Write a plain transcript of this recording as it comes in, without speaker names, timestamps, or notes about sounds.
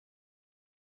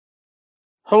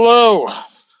Hello,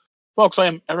 folks. I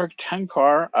am Eric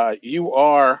Tenkar. You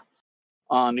are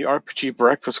on the RPG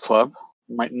Breakfast Club.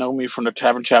 You might know me from the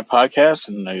Tavern Chat podcast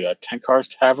and the Tenkar's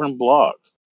Tavern blog.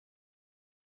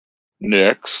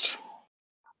 Next.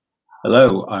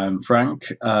 Hello, I'm Frank.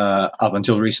 Up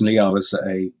until recently, I was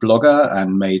a blogger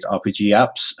and made RPG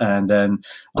apps, and then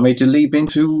I made the leap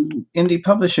into indie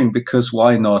publishing because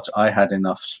why not? I had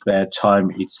enough spare time,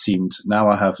 it seemed. Now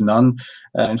I have none,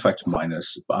 in fact,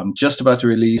 minus. I'm just about to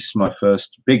release my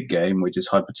first big game, which is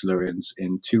Hypertellurians,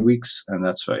 in 2 weeks, and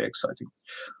that's very exciting.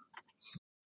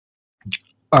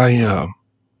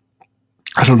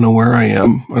 I don't know where I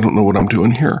am. I don't know what I'm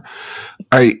doing here.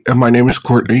 My name is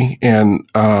Courtney, and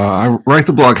I write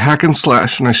the blog Hack and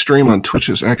Slash, and I stream on Twitch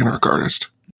as Agonarch Artist.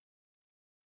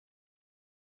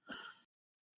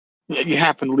 You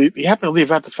happen to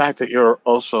leave out the fact that you're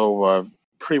also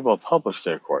pretty well published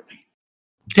there, Courtney.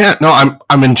 Yeah, no,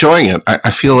 I'm enjoying it.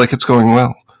 I feel like it's going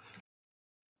well.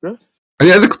 Good.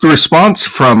 Yeah, the response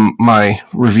from my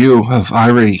review of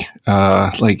Irie,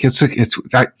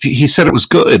 he said it was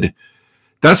good.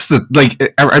 That's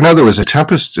I know there was a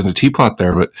tempest in a teapot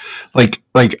there, but I'm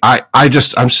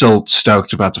still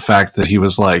stoked about the fact that he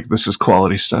was like, this is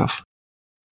quality stuff.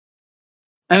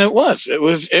 And it was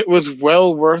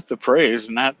well worth the praise,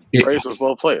 and that praise was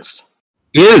well placed.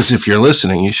 If you're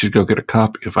listening, you should go get a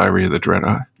copy of Irie of the Dread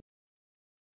Eye.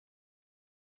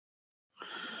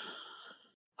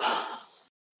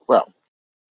 Well,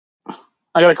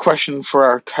 I got a question for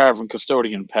our tavern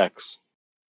custodian, Pex.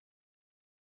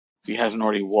 If he hasn't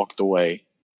already walked away.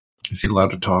 Is he allowed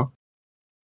to talk?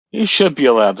 He should be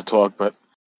allowed to talk, but...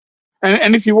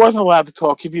 And if he wasn't allowed to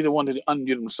talk, he'd be the one to unmute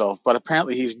himself, but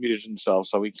apparently he's muted himself,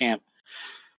 so he can't...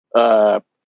 All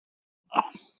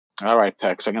right,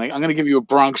 Pex, I'm gonna give you a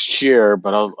Bronx cheer,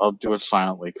 but I'll do it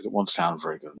silently, because it won't sound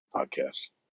very good in the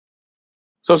podcast.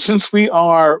 So since we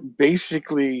are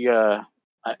basically... I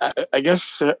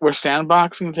guess we're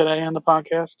sandboxing today on the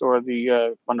podcast, or on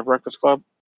the Breakfast Club?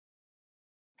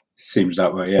 Seems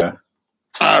that way, yeah.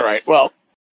 All right. Well,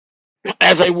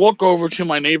 as I walk over to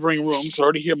my neighboring room, so I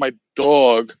already hear my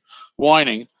dog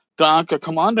whining. Donka,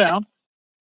 come on down.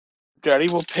 Daddy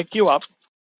will pick you up.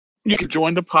 You can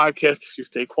join the podcast if you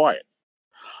stay quiet.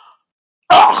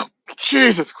 Oh,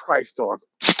 Jesus Christ, dog.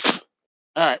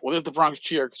 All right. Well, there's the Bronx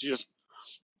cheer because you just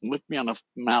licked me on the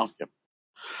mouth.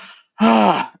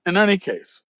 In any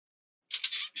case,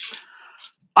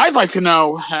 I'd like to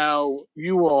know how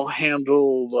you all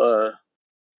handle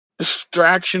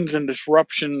distractions and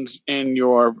disruptions in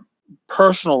your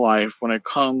personal life when it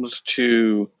comes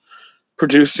to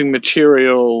producing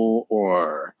material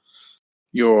or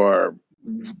your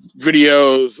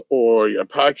videos or your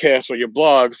podcasts or your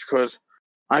blogs, because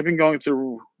I've been going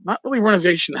through not really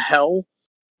renovation hell,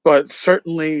 but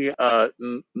certainly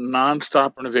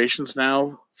non-stop renovations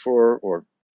now or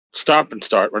stop and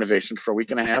start renovations for a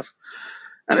week and a half.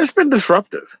 And it's been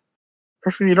disruptive,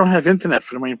 especially when you don't have internet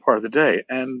for the main part of the day.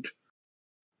 And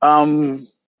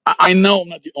I know I'm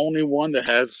not the only one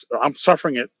I'm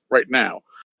suffering it right now,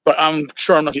 but I'm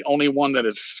sure I'm not the only one that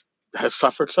has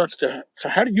suffered such. So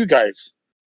how do you guys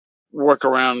work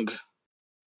around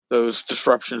those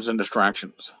disruptions and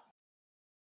distractions?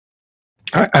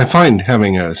 I find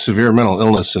having a severe mental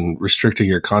illness and restricting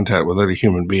your contact with other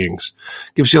human beings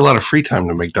gives you a lot of free time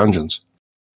to make dungeons.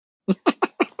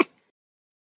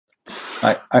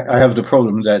 I have the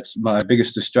problem that my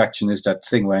biggest distraction is that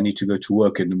thing where I need to go to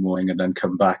work in the morning and then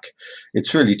come back.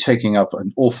 It's really taking up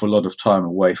an awful lot of time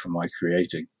away from my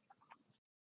creating.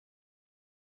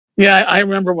 Yeah, I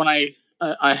remember when I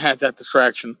had that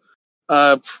distraction.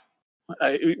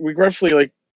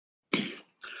 Regretfully,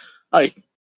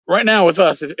 right now with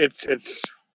us,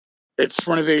 it's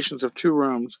renovations of 2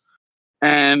 rooms,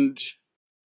 and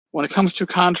when it comes to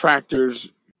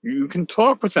contractors, you can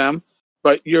talk with them,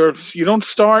 but you don't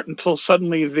start until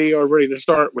suddenly they are ready to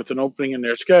start with an opening in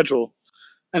their schedule,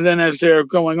 and then as they're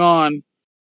going on,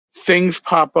 things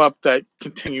pop up that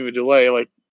continue a delay. Like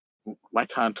my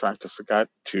contractor forgot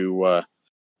to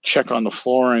check on the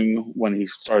flooring when he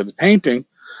started the painting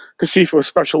to see if it was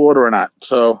special order or not.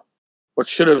 So what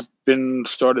should have been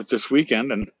started this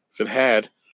weekend, and if it had,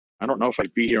 I don't know if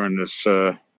I'd be here in this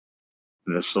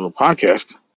little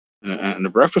podcast in the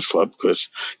Breakfast Club, because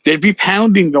there'd be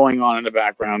pounding going on in the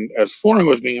background as flooring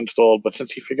was being installed. But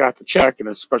since he forgot to check in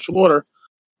his special order,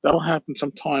 that'll happen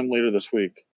sometime later this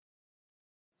week.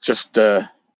 Just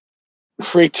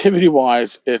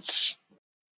creativity-wise, it's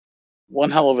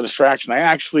one hell of a distraction. I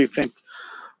actually think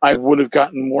I would have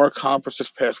gotten more accomplished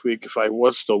this past week if I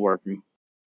was still working,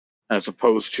 as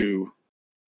opposed to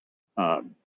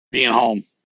being home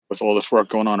with all this work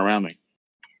going on around me.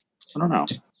 I don't know.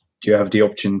 Do you have the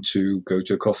option to go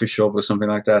to a coffee shop or something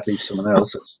like that? Leave someone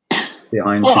else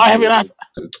behind Well, to I have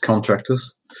the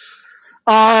contractors?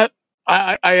 I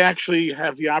actually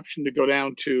have the option to go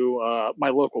down to my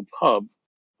local pub.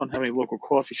 I don't have any local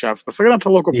coffee shops, but if I go down to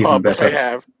a local Even pub, which I better.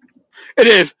 have, it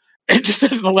is. It just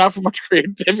doesn't allow for much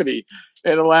creativity.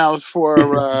 It allows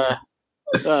for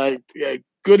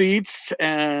good eats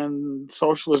and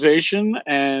socialization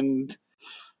and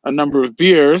a number of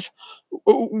beers,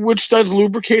 which does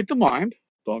lubricate the mind.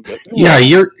 Don't get me Yeah,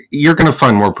 wrong. you're going to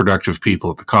find more productive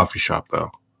people at the coffee shop though,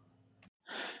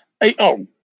 Oh,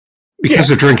 because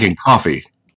yeah, they're drinking coffee.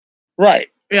 right.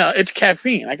 Yeah, it's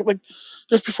caffeine. I could like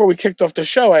just before we kicked off the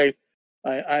show, I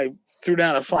threw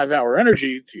down a 5-hour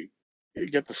energy to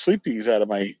get the sleepies out of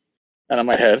my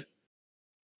head.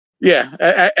 Yeah,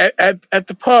 at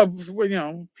the pub,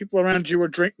 people around you are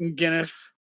drinking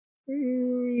Guinness.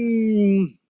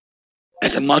 It's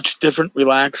a much different,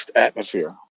 relaxed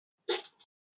atmosphere.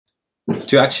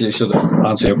 To actually sort of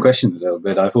answer your question a little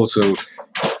bit, I've also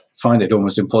find it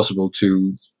almost impossible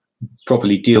to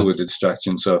properly deal with the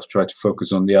distractions. So I've tried to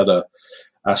focus on the other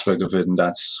aspect of it, and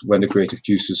that's when the creative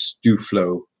juices do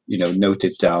flow. Note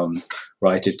it down,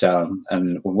 write it down,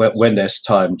 and when there's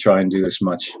time, try and do as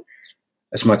much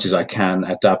as I can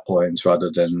at that point, rather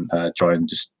than try and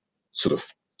just sort of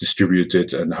distribute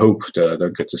it and hope that I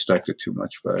don't get distracted too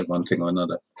much by one thing or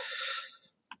another.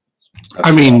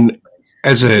 I mean,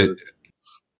 as a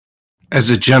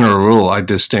general rule, I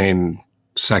disdain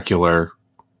secular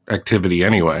activity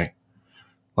anyway.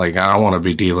 Like, I don't want to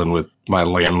be dealing with my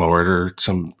landlord or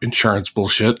some insurance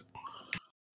bullshit.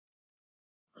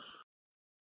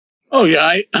 Oh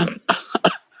yeah,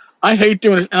 I hate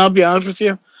doing this, and I'll be honest with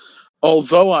you.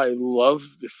 Although I love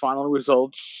the final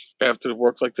results after the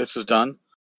work like this is done,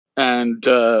 and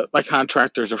my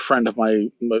contractor is a friend of my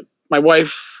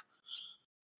wife.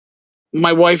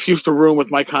 My wife used to room with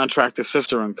my contractor's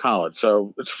sister in college,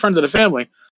 so it's a friend of the family.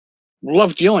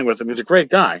 Love dealing with him. He's a great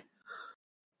guy,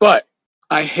 but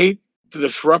I hate the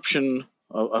disruption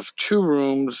of two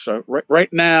rooms.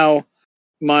 Right now,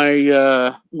 my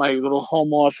little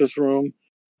home office room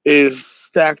is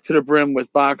stacked to the brim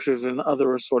with boxes and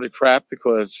other assorted crap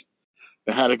because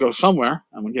it had to go somewhere.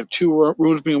 And when you have two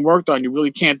rooms being worked on, you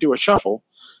really can't do a shuffle.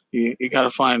 You got to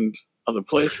find other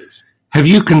places. Have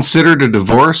you considered a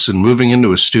divorce and moving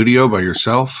into a studio by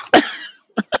yourself?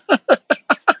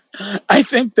 I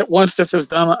think that once this is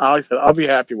done, I'll be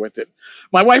happy with it.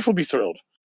 My wife will be thrilled.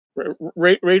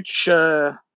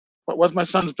 Rach, what was my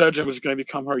son's bedroom is going to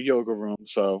become her yoga room.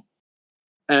 So,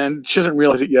 and she doesn't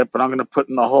realize it yet, but I'm going to put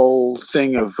in a whole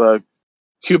thing of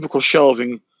cubicle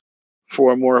shelving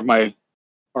for more of my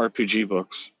RPG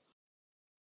books.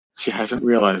 She hasn't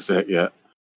realized that yet,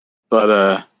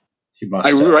 but you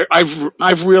must have.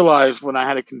 I've realized when I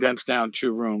had to condense down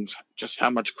two rooms just how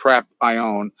much crap I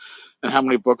own and how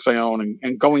many books I own,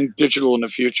 and going digital in the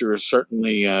future is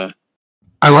certainly. I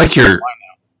like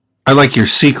your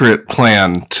secret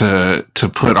plan to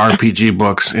put RPG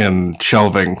books in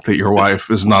shelving that your wife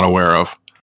is not aware of.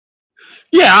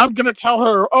 Yeah, I'm gonna tell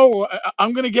her. Oh,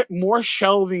 I'm gonna get more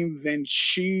shelving than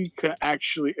she can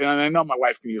actually. And I know my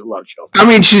wife can use a lot of shelving. I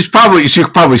mean, she'll probably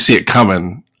see it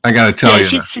coming. I gotta tell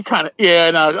you. She kind of.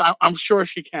 Yeah, no, I'm sure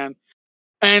she can.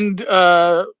 And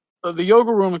the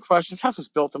yoga room in question, this house was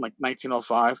built in like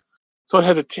 1905, so it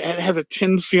has a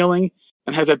tin ceiling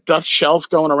and has a Dutch shelf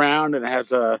going around, and it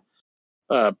has a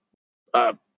I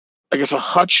guess a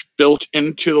hutch built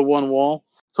into the one wall.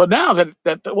 So now that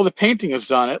the painting is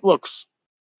done, it looks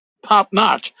top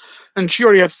notch. And she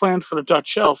already has plans for the Dutch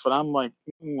shelf, and I'm like,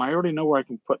 I already know where I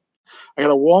can put. I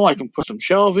got a wall. I can put some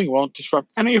shelving. Won't disrupt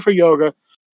any of her yoga.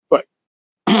 But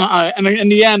and in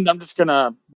the end, I'm just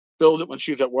gonna build it when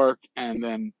she's at work, and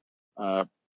then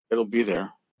it'll be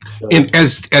there. So, And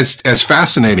as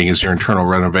fascinating as your internal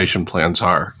renovation plans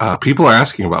are, people are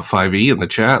asking about 5e in the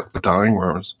chat, the dining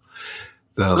rooms,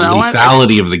 the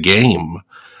lethality of the game.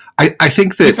 I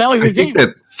think that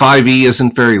that 5e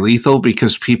isn't very lethal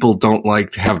because people don't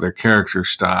like to have their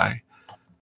characters die.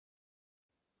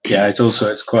 Yeah,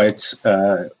 it's quite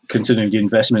considering the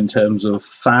investment in terms of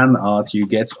fan art you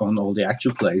get on all the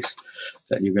actual plays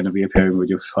that you're going to be appearing with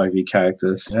your 5e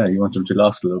characters. Yeah, you want them to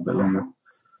last a little bit longer.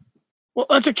 Well,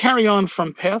 that's a carry on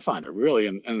from Pathfinder, really.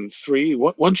 And 3,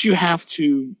 once you have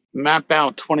to map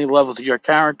out 20 levels of your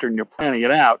character and you're planning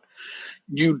it out,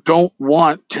 you don't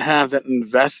want to have that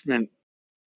investment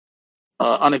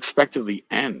unexpectedly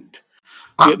end.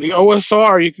 The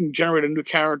OSR, you can generate a new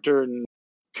character in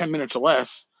 10 minutes or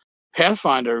less.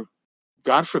 Pathfinder,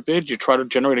 God forbid you try to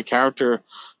generate a character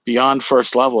beyond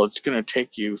first level, it's going to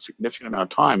take you a significant amount of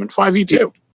time. And 5e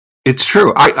too. It's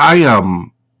true.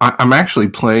 I'm actually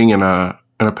playing in a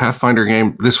Pathfinder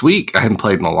game this week. I hadn't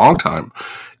played in a long time.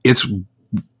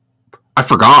 I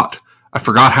forgot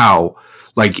how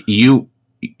like you're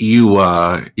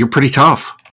pretty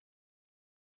tough.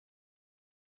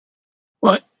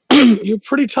 Well, you're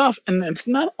pretty tough, and it's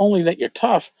not only that you're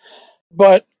tough,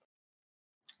 but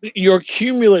you're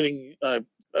accumulating.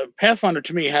 Pathfinder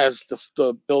to me has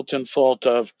the built-in fault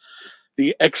of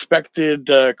the expected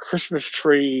Christmas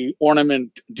tree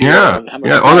ornament deal. Yeah,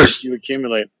 how much you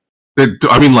accumulate.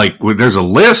 I mean, like, there's a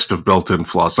list of built-in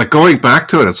flaws. Like, going back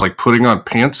to it, it's like putting on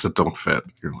pants that don't fit.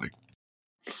 You're like,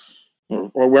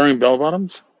 or wearing bell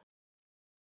bottoms.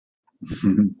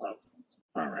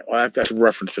 All right. Well, that's a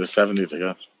reference to the 70s, I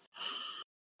guess.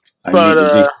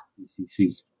 But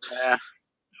yeah.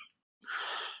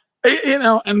 You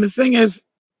know, and the thing is,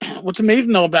 what's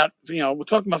amazing though about, you know, we're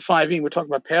talking about 5e, we're talking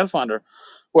about Pathfinder.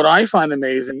 What I find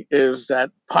amazing is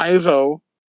that Paizo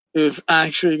is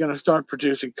actually going to start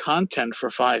producing content for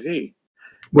 5e.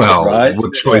 Well, right?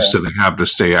 What choice do they have to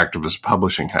stay active as a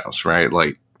publishing house, right?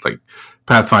 Like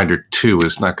Pathfinder 2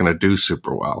 is not going to do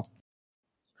super well.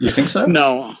 You think so?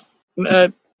 No.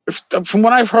 From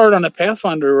what I've heard on the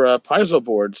Pathfinder Paizo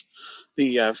boards,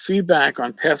 the feedback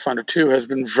on Pathfinder 2 has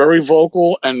been very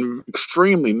vocal and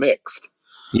extremely mixed.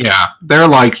 Yeah, they're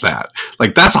like that.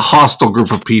 Like, that's a hostile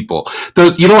group of people.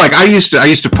 Though, you know, like I used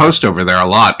to post over there a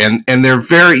lot, and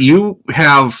they're you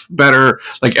have better,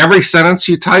 like, every sentence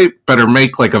you type better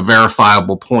make like a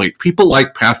verifiable point. People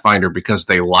like Pathfinder because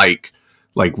they like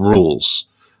rules.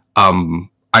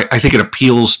 I think it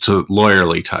appeals to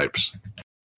lawyerly types.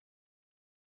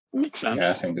 Makes sense.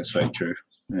 Yeah, I think that's very true.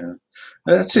 Yeah,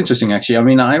 that's interesting. Actually, I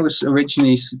mean, I was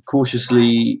originally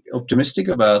cautiously optimistic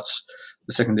about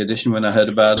the second edition when I heard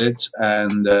about it,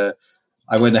 and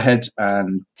I went ahead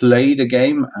and played a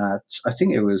game at, I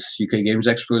think it was UK Games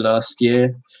Expo last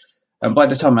year. And by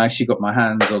the time I actually got my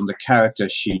hands on the character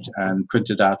sheet and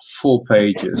printed out 4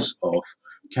 pages of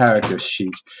character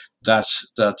sheet, that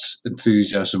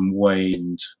enthusiasm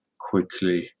waned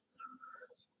quickly.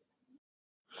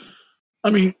 I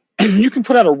mean, you can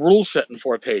put out a rule set in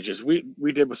 4 pages. We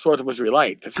did with Swords of Wizardry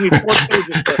Light. If you need 4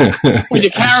 pages with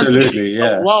your character sheet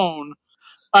alone,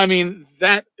 I mean,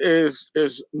 that is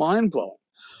mind blowing.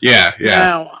 Yeah.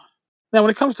 Now, when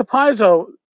it comes to Paizo,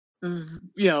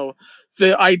 you know,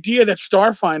 the idea that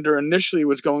Starfinder initially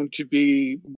was going to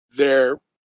be their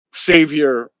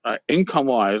savior income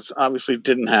wise obviously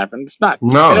didn't happen. It's not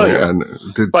failure,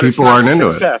 but people aren't into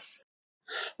it.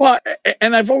 Well,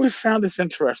 and I've always found this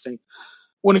interesting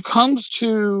when it comes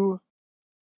to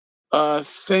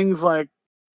things like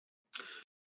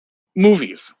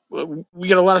movies. We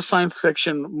get a lot of science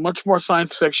fiction, much more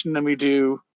science fiction than we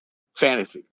do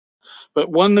fantasy. But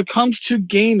when it comes to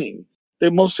gaming,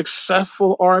 the most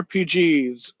successful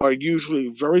RPGs are usually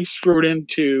very screwed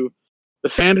into the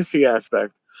fantasy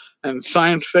aspect, and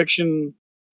science fiction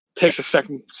takes a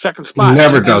second spot.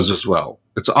 Never does as well.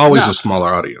 It's always a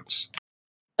smaller audience.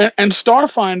 And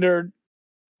Starfinder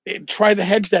tried to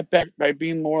hedge that back by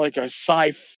being more like a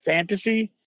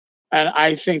sci-fantasy, and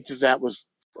I think that was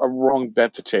a wrong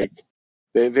bet to take.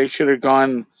 They should have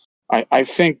gone, I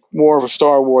think, more of a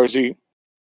Star Warsy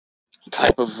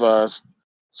type of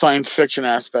science fiction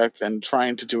aspect than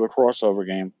trying to do a crossover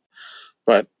game.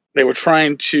 But they were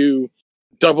trying to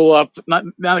double up, not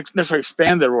necessarily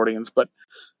expand their audience, but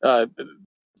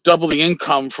double the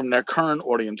income from their current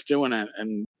audience doing it,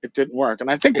 and it didn't work. And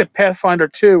I think that Pathfinder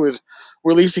 2 is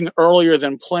releasing earlier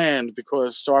than planned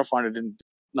because Starfinder didn't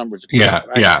numbers. Yeah,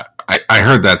 right? Yeah. I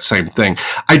heard that same thing.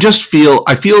 I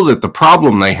feel that the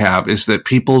problem they have is that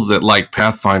people that like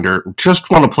Pathfinder just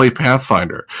want to play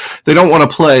Pathfinder. They don't want to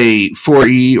play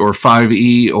 4E or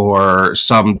 5E or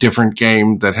some different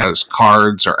game that has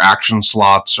cards or action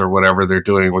slots or whatever they're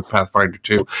doing with Pathfinder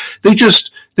 2. They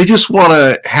just want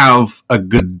to have a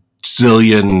good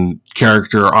zillion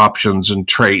character options and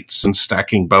traits and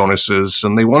stacking bonuses,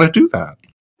 and they want to do that.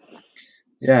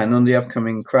 Yeah, and on the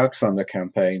upcoming crowdfunder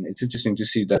campaign, it's interesting to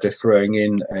see that they're throwing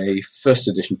in a first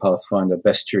edition Pathfinder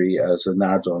bestiary as an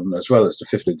add-on, as well as the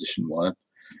 5th edition one.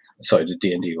 Sorry, the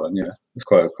D&D one, yeah. It's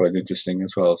quite interesting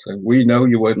as well. So we know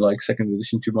you won't like 2nd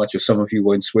edition too much, or some of you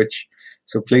won't switch.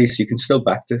 So please, you can still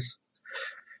back this.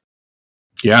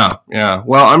 Yeah.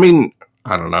 Well, I mean,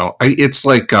 I don't know. It's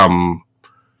like,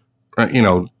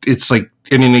 it's like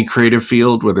in any creative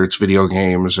field, whether it's video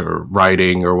games or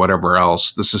writing or whatever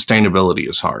else, the sustainability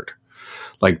is hard.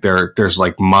 Like there's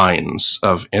like mines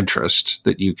of interest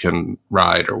that you can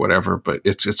ride or whatever, but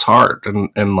it's hard.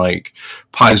 And like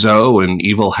Paizo and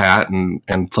Evil Hat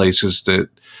and places that,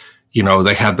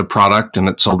 they had the product and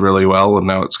it sold really well, and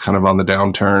now it's kind of on the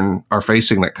downturn, are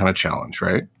facing that kind of challenge,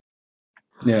 right?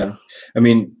 Yeah. I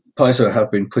mean, Paizo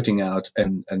have been putting out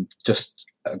and just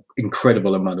an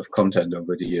incredible amount of content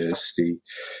over the years. The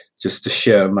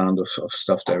sheer amount of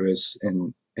stuff there is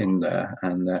in there,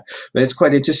 and but it's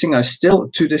quite interesting. I still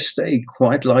to this day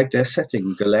quite like their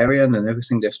setting, Galarian, and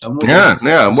everything they've done with it.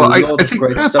 Yeah. Well, I think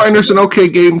Pathfinder's an okay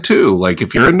game too. Like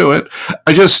if you're into it,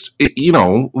 I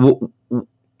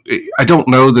don't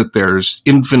know that there's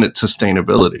infinite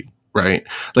sustainability, right?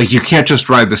 Like you can't just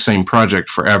ride the same project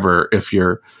forever. If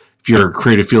you're a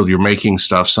creative field, you're making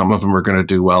stuff. Some of them are going to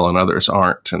do well and others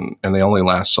aren't, and they only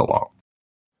last so long.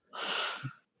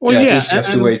 Well, yeah, you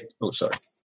have to wait. Oh, sorry.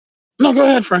 No, go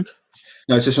ahead, Frank.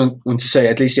 No, I just want to say,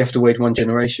 at least you have to wait one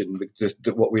generation. Because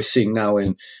what we're seeing now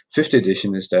in 5th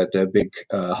edition is that the big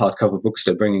hardcover books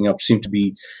they're bringing up seem to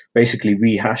be basically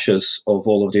rehashes of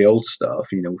all of the old stuff.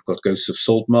 We've got Ghosts of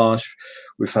Saltmarsh.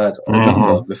 We've had a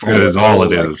number before. It is all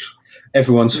it is.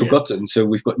 Everyone's forgotten, so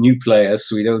we've got new players.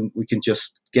 So we can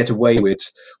just get away with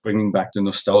bringing back the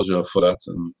nostalgia for that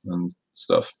and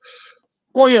stuff.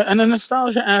 Well, yeah, and the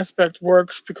nostalgia aspect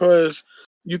works because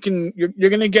you're going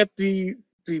to get the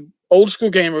old school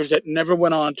gamers that never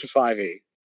went on to 5e.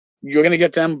 You're going to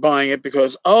get them buying it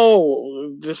because,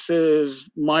 this is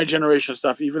my generation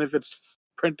stuff, even if it's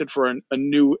printed for a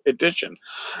new edition.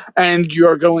 And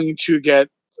you're going to get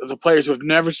the players who have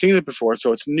never seen it before,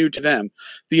 so it's new to them.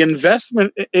 The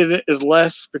investment in it is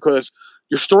less because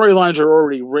your storylines are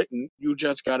already written. You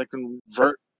just got to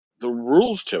convert the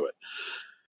rules to it.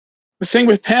 The thing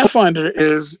with Pathfinder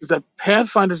is that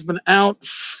Pathfinder's been out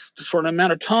for an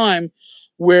amount of time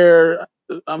where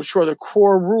I'm sure the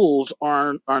core rules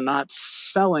are not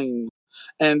selling.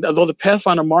 And although the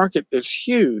Pathfinder market is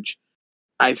huge,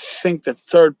 I think that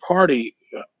third-party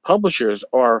publishers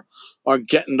are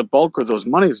getting the bulk of those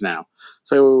monies now.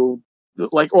 So,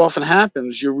 like often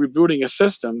happens, you're rebooting a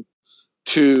system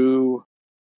to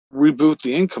reboot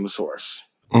the income source.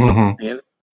 Mm-hmm.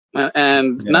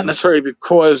 And not necessarily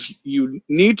because you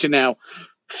need to now.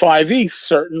 5e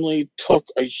certainly took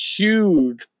a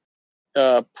huge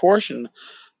portion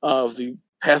of the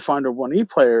Pathfinder 1e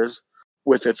players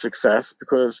with its success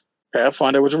because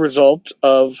Pathfinder was a result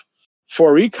of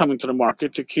 4e coming to the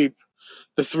market to keep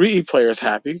the 3e players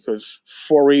happy because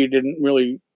 4e didn't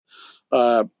really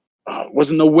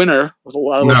wasn't the winner with a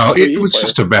lot of it was players.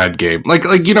 Just a bad game.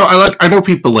 I know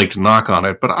people like to knock on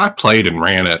it, but I played and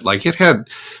ran it. Like it had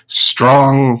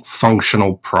strong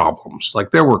functional problems.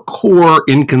 Like there were core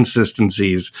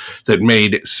inconsistencies that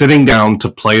made sitting down to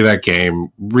play that game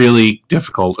really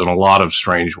difficult in a lot of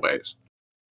strange ways.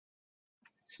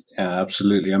 Yeah,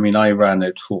 absolutely. I mean, I ran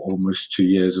it for almost 2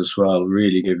 years as well.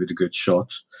 Really gave it a good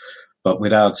shot. But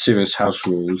without serious house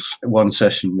rules, one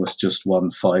session was just one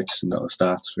fight, and that was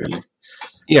that, really.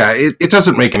 Yeah, it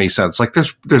doesn't make any sense. Like,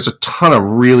 there's a ton of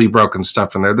really broken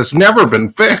stuff in there that's never been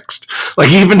fixed. Like,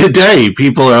 even today,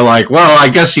 people are like, well, I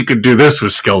guess you could do this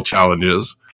with skill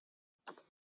challenges.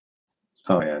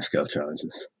 Oh, yeah, skill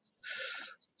challenges.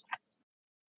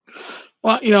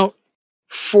 Well,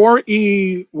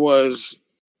 4E was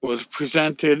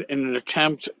presented in an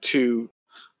attempt to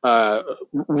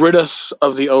rid us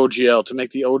of the OGL, to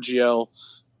make the OGL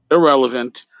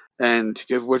irrelevant and to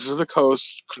give Wizards of the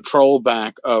Coast control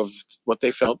back of what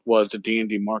they felt was the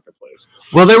D&D marketplace.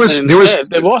 Well, they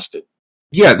lost it.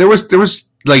 Yeah, there was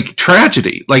like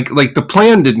tragedy. Like the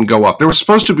plan didn't go up. There was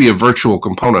supposed to be a virtual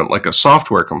component, like a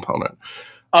software component.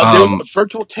 There was a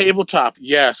virtual tabletop,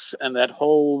 yes, and that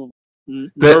whole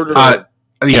murder.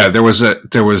 There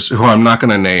was who I'm not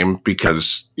going to name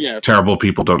because terrible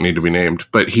people don't need to be named.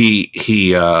 But he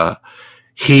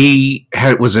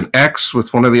was an ex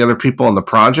with one of the other people on the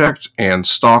project and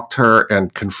stalked her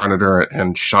and confronted her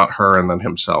and shot her and then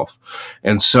himself.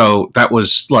 And so that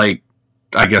was like,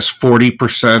 I guess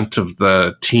 40% of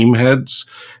the team heads,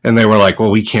 and they were like, "Well,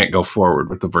 we can't go forward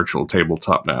with the virtual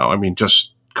tabletop now." I mean,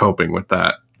 just coping with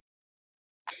that.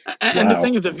 And the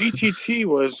thing is, the VTT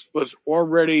was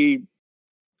already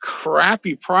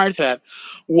crappy prior to that.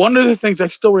 One of the things I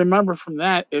still remember from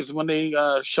that is when they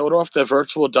showed off the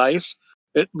virtual dice.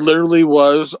 It literally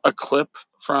was a clip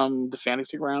from the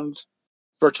Fantasy Grounds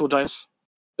virtual dice.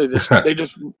 They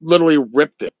just literally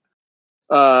ripped it.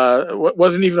 It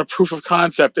wasn't even a proof of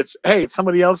concept. It's, hey,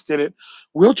 somebody else did it.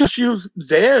 We'll just use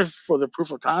theirs for the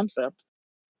proof of concept.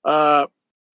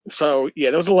 So, yeah,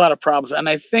 there was a lot of problems. And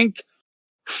I think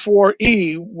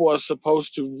 4E was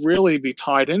supposed to really be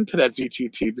tied into that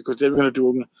VTT because they were going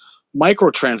to do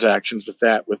microtransactions with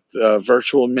that, with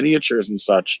virtual miniatures and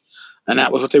such. And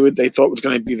that was what they thought was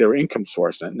going to be their income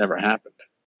source, and it never happened.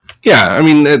 Yeah, I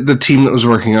mean, the team that was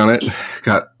working on it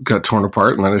got torn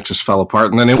apart, and then it just fell apart,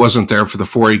 and then it wasn't there for the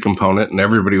 4E component, and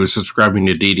everybody was subscribing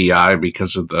to DDI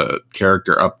because of the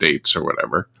character updates or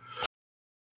whatever.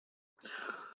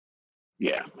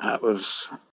 Yeah, that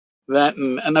was that,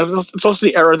 and it's also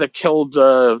the era that killed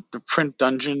the Print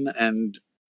Dungeon and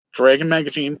Dragon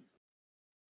magazine,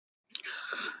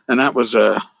 and that was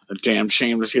a damn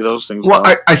shame to see those things. Well,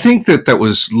 I think that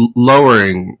was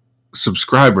lowering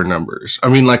subscriber numbers. I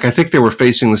mean, like, I think they were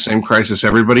facing the same crisis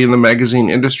everybody in the magazine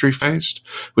industry faced,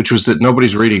 which was that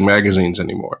nobody's reading magazines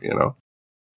anymore, you know?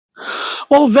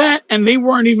 Well, that, and they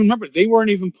weren't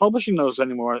even publishing those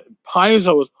anymore.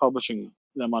 Paizo was publishing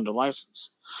them under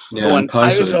license. Yeah, so when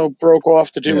Paizo broke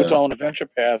off to do its own adventure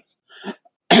path,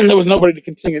 there was nobody to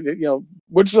continue. You know,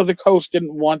 Wizards of the Coast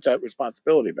didn't want that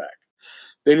responsibility back.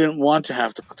 They didn't want to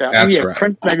have to put that. That's right.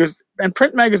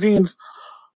 Print magazines,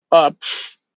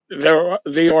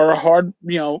 they are a hard,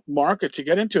 market to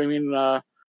get into. I mean,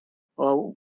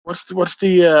 what's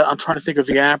the? I'm trying to think of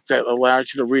the app that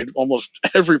allows you to read almost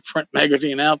every print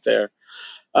magazine out there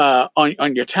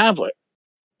on your tablet.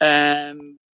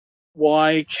 And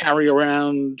why carry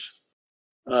around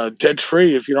Dead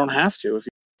Tree if you don't have to? If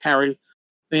you carry,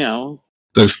 the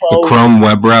Chrome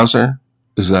web browser,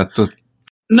 is that the?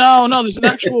 No, there's an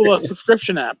actual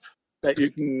subscription app that you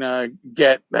can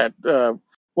get that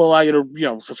will allow you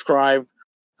to, subscribe.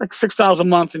 It's like $6 a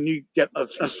month, and you get an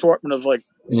assortment of like.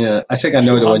 Yeah, I think I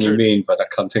know the one you mean, but I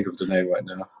can't think of the name right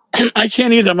now. I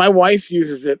can't either. My wife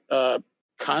uses it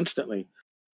constantly,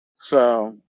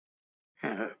 so.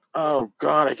 Oh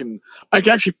God, I can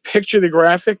actually picture the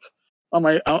graphic on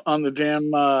the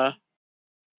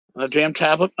damn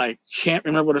tablet. I can't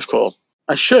remember what it's called.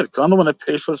 I should, because I'm the one that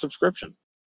pays for the subscription.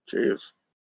 Jeez.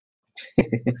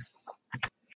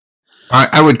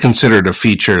 I would consider it a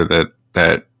feature that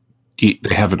they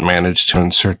haven't managed to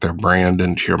insert their brand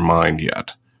into your mind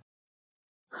yet.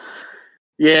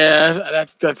 Yeah,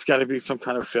 that's got to be some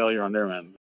kind of failure on their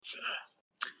end.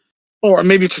 Or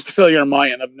maybe it's just a failure on my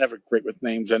end. I'm never great with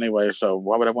names anyway, so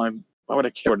why would I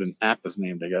care what an app is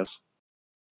named, I guess?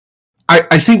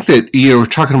 I think that you were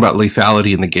talking about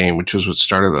lethality in the game, which is what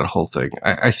started that whole thing.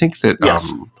 I think that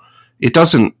it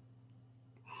doesn't,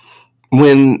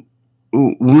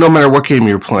 no matter what game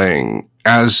you're playing,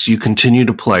 as you continue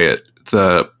to play it,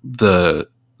 the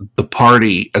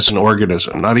party as an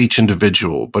organism, not each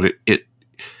individual, but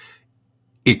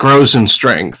it grows in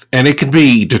strength, and it can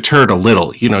be deterred a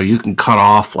little. You can cut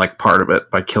off like part of it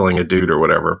by killing a dude or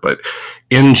whatever, but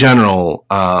in general,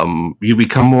 you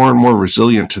become more and more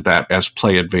resilient to that as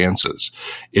play advances.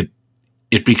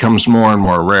 It becomes more and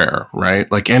more rare,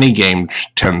 right? Like any game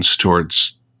tends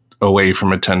towards away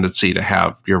from a tendency to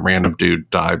have your random dude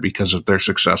die because of their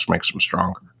success makes them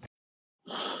stronger.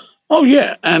 Oh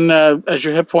yeah, and as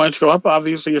your hit points go up,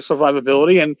 obviously your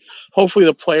survivability, and hopefully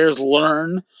the players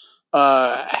learn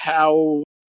how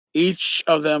each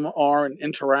of them are and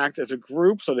interact as a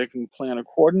group so they can plan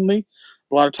accordingly.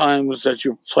 A lot of times as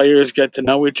your players get to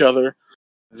know each other,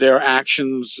 their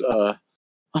actions are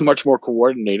much more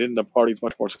coordinated and the party's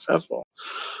much more successful.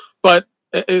 But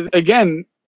again,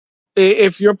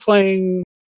 if you're playing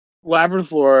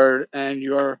Labyrinth Lord and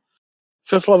your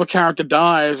 5th level character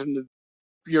dies and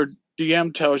your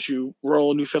DM tells you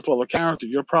roll a new 5th level character,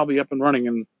 you're probably up and running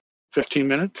in 15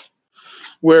 minutes.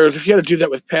 Whereas if you had to do that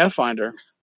with Pathfinder,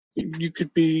 you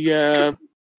could be, the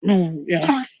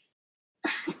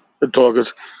dog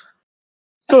is.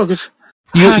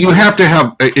 You have to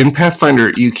have, in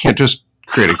Pathfinder, you can't just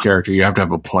create a character, you have to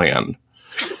have a plan.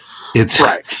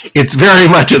 It's very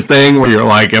much a thing where you're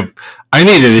like, if I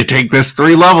needed to take this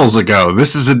 3 levels ago,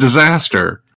 this is a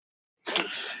disaster.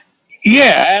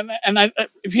 Yeah, and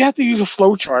if you have to use a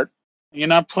flowchart, you're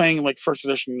not playing like 1st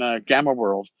edition Gamma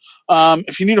World.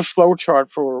 If you need a flowchart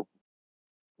for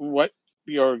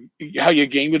how your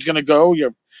game is going to go,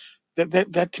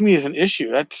 that to me is an issue.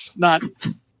 That's not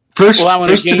first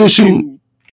edition.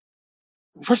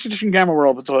 First edition Gamma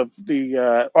World with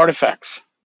the artifacts.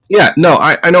 Yeah, no,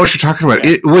 I know what you're talking about.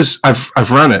 Yeah. It was I've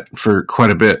run it for quite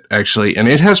a bit actually, and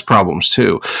it has problems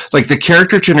too. Like the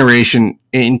character generation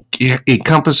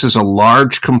encompasses a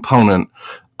large component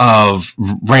of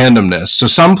randomness. So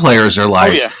some players are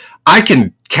like, I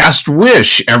can cast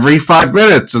Wish every 5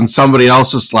 minutes, and somebody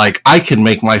else is like, I can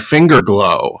make my finger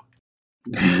glow.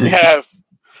 Yes.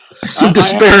 Some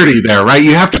disparity there, right?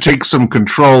 You have to take some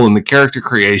control in the character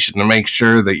creation to make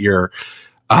sure that you're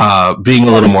being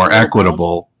a little more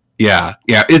equitable. Yeah.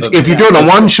 If you're doing a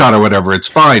one-shot or whatever, it's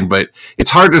fine, but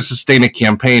it's hard to sustain a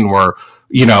campaign where,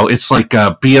 it's like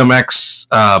BMX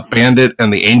Bandit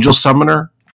and the Angel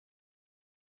Summoner.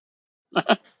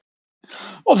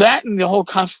 Well, that and the whole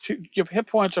constitution. Your hit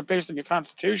points are based on your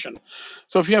constitution.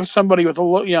 So if you have somebody with a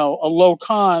low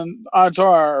con, odds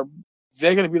are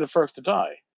they're going to be the first to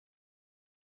die.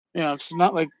 It's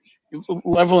not like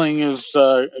leveling is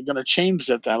going to change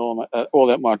that all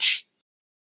that much.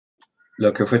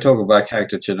 Look, if we're talking about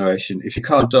character generation, if you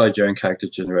can't die during character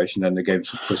generation, then the game's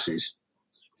for pussies.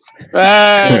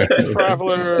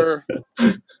 Traveler.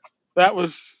 That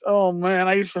was, oh man,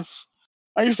 I used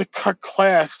to cut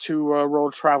class to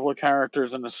roll Traveler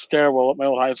characters in the stairwell at my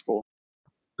old high school.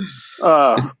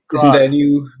 Isn't there a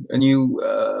new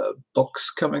box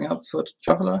coming out for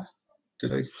Traveler?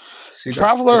 Did I see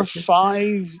Traveler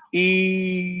that?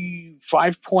 5e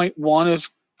 5.1 is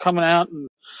coming out, and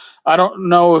I don't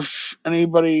know if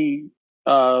anybody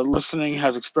listening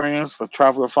has experience with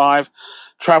Traveler 5.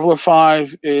 Traveler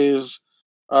 5 is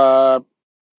what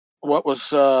was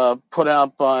put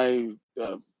out by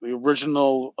the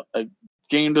original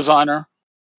game designer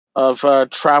of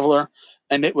Traveler,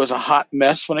 and it was a hot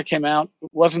mess when it came out.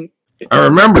 It wasn't. I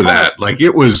remember that. Like,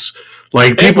 it was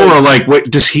like people were like,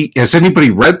 "What has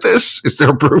anybody read this? Is there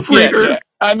a proofreader?" Yeah.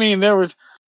 I mean,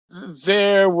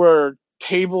 there were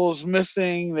tables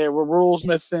missing. There were rules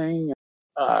missing.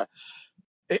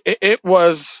 It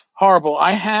was horrible.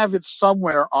 I have it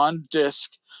somewhere on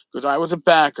disc because I was a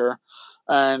backer,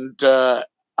 and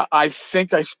I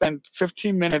think I spent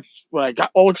 15 minutes when I got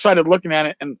all excited looking at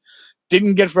it and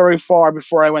didn't get very far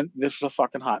before I went, "This is a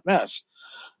fucking hot mess."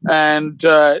 And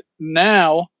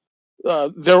now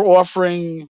they're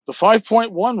offering the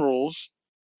 5.1 rules,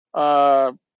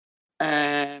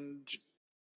 and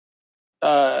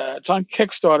it's on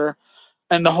Kickstarter.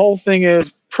 And the whole thing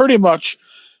is pretty much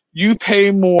you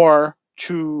pay more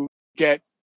to get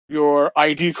your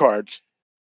ID cards.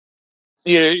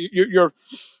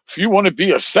 If you want to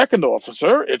be a second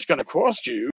officer, it's going to cost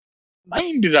you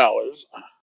 $90.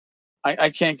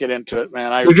 I can't get into it,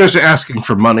 man. You're just asking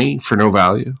for money for no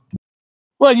value.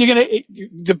 Well,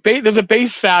 there's a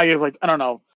base value of, like, I don't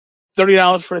know,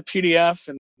 $30 for the PDF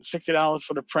and $60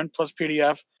 for the print plus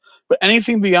PDF. But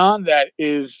anything beyond that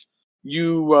is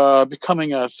you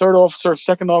becoming a third officer,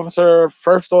 second officer,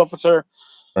 first officer.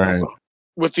 Right.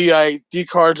 With the ID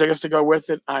cards, I guess, to go with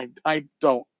it. I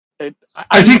don't.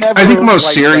 I think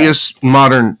most serious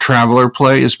modern Traveler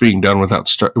play is being done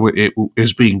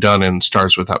in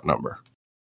Stars Without Number.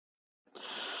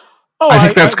 I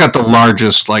think that's got the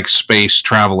largest like space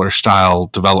Traveler style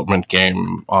development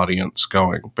game audience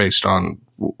going, based on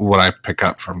what I pick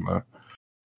up from the.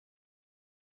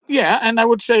 Yeah, and I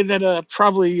would say that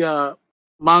probably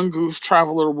Mongoose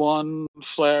Traveler 1 /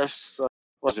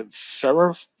 was it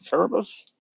Cerebus?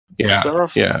 Yeah,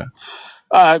 Seraph? yeah.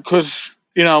 Because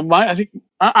I think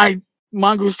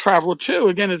Mongoose Traveler 2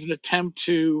 again is an attempt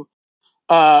to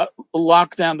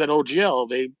lock down that OGL.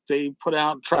 They put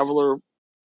out Traveler,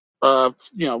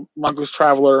 Mongoose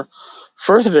Traveler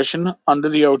First Edition under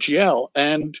the OGL,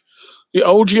 and the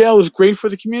OGL is great for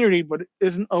the community, but it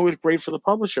isn't always great for the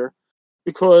publisher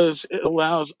because it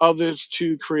allows others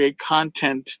to create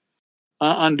content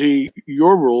under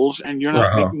your rules, and you're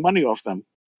not making money off them.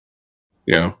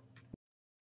 Yeah.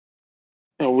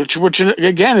 Which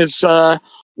again is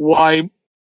why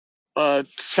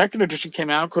second edition came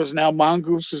out, because now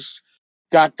Mongoose has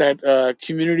got that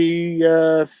community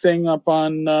thing up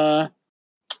on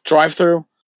Drive-Thru,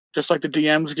 just like the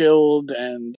DMs Guild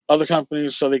and other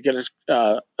companies, so they get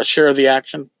a share of the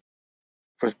action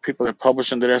for people that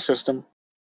publish into their system,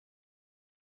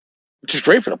 which is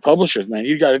great for the publishers, man.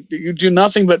 You do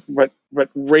nothing but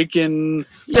rake in.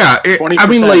 Yeah, I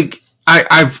mean, like,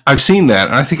 I've seen that,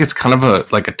 and I think it's kind of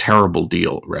a terrible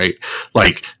deal, right?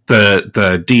 Like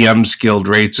the DMs Guild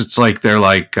rates, it's like they're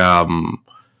like,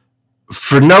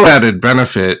 for no added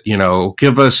benefit,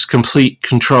 give us complete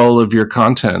control of your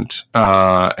content,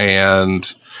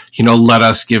 and let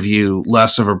us give you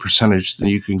less of a percentage than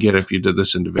you can get if you did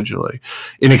this individually.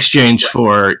 In exchange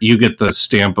for, you get the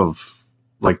stamp of,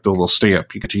 like, the little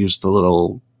stamp. You get to use the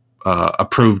little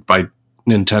approved by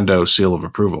Nintendo seal of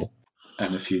approval.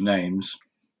 And a few names.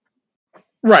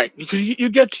 Right, because you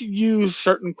get to use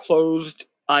certain closed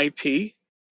IP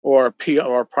or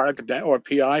product or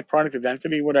PI, product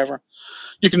identity, whatever.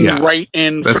 You can write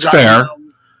in. That's fair.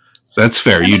 That's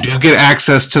fair. You do get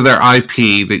access to their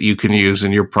IP that you can use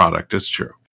in your product. It's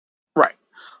true. Right,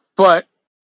 but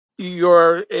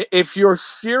if you're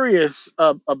serious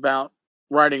about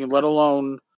writing, let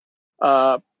alone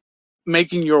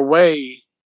making your way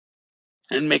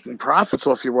and making profits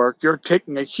off your work, you're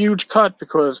taking a huge cut,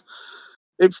 because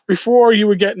if before you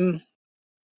were getting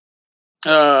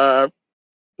 65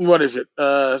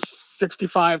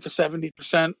 to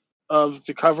 70% of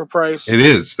the cover price. It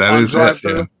is. That is it.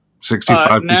 Yeah.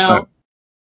 65%. Now,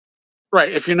 right.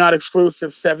 If you're not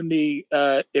exclusive, 70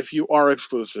 if you are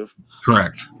exclusive.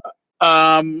 Correct.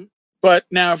 But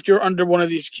now, if you're under one of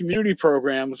these community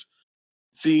programs,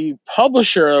 the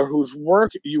publisher whose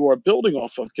work you are building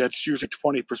off of gets usually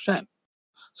 20%.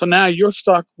 So now you're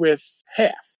stuck with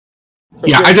half.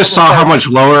 Yeah, I just saw how much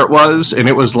lower it was, and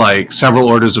it was like several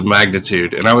orders of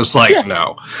magnitude, and I was like,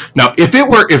 no. Now, if it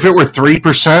were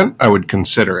 3%, I would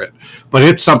consider it, but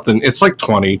it's something. It's like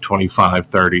 20, 25,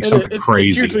 30, something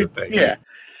crazy usually, that they get.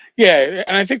 Yeah,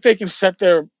 and I think they can set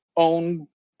their own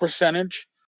percentage.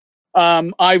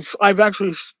 I've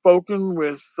actually spoken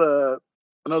with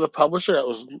another publisher that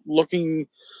was looking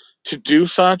to do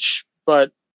such,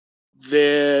 but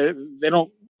they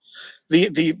don't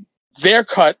their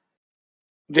cut.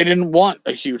 They didn't want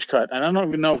a huge cut, and I don't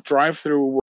even know if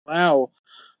DriveThru will allow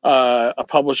a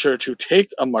publisher to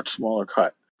take a much smaller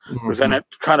cut, because then it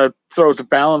kind of throws the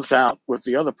balance out with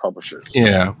the other publishers.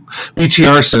 Yeah.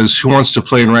 BTR says, who wants to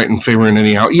play and write in favor in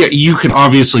any hour? Yeah, you can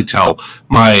obviously tell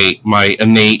my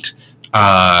innate,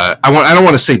 I don't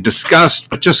want to say disgust,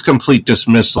 but just complete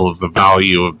dismissal of the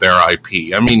value of their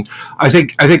IP. I mean, I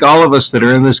think all of us that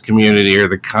are in this community are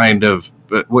the kind of,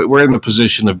 we're in the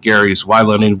position of Gary's, why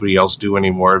let anybody else do any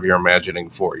more of your imagining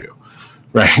for you?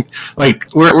 Right?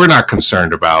 Like, we're not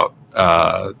concerned about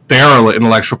their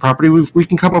intellectual property. We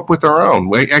can come up with our own.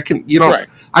 I can, right.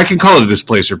 I can call it a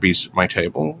Displacer Beast at my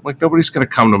table. Like, nobody's going to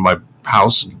come to my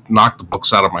house and knock the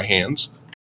books out of my hands.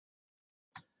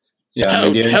 Yeah, I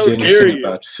mean, the only thing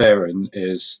about Faerun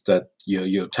is that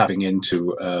you're tapping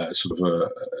into sort of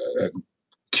a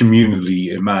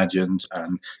communally imagined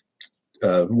and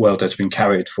world that's been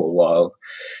carried for a while.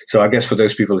 So I guess for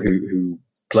those people who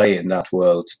play in that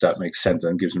world, that makes sense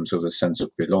and gives them sort of a sense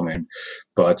of belonging.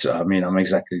 But I mean, I'm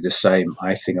exactly the same.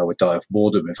 I think I would die of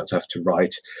boredom if I'd have to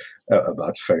write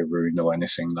about Faerun or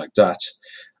anything like that.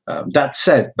 That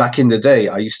said, back in the day,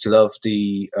 I used to love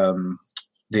the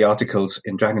articles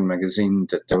in Dragon Magazine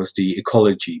that there was the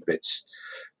ecology bits,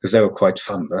 because they were quite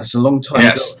fun. But that's a long time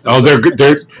ago. Oh, they're good.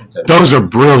 Those are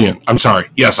brilliant. I'm sorry.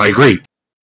 Yes, I agree.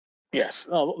 Yes,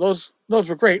 those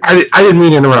were great. I didn't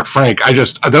mean to interrupt, Frank.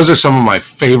 Those are some of my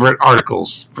favorite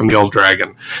articles from the old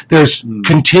Dragon. There's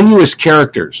continuous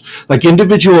characters. Like,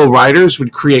 individual writers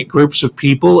would create groups of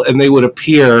people, and they would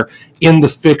appear in the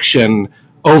fiction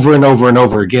over and over and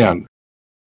over again.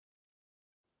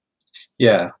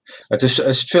 Yeah, I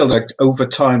just feel like over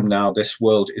time now, this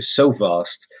world is so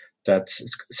vast that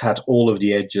it's had all of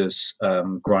the edges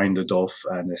grinded off,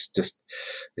 and it's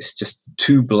just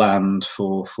too bland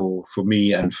for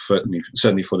me, and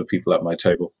certainly for the people at my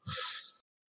table.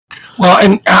 Well,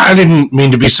 and I didn't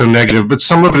mean to be so negative, but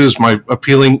some of it is my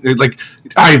appealing. Like,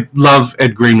 I love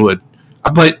Ed Greenwood,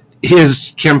 but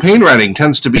his campaign writing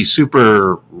tends to be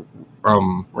super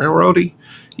railroady.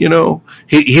 You know,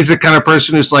 he's the kind of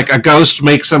person who's like, a ghost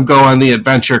makes them go on the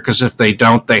adventure because if they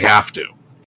don't, they have to.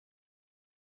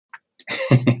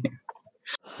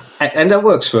 And that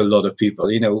works for a lot of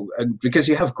people, you know, and because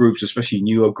you have groups, especially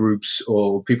newer groups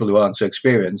or people who aren't so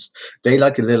experienced, they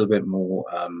like a little bit more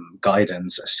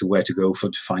guidance as to where to go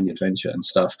to find the adventure and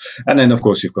stuff. And then, of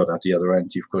course, you've got at the other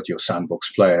end, you've got your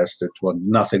sandbox players that want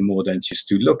nothing more than just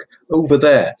to look over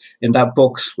there in that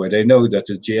box where they know that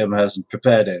the GM hasn't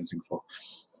prepared anything for.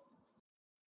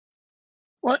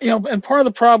 Well, you know, and part of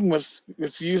the problem with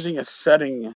using a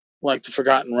setting like the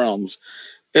Forgotten Realms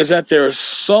is that there's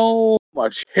so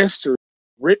much history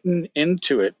written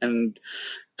into it, and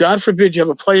God forbid you have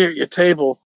a player at your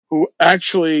table who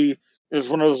actually is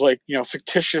one of those, like, you know,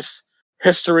 fictitious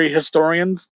history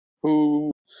historians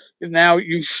who now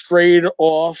you strayed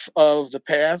off of the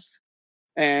path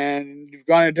and you've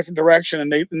gone in a different direction,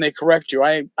 and they correct you.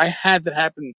 I had that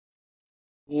happen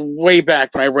way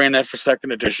back when I ran that for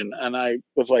second edition, and I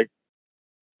was like,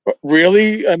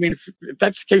 really? I mean, if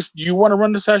that's the case, you want to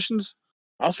run the sessions?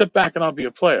 I'll sit back and I'll be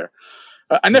a player.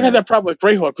 I never had that problem with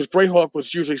Greyhawk, because Greyhawk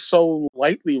was usually so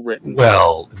lightly written.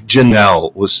 Well,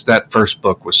 Janelle that first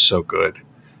book was so good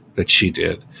that she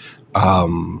did.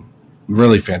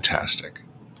 Really fantastic.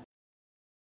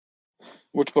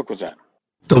 Which book was that?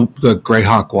 The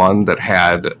Greyhawk one that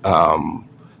had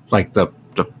like the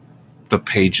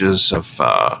pages of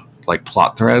like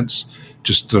plot threads,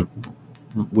 just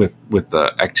with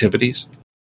the activities.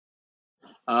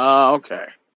 Okay.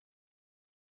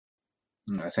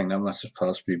 I think that must have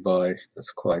passed me by.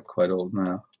 That's quite old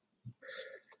now.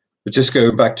 But just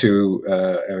going back to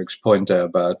Eric's point there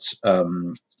about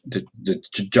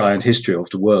the giant history of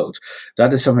the world,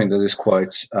 that is something that is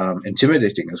quite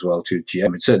intimidating as well to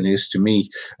GM. It certainly is to me,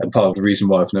 and part of the reason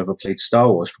why I've never played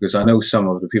Star Wars, because I know some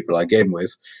of the people I game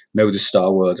with know the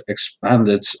Star Wars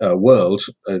expanded world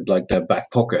like their back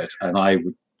pocket, and I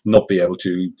would not be able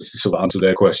to sort of answer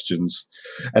their questions.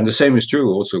 And the same is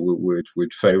true also with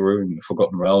Faerun and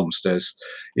Forgotten Realms. There's,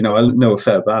 I know a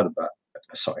fair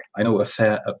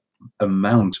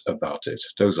amount about it.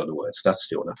 Those are the words. That's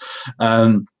the order.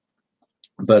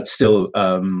 But still,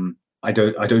 I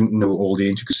don't know all the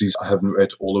intricacies. I haven't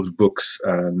read all of the books,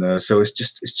 and so it's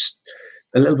just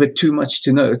a little bit too much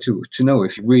to know if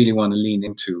you really want to lean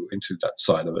into that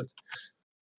side of it.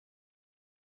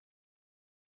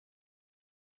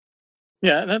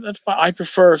 Yeah, that's why I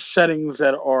prefer settings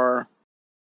that are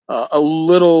a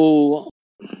little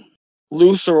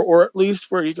looser, or at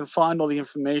least where you can find all the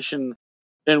information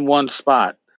in one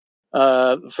spot.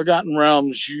 Forgotten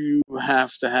Realms, you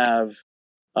have to have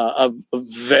a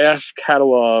vast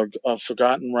catalog of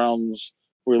Forgotten Realms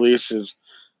releases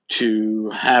to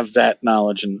have that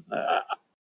knowledge, and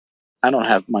I don't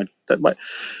have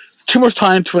too much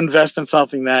time to invest in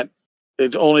something that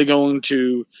is only going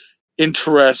to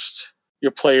interest your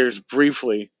players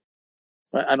briefly.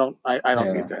 I don't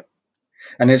need that.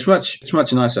 And it's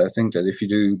much nicer, I think, that if you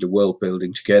do the world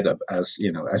building together, as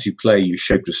you play, you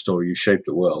shape the story, you shape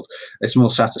the world. It's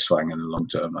more satisfying in the long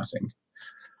term, I think.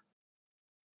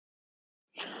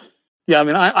 Yeah, I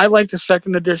mean, I like the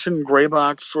second edition gray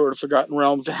box for Forgotten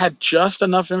Realms. It had just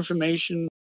enough information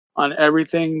on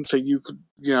everything so you could,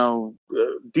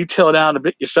 detail it out a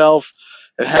bit yourself.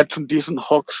 It had some decent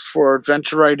hooks for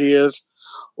adventure ideas.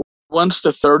 Once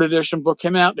the third edition book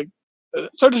came out, the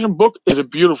third edition book is a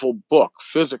beautiful book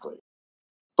physically,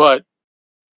 but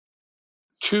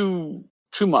too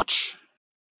much,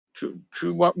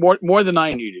 more than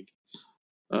I needed,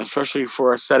 especially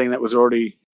for a setting that was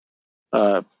already,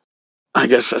 I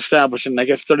guess, established. And I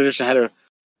guess third edition had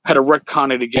to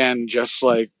retcon it again, just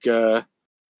like I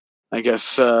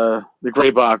guess the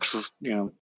gray box.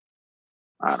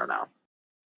 I don't know.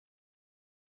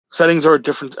 Settings are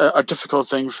a difficult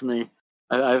thing for me.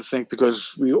 I think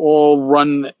because we all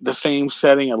run the same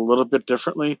setting a little bit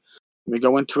differently. We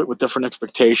go into it with different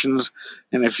expectations,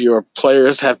 and if your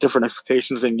players have different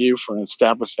expectations than you for an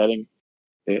established setting,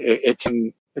 it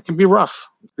can be rough.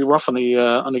 It can be rough on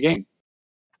the game.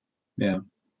 Yeah.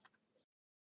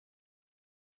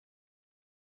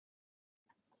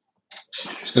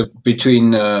 So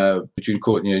between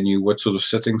Courtney and you, what sort of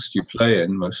settings do you play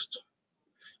in most?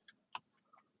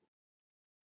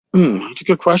 That's a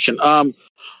good question.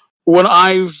 When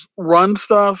I've run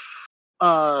stuff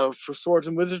for Swords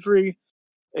and Wizardry,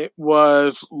 it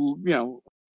was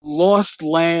Lost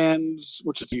Lands,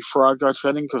 which is the Frog God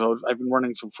setting, because I've been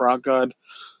running some Frog God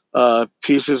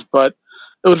pieces, but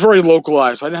it was very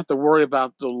localized. I didn't have to worry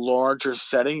about the larger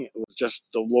setting. It was just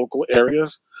the local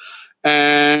areas.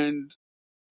 And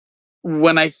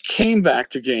when I came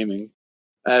back to gaming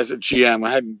as a GM,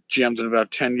 I hadn't GM'd in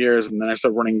about 10 years, and then I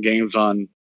started running games on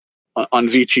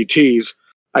VTTs.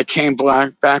 I came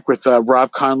back with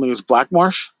Rob Conley's Black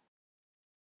Marsh.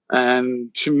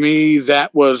 And to me,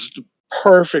 that was the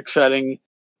perfect setting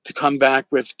to come back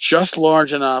with, just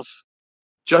large enough,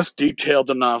 just detailed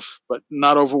enough, but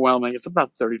not overwhelming. It's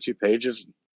about 32 pages.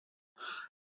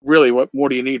 Really, what more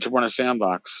do you need to run a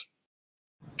sandbox?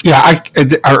 Yeah,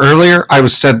 earlier I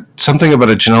was said something about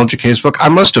a Janelle Jacquet's book. I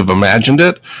must have imagined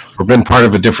it or been part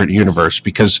of a different universe,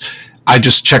 because I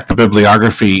just checked the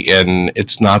bibliography and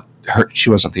it's not her. She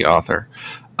wasn't the author.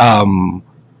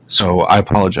 So I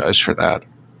apologize for that.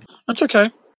 That's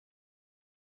okay.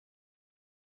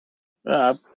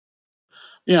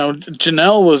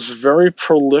 Janelle was very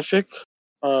prolific.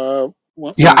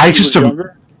 When I just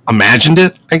imagined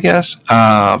it, I guess.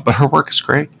 But her work is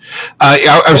great.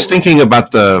 I was thinking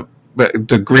about the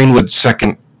Greenwood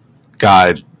second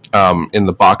guide in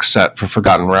the box set for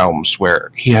Forgotten Realms,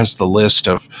 where he has the list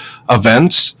of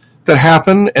events that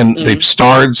happen, and they've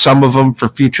starred some of them for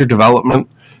future development.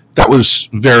 That was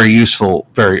very useful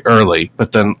very early,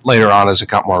 but then later on, as it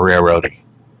got more railroady.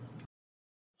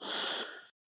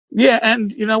 Yeah,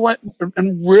 and you know what?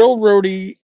 And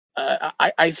railroady,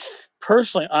 I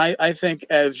personally, I think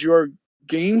as your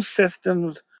game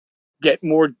systems get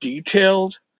more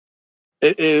detailed,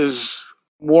 it is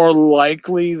more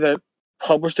likely that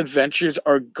published adventures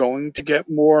are going to get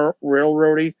more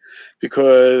railroady,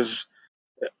 because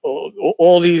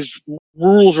all these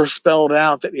rules are spelled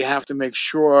out that you have to make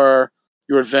sure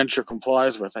your adventure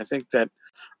complies with. I think that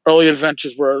early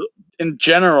adventures were, in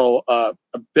general, a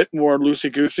bit more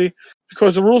loosey-goosey,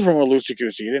 because the rules were more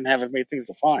loosey-goosey. You didn't have as many things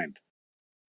to find.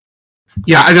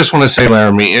 Yeah, I just want to say,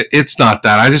 Laramie, it's not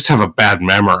that. I just have a bad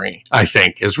memory, I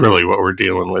think, is really what we're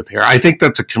dealing with here. I think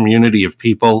that's a community of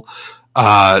people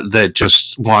that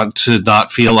just want to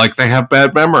not feel like they have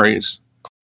bad memories.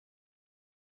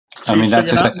 I mean,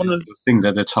 that's exactly the thing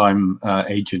that a time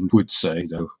agent would say,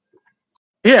 though.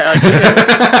 Yeah.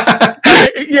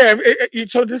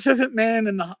 So this isn't Man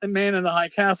in the High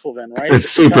Castle, then, right? It's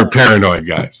super paranoid,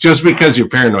 guys. Just because you're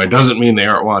paranoid doesn't mean they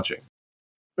aren't watching.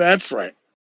 That's right.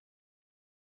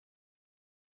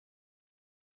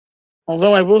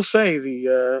 Although I will say,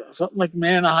 something like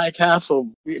Man in the High Castle,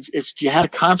 if you had a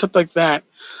concept like that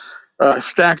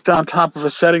stacked on top of a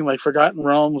setting like Forgotten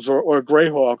Realms or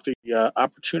Greyhawk, the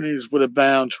opportunities would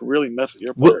abound to really mess with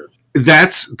your players. Well,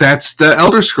 that's the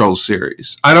Elder Scrolls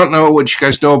series. I don't know what you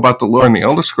guys know about the lore in the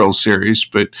Elder Scrolls series,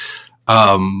 but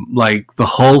like the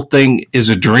whole thing is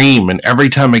a dream, and every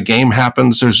time a game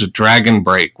happens, there's a dragon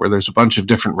break where there's a bunch of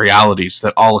different realities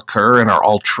that all occur and are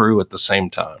all true at the same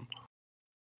time.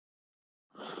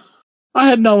 I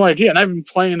had no idea, and I've been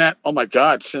playing that. Oh my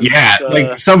god! Since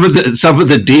like some of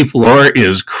the deep lore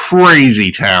is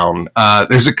crazy town.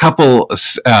 There's a couple.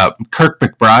 Kirk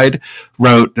McBride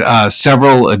wrote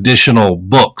several additional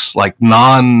books, like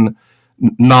non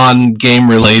game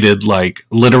related, like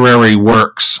literary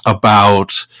works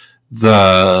about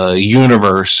the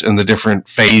universe and the different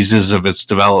phases of its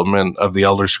development of the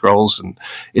Elder Scrolls, and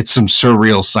it's some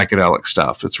surreal psychedelic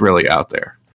stuff. It's really out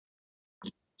there.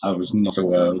 I was not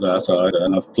aware of that either,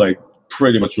 and I've played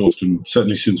pretty much all of them,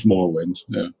 certainly since Morrowind.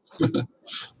 Yeah.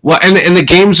 Well, and the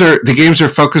games are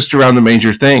focused around the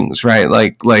major things, right?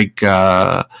 Like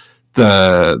the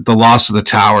loss of the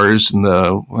towers and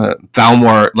the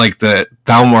Thalmor, like the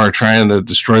Thalmor trying to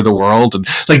destroy the world, and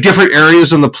like different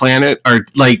areas on the planet are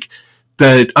like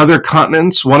the other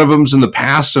continents. One of them's in the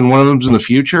past and one of them's in the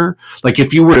future. Like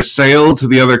if you were to sail to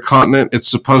the other continent, it's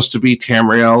supposed to be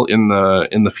Tamriel in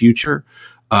the future.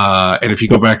 And if you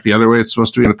go back the other way, it's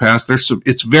supposed to be in the past.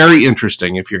 It's very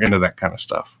interesting if you're into that kind of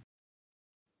stuff.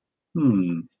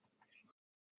 I'm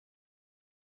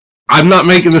not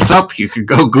making this up. You could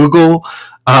go Google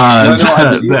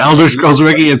the Elder Scrolls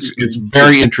Wiki. It's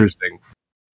very interesting.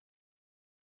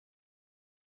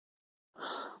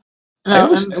 I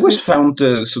always found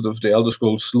sort of the Elder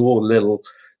Scrolls lore a little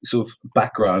sort of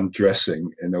background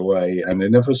dressing in a way, and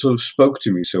it never sort of spoke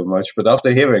to me so much. But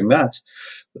after hearing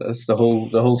that's the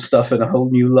whole stuff in a whole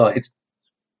new light.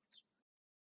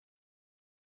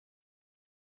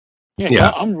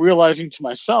 Yeah, I'm realizing to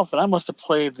myself that I must have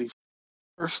played the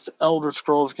first Elder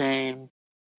Scrolls game.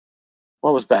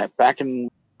 What was back in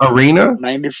Arena?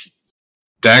 90.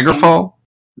 Daggerfall?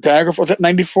 Was it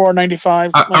 94,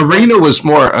 95? Arena was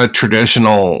more a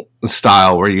traditional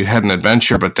style where you had an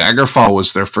adventure, but Daggerfall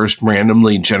was their first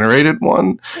randomly generated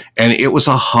one, and it was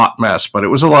a hot mess, but it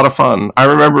was a lot of fun. I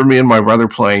remember me and my brother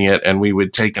playing it, and we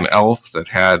would take an elf that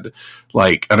had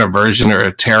like an aversion or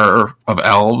a terror of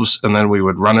elves, and then we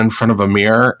would run in front of a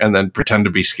mirror and then pretend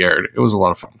to be scared. It was a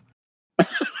lot of fun.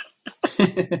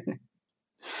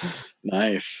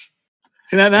 Nice.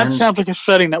 See, that sounds like a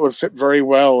setting that would fit very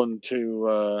well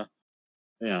into,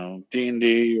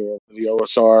 D&D or the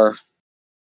OSR.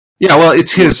 Yeah, well,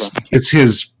 it's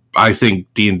his, I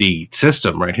think, D&D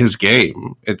system, right? His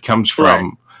game. It comes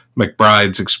from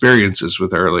McBride's experiences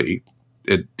with early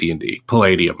D&D,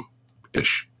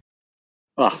 Palladium-ish.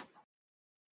 Oh,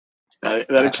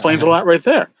 that explains a lot right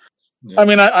there. Yeah. I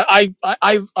mean, I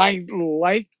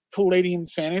like Palladium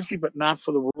fantasy, but not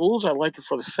for the rules. I like it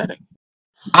for the setting.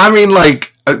 I mean,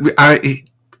 like,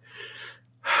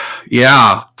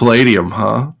 Palladium,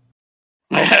 huh?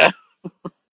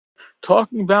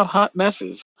 Talking about hot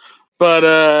messes, but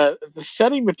the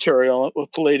setting material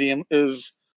with Palladium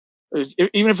is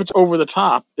even if it's over the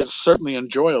top, it's certainly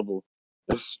enjoyable.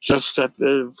 It's just that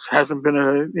there hasn't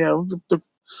been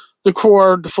the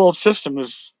core default system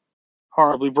is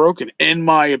horribly broken, in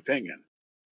my opinion.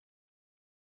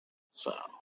 So.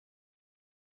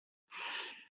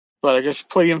 But I guess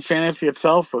Palladium Fantasy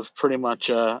itself was pretty much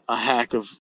a hack of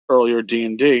earlier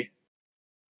D&D.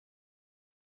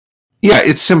 Yeah,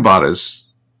 it's Simbada's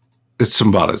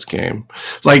game.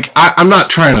 Like, I'm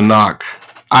not trying to knock.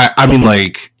 I mean,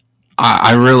 like,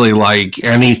 I really like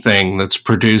anything that's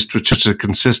produced with just a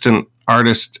consistent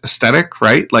artist aesthetic,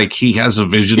 right? Like, he has a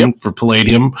vision for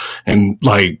Palladium, and,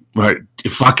 like,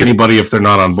 fuck anybody if they're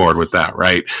not on board with that,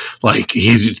 right? Like,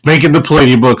 he's making the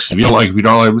Palladium books. If you don't like, we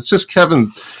don't like. It's just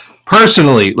Kevin...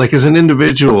 Personally, like as an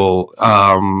individual,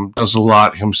 does a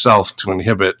lot himself to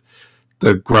inhibit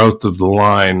the growth of the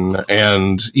line,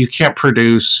 and you can't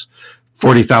produce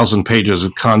 40,000 pages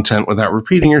of content without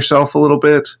repeating yourself a little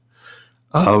bit.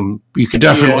 You can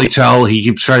definitely tell he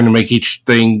keeps trying to make each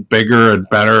thing bigger and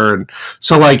better. And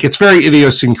so like, it's very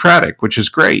idiosyncratic, which is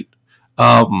great.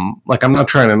 Like I'm not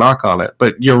trying to knock on it,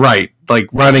 but you're right. Like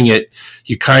running it,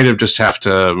 you kind of just have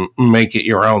to make it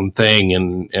your own thing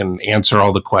and answer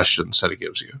all the questions that it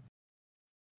gives you.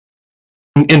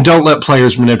 And don't let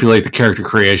players manipulate the character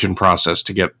creation process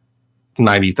to get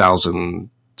 90,000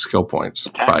 skill points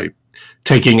by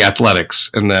taking athletics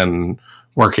and then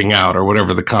working out or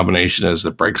whatever the combination is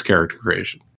that breaks character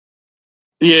creation.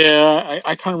 Yeah,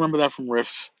 I kind of remember that from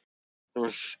Rifts.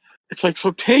 It's like,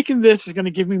 so taking this is going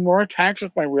to give me more attacks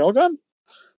with my railgun,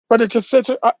 but it's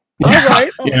all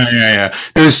right. Yeah.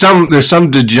 There's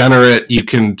some degenerate you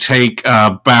can take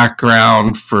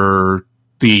background for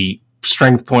the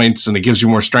strength points, and it gives you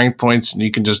more strength points, and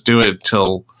you can just do it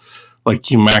till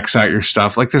like you max out your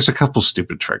stuff. Like there's a couple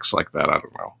stupid tricks like that. I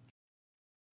don't know.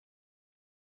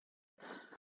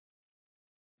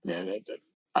 Yeah,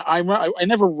 I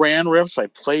never ran Rifts. I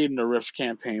played in the Rifts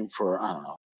campaign for, I don't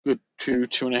know, good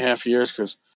 2.5 years,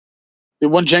 because the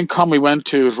one Gen Con we went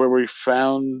to is where we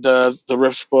found the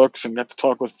Rifts books and got to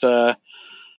talk with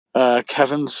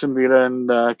Kevin Simbita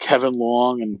and Kevin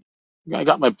Long, and I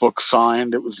got my book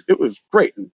signed. It was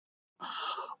great.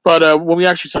 But when we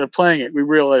actually started playing it, we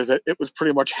realized that it was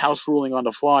pretty much house ruling on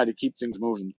the fly to keep things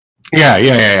moving.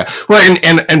 Yeah. Well,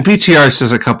 and PTR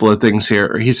says a couple of things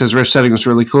here. He says rift setting was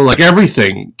really cool. Like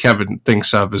everything Kevin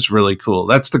thinks of is really cool.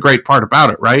 That's the great part about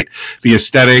it, right? The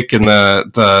aesthetic and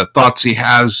the thoughts he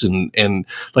has, and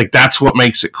like that's what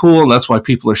makes it cool, and that's why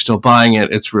people are still buying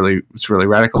it. It's really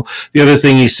radical. The other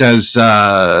thing he says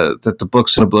that the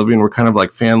books in Oblivion were kind of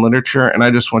like fan literature, and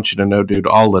I just want you to know, dude,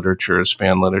 all literature is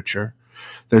fan literature.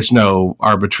 There's no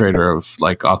arbitrator of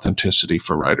like authenticity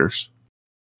for writers.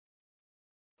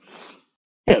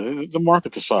 Yeah, the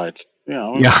market decides.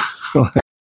 Yeah.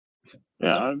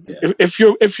 Yeah. If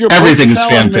you're everything's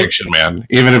fan fiction, man.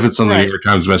 Even if it's on the New York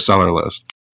Times bestseller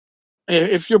list.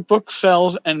 If your book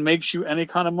sells and makes you any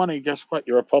kind of money, guess what?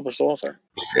 You're a published author.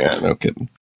 Yeah, no kidding.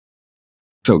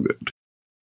 So good.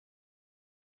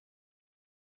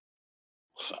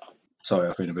 Sorry,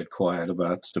 I've been a bit quiet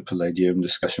about the Palladium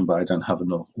discussion, but I don't have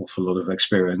an awful lot of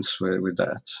experience with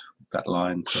that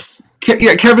line. So.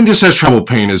 Yeah, Kevin just has trouble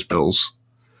paying his bills.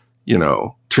 You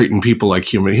know, treating people like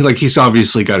human. He's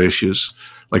obviously got issues,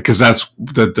 like, because that's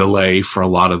the delay for a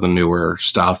lot of the newer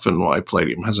stuff, and why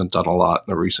Palladium hasn't done a lot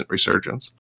in the recent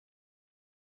resurgence.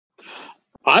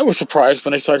 I was surprised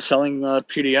when they started selling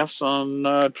PDFs on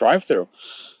DriveThru,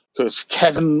 because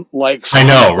Kevin likes. I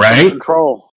know, right?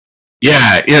 Control.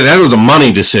 Yeah, that was a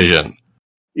money decision.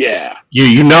 Yeah,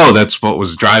 you know that's what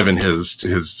was driving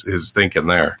his thinking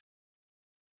there.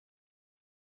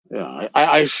 Yeah,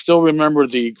 I still remember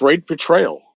the Great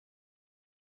Betrayal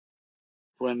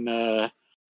when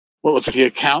what was it, the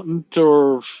accountant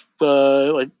or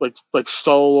like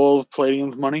stole all of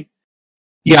Palladium's money?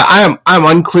 Yeah, I'm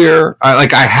unclear. I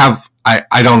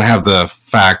don't have the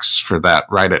facts for that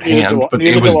right at hand, but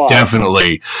it was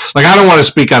definitely like, I don't want to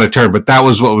speak out of turn, but that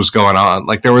was what was going on.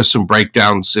 Like there was some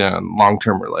breakdowns in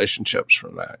long-term relationships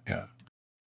from that. Yeah.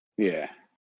 Yeah.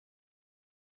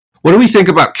 What do we think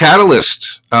about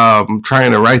Catalyst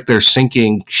trying to right their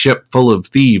sinking ship full of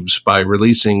thieves by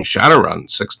releasing Shadowrun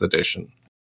 6th edition?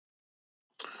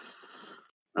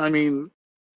 I mean,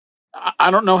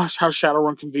 I don't know how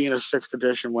Shadowrun can be in a 6th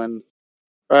edition when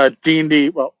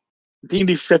D&D, well,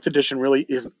 D&D 5th edition really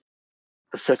isn't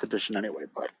the 5th edition anyway,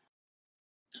 but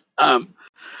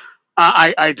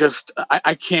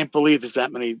I can't believe there's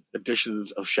that many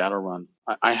editions of Shadowrun.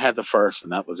 I had the first,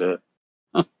 and that was it.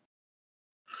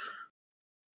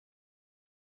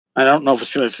 I don't know if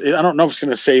it's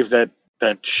gonna save that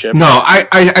ship. No,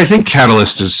 I think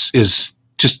Catalyst is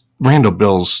just Randall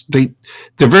Bills. They're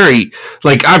very,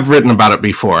 like, I've written about it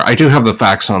before. I do have the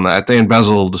facts on that. They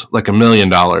embezzled like $1 million,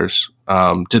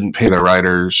 didn't pay their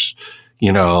writers,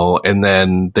 and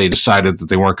then they decided that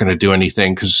they weren't going to do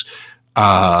anything because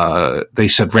they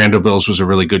said Randall Bills was a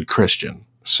really good Christian,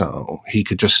 so he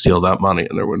could just steal that money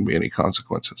and there wouldn't be any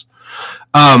consequences.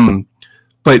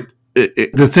 But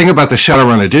the thing about the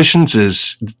Shadowrun editions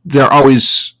is they're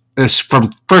always,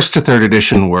 from first to third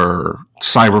edition, were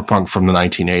cyberpunk from the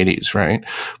 1980s, right?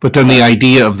 But then the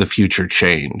idea of the future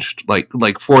changed.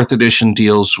 Like fourth edition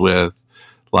deals with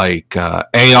like AR,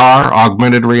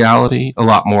 augmented reality, a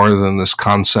lot more than this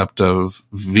concept of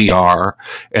VR.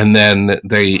 And then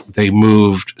they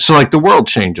moved, so like the world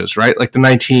changes, right? Like the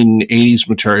 1980s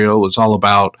material was all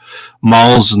about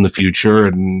malls in the future,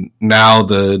 and now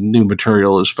the new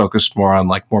material is focused more on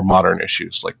like more modern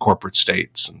issues like corporate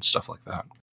states and stuff like that.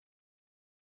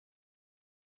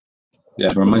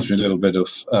 it reminds me a little bit of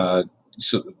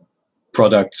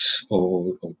products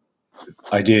or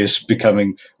ideas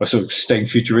becoming, or sort of staying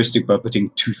futuristic by putting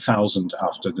 2000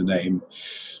 after the name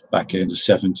back in the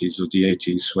 70s or the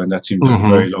 80s, when that seemed a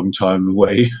very long time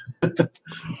away.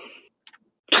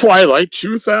 Twilight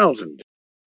 2000.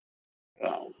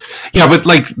 Yeah, but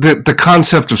like the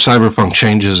concept of cyberpunk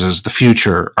changes as the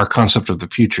future, our concept of the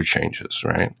future changes,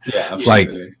 right? Yeah,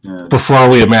 absolutely. Like before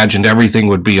we imagined everything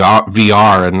would be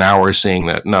VR, and now we're seeing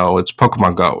that no, it's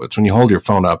Pokemon Go. It's when you hold your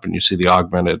phone up and you see the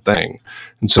augmented thing,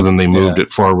 and so then they moved it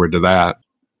forward to that.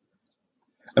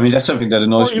 I mean, that's something that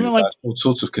annoys me about all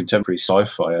sorts of contemporary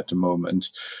sci-fi at the moment.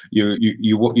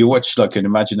 You watch like an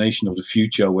imagination of the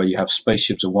future where you have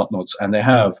spaceships and whatnots, and they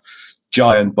have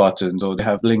giant buttons, or they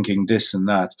have blinking this and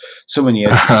that, so many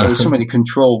so many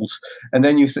controls, and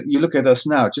then you look at us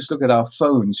now. Just look at our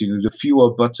phones. The fewer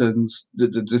buttons,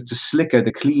 the slicker,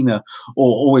 the cleaner, or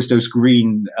always those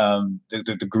green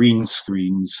the green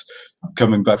screens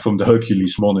coming back from the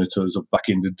Hercules monitors of back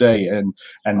in the day, and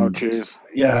and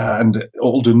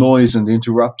all the noise and the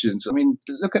interruptions. I mean,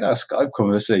 look at our Skype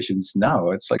conversations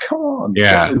now. It's like, come on,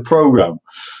 get the program.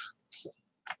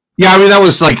 Yeah, I mean, that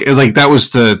was that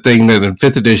was the thing that in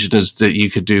 5th edition is that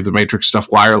you could do the Matrix stuff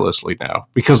wirelessly now,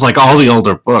 because like all the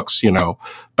older books,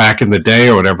 back in the day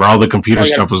or whatever, all the computer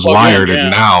stuff was wired, and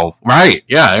now,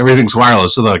 everything's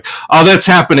wireless. So they're like, oh, that's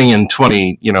happening in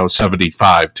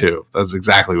 2075 too. That's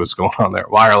exactly what's going on there.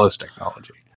 Wireless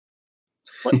technology.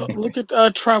 Look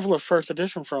at Traveler 1st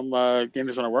edition from Game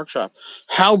Designer Workshop.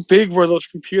 How big were those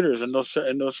computers and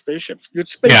those spaceships?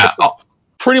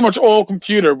 Pretty much all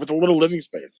computer with a little living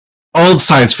space. Old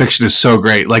science fiction is so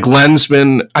great. Like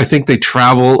Lensman, I think they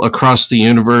travel across the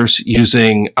universe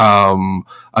using a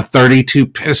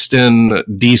 32-piston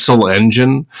diesel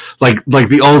engine. Like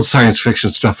the old science fiction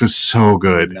stuff is so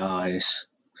good. Nice.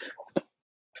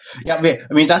 Yeah,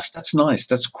 I mean that's nice.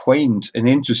 That's quaint and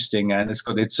interesting, and it's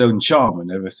got its own charm and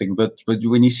everything. But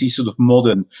when you see sort of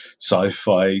modern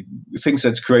sci-fi things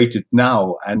that's created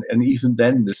now, and even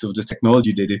then the sort of the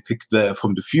technology that they pick there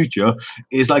from the future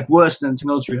is like worse than the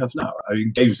technology we have now. I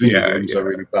mean, video games are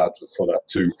really bad for that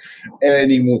too.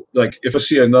 Anymore, like if I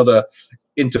see another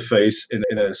interface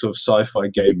in a sort of sci-fi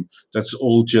game that's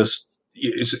all just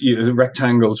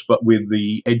rectangles but with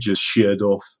the edges sheared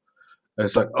off.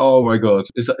 It's like, oh my god,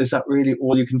 is that really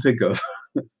all you can think of?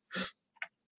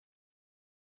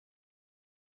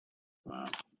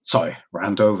 Sorry,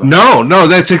 rant over. No,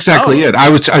 that's exactly it. I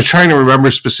was trying to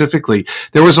remember specifically.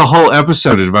 There was a whole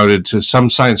episode devoted to some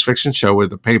science fiction show where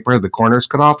the paper, the corners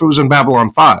cut off. It was in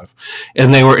Babylon 5,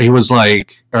 and he was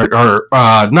like, no,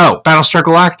 Battlestar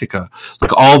Galactica.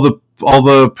 Like all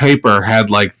the paper had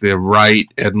like the right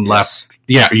and left.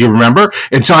 Yeah, you remember?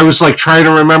 And so I was like trying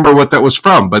to remember what that was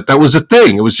from, but that was a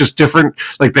thing. It was just different.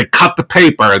 Like they cut the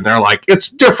paper and they're like, it's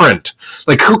different.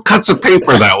 Like who cuts a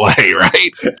paper that way,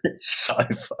 right? It's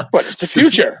sci-fi. But it's the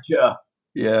future. Yeah.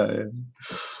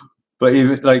 But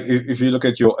even like if you look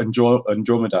at your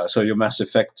Andromeda, so your Mass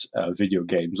Effect video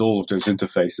games, all of those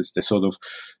interfaces, they're sort of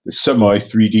the semi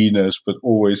 3D-ness, but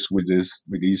always with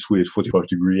these weird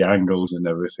 45-degree angles and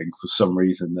everything. For some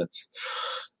reason, that's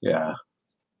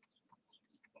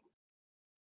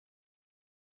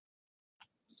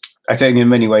I think in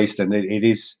many ways, then it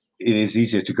is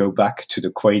easier to go back to the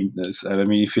quaintness. And I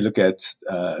mean, if you look at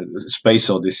Space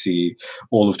Odyssey,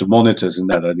 all of the monitors and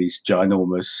that are these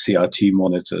ginormous CRT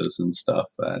monitors and stuff,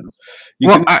 and you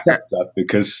can accept that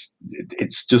because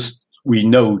it's just we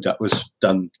know that was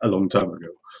done a long time ago.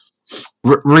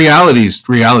 Reality's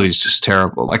just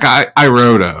terrible. Like I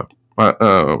wrote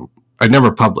I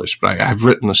never published, but I've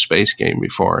written a space game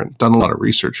before and done a lot of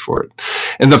research for it.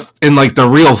 And the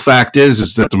real fact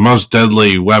is that the most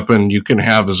deadly weapon you can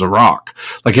have is a rock.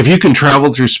 Like if you can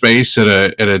travel through space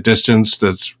at a distance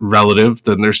that's relative,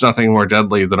 then there's nothing more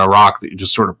deadly than a rock that you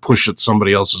just sort of push at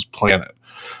somebody else's planet.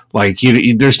 Like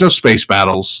there's no space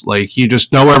battles. Like you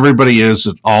just know everybody is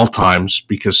at all times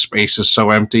because space is so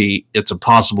empty, it's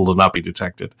impossible to not be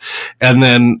detected. And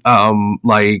then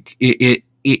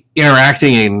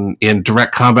interacting in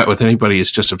direct combat with anybody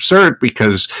is just absurd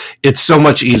because it's so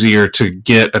much easier to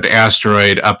get an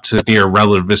asteroid up to near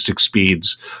relativistic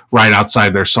speeds right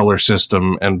outside their solar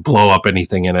system and blow up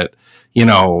anything in it.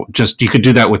 You could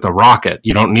do that with a rocket.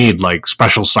 You don't need like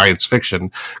special science fiction.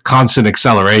 Constant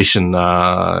acceleration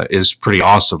is pretty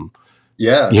awesome.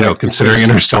 Yeah. Considering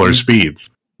interstellar speeds.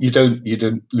 you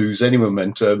don't lose any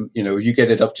momentum. If you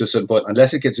get it up to a certain point,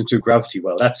 unless it gets into gravity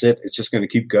well, that's it. It's just going to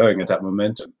keep going at that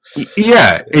momentum.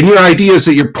 Yeah, and your idea is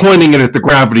that you're pointing it at the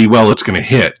gravity well it's going to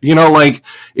hit. And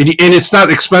it's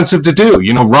not expensive to do.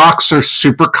 Rocks are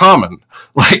super common.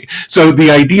 So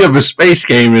the idea of a space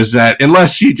game is that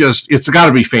unless it's got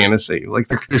to be fantasy.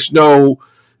 There's no,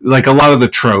 a lot of the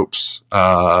tropes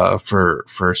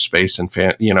for space and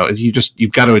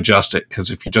you've got to adjust it, because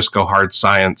if you just go hard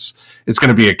science, it's going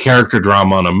to be a character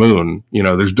drama on a moon.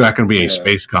 There's not going to be any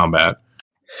space combat.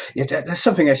 Yeah, that's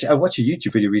something actually. I watched a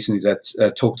YouTube video recently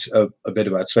that talked a bit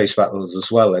about space battles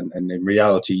as well, and in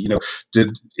reality,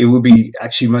 it would be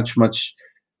actually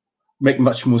make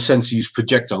much more sense to use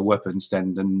projectile weapons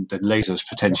than lasers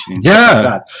potentially. And stuff like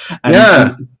that.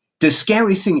 And the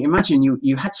scary thing, imagine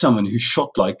you had someone who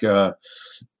shot a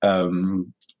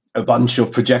bunch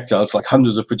of projectiles, like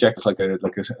hundreds of projectiles, like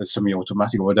a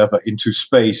semi-automatic or whatever, into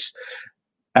space,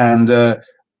 and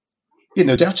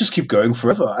they'll just keep going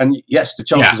forever. And yes, the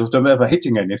chances of them ever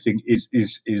hitting anything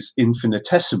is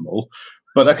infinitesimal.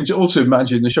 But I can also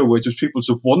imagine the show where just people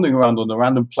sort of wandering around on a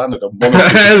random planet and one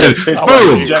of them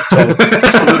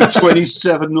projectile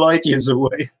 27 light years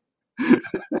away.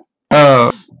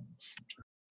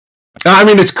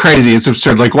 It's crazy. It's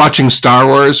absurd. Like watching Star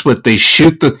Wars, they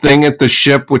shoot the thing at the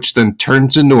ship, which then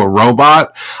turns into a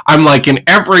robot. I'm like, in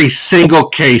every single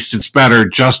case, it's better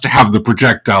just to have the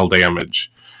projectile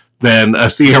damage than a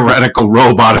theoretical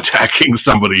robot attacking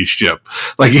somebody's ship.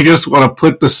 You just want to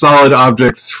put the solid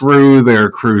object through their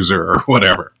cruiser or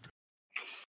whatever.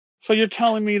 So you're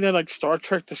telling me that, Star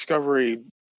Trek Discovery,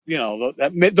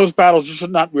 those battles are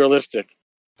just not realistic.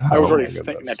 I was already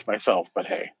thinking that to myself, but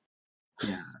hey.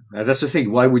 Yeah, that's the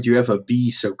thing. Why would you ever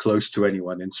be so close to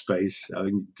anyone in space? I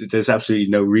mean, there's absolutely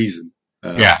no reason.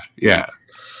 Yeah.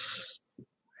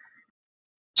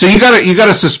 So you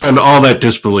gotta suspend all that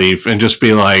disbelief and just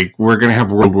be like, we're gonna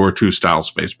have World War II style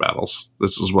space battles.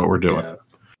 This is what we're doing. Yeah.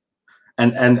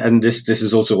 And this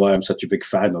is also why I'm such a big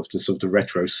fan of the sort of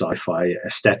retro sci-fi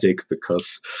aesthetic,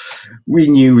 because we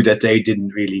knew that they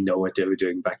didn't really know what they were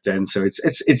doing back then, so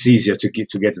it's easier to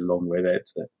get along with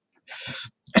it.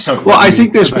 So, I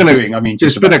think there's been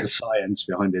the science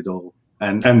behind it all,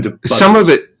 and the budgets, some of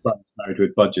it married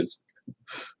with budgets.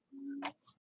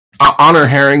 Honor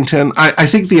Harrington. I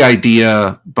think the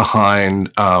idea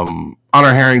behind Honor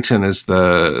Harrington is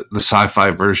the sci-fi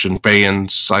version,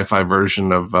 Bayan's sci-fi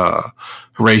version of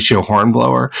Horatio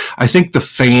Hornblower. I think the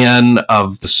fan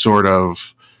of the sort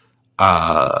of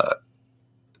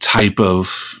type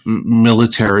of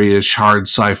military-ish hard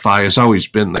sci-fi has always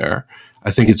been there. I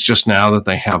think it's just now that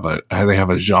they have a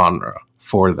genre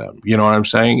for them. You know what I'm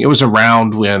saying? It was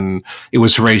around when it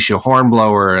was Horatio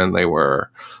Hornblower and they were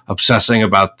obsessing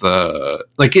about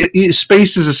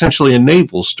space is essentially a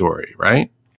naval story,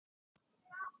 right?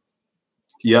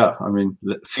 Yeah, I mean,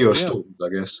 fewer storms, I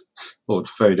guess, or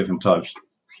very different types.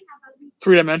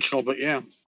 3-dimensional, but yeah.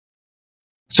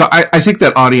 So I think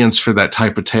that audience for that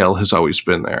type of tale has always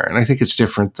been there, and I think it's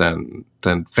different than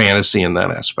fantasy in that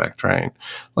aspect, right?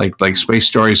 Like space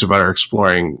stories about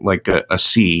exploring a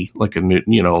sea, in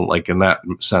that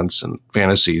sense, and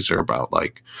fantasies are about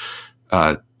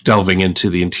delving into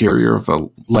the interior of a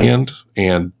land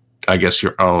and I guess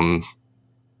your own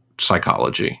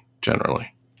psychology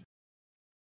generally.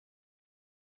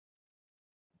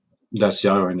 That's the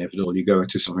irony of it all. You go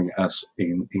into something as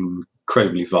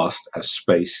incredibly vast as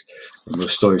space, and your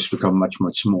stories become much,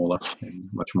 much smaller and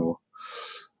much more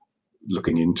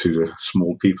looking into the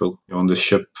small people. You're on the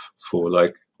ship for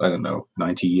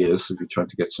 90 years if you're trying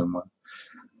to get somewhere.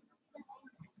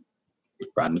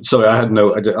 Random. Sorry, I had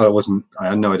no idea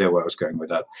where I was going with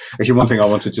that. Actually, one thing I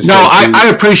wanted to say. No,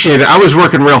 I appreciate it. I was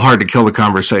working real hard to kill the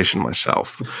conversation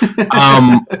myself.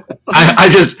 I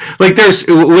just there's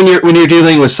when you're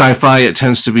dealing with sci-fi, it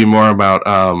tends to be more about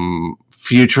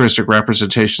futuristic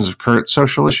representations of current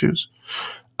social issues,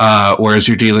 whereas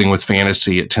you're dealing with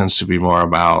fantasy, it tends to be more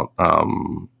about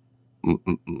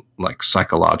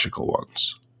psychological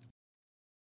ones.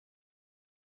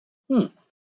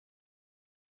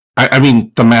 I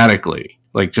mean, thematically,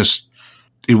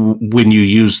 when you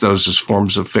use those as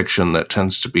forms of fiction, that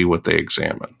tends to be what they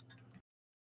examine.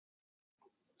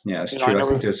 Yeah, it's true. I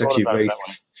think there's actually very.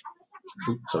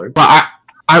 Sorry. Well,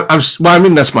 I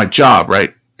mean, that's my job,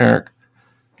 right, Eric?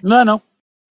 No.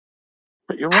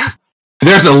 But you're right.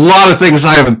 There's a lot of things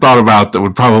I haven't thought about that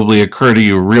would probably occur to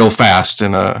you real fast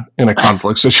in a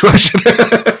conflict situation.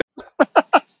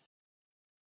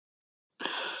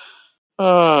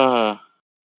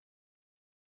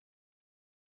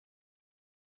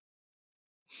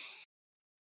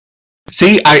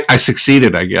 See, I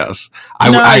succeeded, I guess.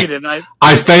 You didn't.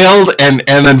 I failed, and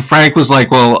then Frank was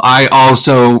like, well, I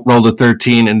also rolled a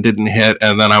 13 and didn't hit,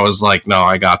 and then I was like, no,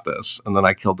 I got this. And then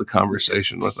I killed the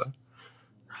conversation with a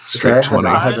straight 20.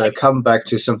 I had a comeback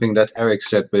to something that Eric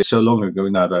said, but so long ago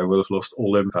now that I would have lost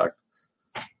all impact.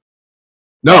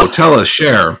 No, tell us,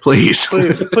 share, please.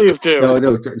 Please do.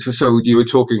 No. So you were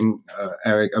talking,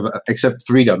 Eric, about, except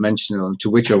 3-dimensional, to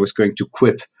which I was going to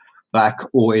quip back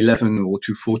or 11 or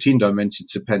to 14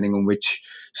 dimensions, depending on which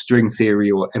string theory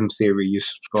or M theory you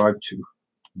subscribe to.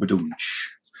 Badumch.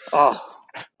 Oh.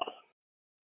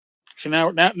 So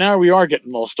now we are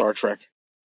getting more Star Trek.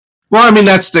 Well, I mean,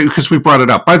 that's because we brought it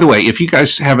up. By the way, if you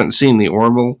guys haven't seen The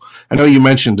Orville, I know you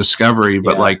mentioned Discovery,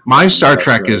 but my Star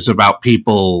Trek is about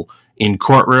people in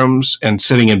courtrooms and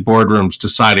sitting in boardrooms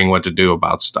deciding what to do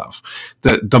about stuff.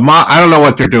 I don't know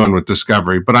what they're doing with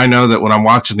Discovery, but I know that when I'm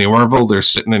watching The Orville, they're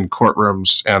sitting in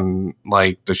courtrooms and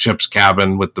like the ship's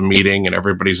cabin with the meeting and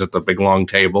everybody's at the big long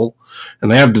table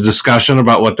and they have the discussion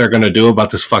about what they're going to do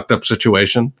about this fucked up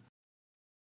situation.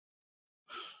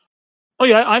 Oh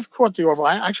yeah, I've caught The Orville.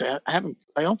 I haven't.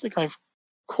 I don't think I've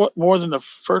caught more than the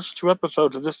first 2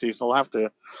 episodes of this season. I'll have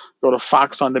to go to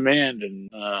Fox on Demand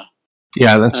and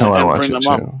yeah, that's how I watch it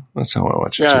too. That's how I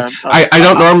watch it too. I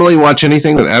don't normally watch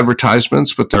anything with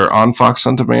advertisements, but they're on Fox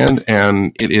on Demand,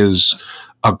 and it is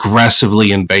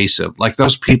aggressively invasive. Like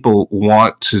those people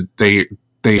want to,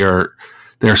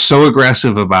 they're so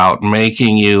aggressive about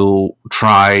making you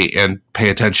try and pay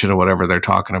attention to whatever they're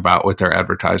talking about with their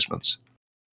advertisements.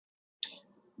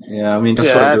 Yeah, I mean,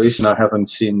 that's the reason I haven't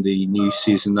seen the new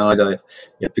season either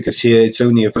yet, because here it's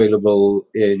only available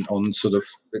on sort of,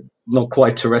 not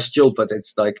quite terrestrial, but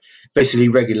it's like basically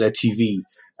regular TV.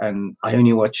 And I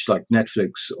only watch like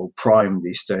Netflix or Prime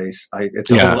these days.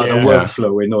 It's a whole lot of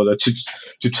workflow in order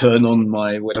to turn on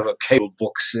my whatever cable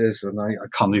box is, and I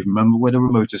can't even remember where the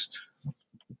remote is.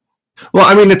 Well,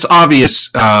 I mean, it's obvious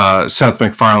Seth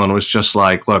MacFarlane was just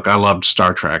like, look, I loved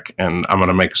Star Trek, and I'm going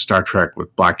to make a Star Trek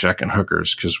with blackjack and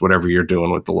hookers because whatever you're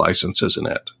doing with the license isn't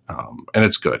it. And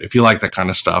it's good. If you like that kind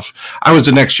of stuff. I was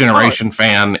a Next Generation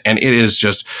fan, and it is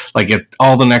just like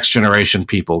all the Next Generation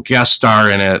people guest star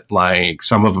in it, like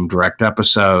some of them direct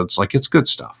episodes. Like, it's good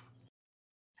stuff.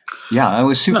 Yeah, I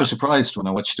was super surprised when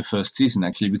I watched the first season,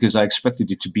 actually, because I expected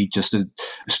it to be just a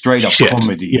straight-up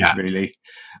comedy, really.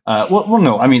 Well,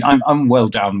 no, I mean, I'm well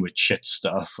down with shit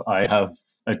stuff. I have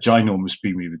a ginormous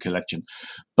B-movie collection.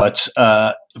 But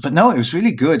no, it was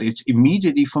really good. It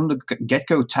immediately, from the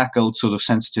get-go, tackled sort of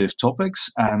sensitive topics,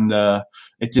 and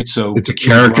it did so. It's a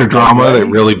character drama that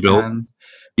really built...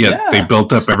 They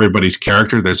built up everybody's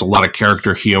character. There's a lot of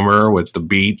character humor with the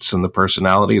beats and the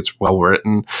personality. It's well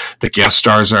written. The guest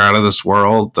stars are out of this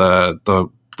world. The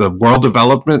world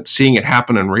development, seeing it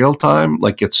happen in real time,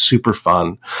 like it's super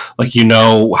fun. Like, you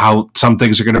know how some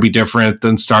things are going to be different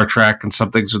than Star Trek and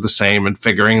some things are the same, and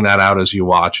figuring that out as you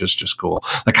watch is just cool.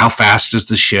 Like, how fast is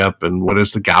the ship and what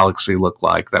does the galaxy look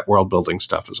like? That world building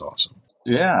stuff is awesome.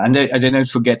 Yeah, and they don't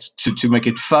forget to make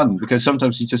it fun, because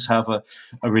sometimes you just have a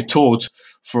retort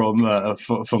from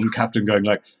Captain going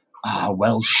like,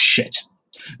 well, shit,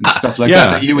 and stuff like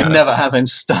that you would never have in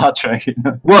Star Trek. You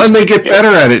know? Well, and they get better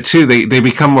at it too. They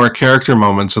become more character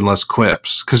moments and less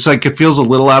quips, because like it feels a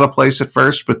little out of place at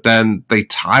first, but then they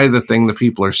tie the thing that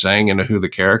people are saying into who the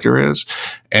character is,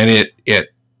 and it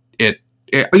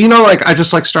you know, like I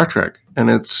just like Star Trek, and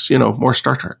it's, you know, more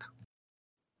Star Trek.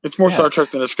 It's more Star Trek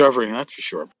than Discovery, that's for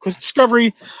sure. Because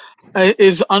Discovery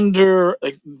is under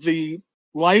the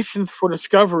license for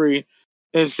Discovery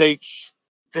is they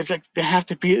have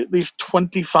to be at least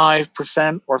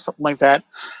 25% or something like that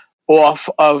off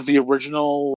of the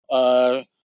original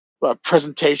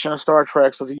presentation of Star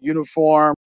Trek. So the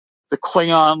uniform, the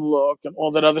Klingon look, and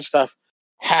all that other stuff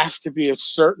has to be a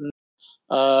certain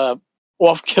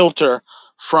off kilter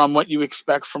from what you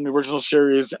expect from the original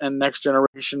series and Next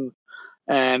Generation.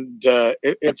 And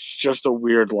it's just a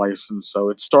weird license. So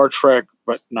it's Star Trek,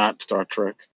 but not Star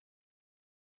Trek.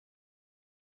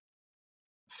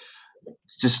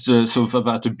 It's just sort of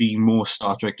about to be more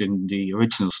Star Trek than the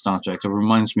original Star Trek. It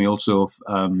reminds me also of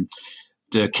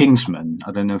the Kingsman.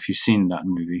 I don't know if you've seen that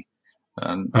movie.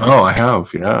 I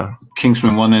have, yeah.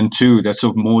 Kingsman 1 and 2, that's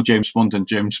sort of more James Bond than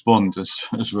James Bond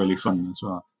is really fun as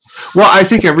well. Well, I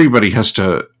think everybody has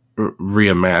to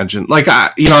reimagine. Like,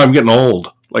 I'm getting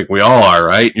old. Like we all are,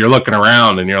 right? You're looking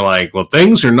around and you're like, well,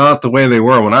 things are not the way they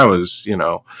were when I was, you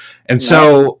know. And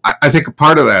so I think a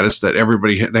part of that is that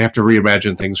they have to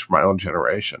reimagine things for my own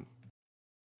generation.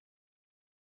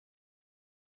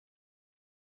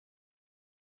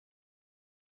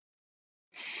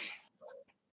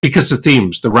 because the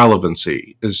themes, the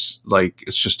relevancy is like,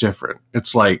 it's just different.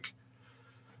 It's like,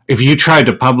 if you tried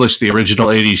to publish the original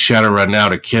 80s Shadowrun now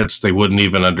to kids, they wouldn't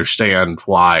even understand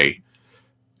why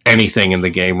anything in the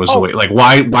game was the way. Like,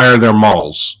 why are there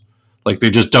malls? Like, they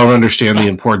just don't understand the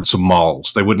importance of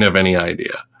malls. They wouldn't have any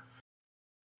idea.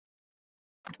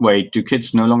 Wait, do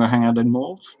kids no longer hang out in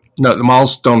malls? No, the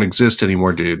malls don't exist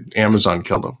anymore, dude. Amazon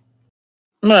killed them.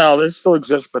 No, they still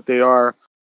exist, but they are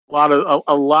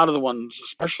a lot of the ones,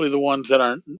 especially the ones that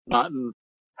are not in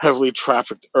heavily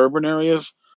trafficked urban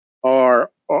areas, are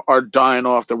dying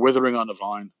off. They're withering on the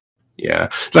vine. Yeah,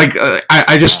 like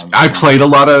I played a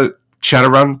lot of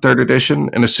Shadowrun 3rd edition,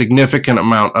 and a significant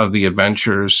amount of the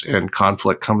adventures and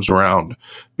conflict comes around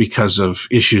because of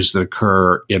issues that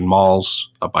occur in malls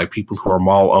by people who are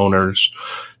mall owners.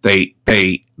 They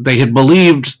had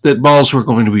believed that malls were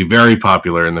going to be very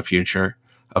popular in the future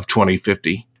of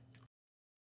 2050.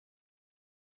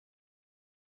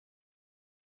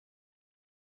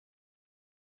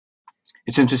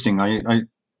 It's interesting.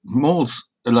 Malls,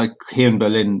 like here in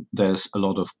Berlin, there's a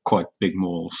lot of quite big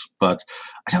malls, but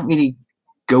I don't really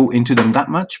go into them that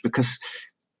much because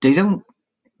they don't,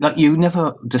 like, you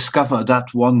never discover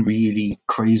that one really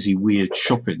crazy weird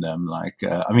shop in them. Like,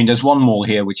 I mean, there's one mall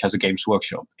here which has a Games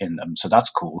Workshop in them, so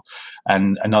that's cool.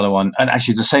 And another one, and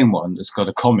actually the same one, it's got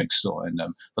a comic store in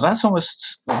them. But that's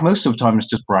almost, like, most of the time it's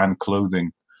just brand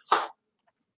clothing.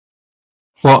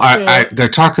 Well, they're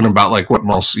talking about like what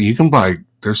malls you can buy.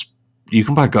 You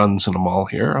can buy guns in a mall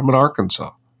here. I'm in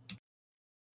Arkansas.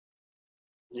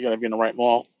 You gotta be in the right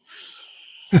mall.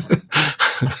 Well,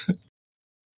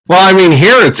 I mean,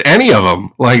 here it's any of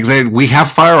them. Like we have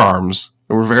firearms.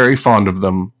 We're very fond of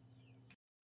them.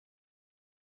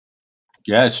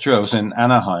 Yeah, it's true. I was in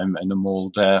Anaheim in the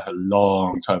mall there a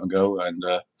long time ago, and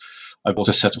I bought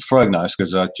a set of throwing knives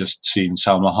because I'd just seen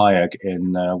Salma Hayek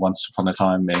in Once Upon a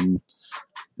Time in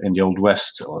the Old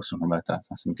West or something like that.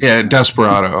 I think. Yeah,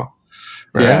 Desperado.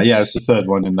 Right? Yeah, it's the third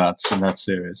one in that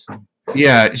series.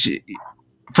 Yeah,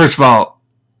 first of all,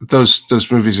 those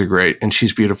movies are great, and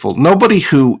she's beautiful. Nobody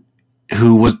who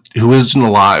isn't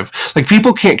alive, like,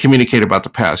 people can't communicate about the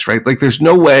past, right? Like, there's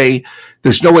no way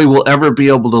we'll ever be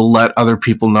able to let other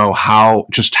people know how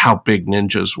big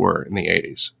ninjas were in the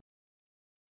 80s.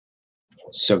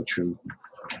 So true.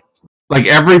 Like,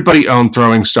 everybody owned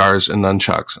throwing stars and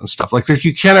nunchucks and stuff. Like,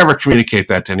 you can't ever communicate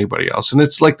that to anybody else. And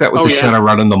it's like that with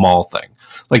Shadowrun and the mall thing.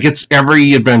 Like, it's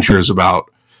every adventure is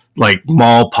about, like,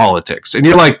 mall politics. And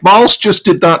you're like, malls just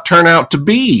did not turn out to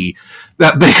be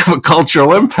that big of a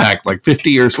cultural impact, like, 50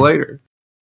 years later.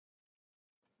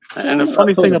 And the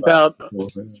funny thing about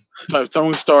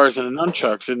throwing stars and the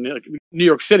nunchucks in New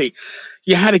York City,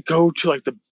 you had to go to, like,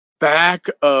 the back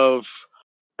of,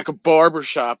 like, a barber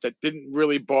shop that didn't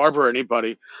really barber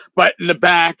anybody, but in the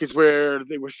back is where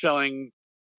they were selling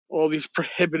all these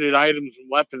prohibited items and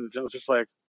weapons. And it was just like,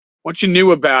 once you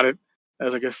knew about it,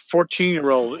 as like a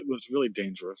 14-year-old, it was really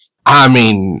dangerous. I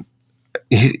mean,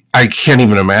 I can't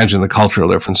even imagine the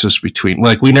cultural differences between,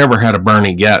 like, we never had a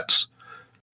Bernie Getz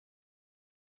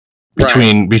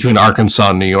between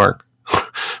Arkansas and New York.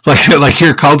 like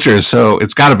your culture is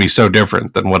it's got to be so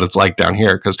different than what it's like down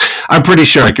here, because I'm pretty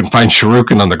sure I can find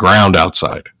Shuriken on the ground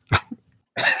outside.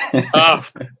 Oh,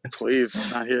 please,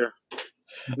 not here.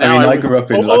 Now, I grew up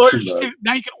in Luxembourg.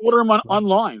 Now you can order them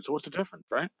online, so what's the difference,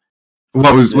 right? What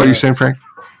are you saying, Frank?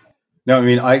 No, I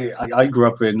mean, I grew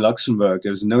up in Luxembourg.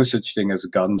 There was no such thing as a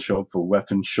gun shop or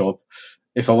weapon shop.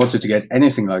 If I wanted to get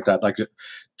anything like that, like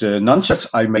the nunchucks,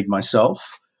 I made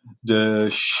myself. The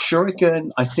shuriken,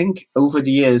 I think over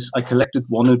the years I collected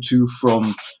one or two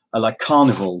from like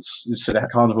carnivals. So they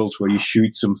had carnivals where you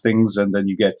shoot some things and then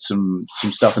you get some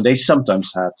stuff. And they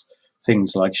sometimes had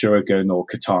things like shuriken or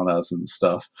katanas and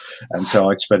stuff. And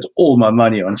so I'd spent all my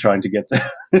money on trying to get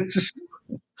this.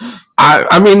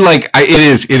 I mean, like,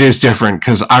 it is different,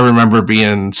 because I remember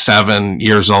being 7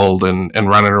 years old and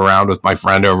running around with my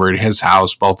friend over at his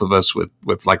house, both of us with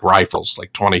like rifles,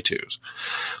 like 22s.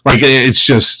 Like, it's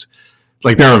just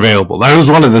like they're available. That was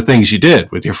one of the things you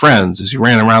did with your friends, is you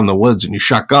ran around the woods and you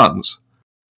shot guns.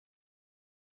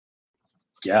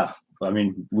 Yeah, I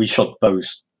mean, we shot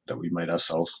bows that we made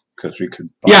ourselves because we could.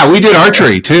 Yeah, we did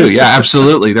archery too. Yeah,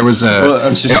 absolutely. There was a. Well, I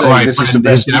was just saying, this is the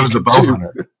best. That was a bow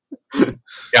hunter.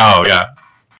 Oh, yeah.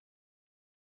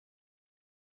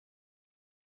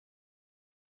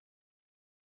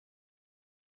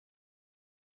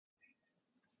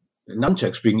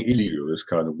 Nunchucks being illegal is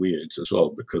kind of weird as well,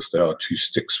 because there are 2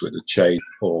 sticks with a chain,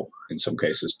 or in some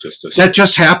cases just a. That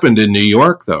just happened in New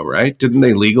York, though, right? Didn't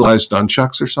they legalize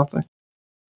nunchucks or something?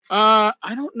 I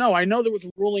don't know. I know there was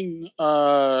a ruling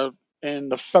in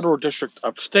the federal district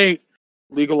upstate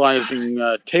legalizing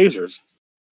tasers.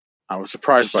 I was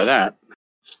surprised by that.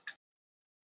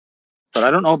 But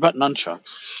I don't know about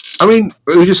nunchucks. I mean,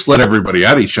 we just let everybody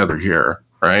at each other here,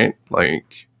 right?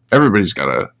 Like, everybody's got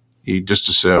to, you just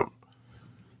assume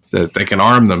that they can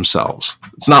arm themselves.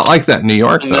 It's not like that in New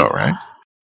York, though, right?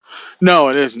 No,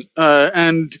 it isn't.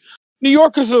 And New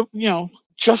York is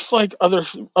just like other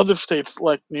states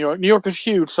like New York. New York is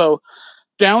huge, so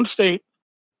downstate,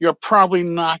 you're probably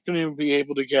not going to be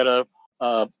able to get a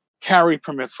carry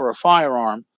permit for a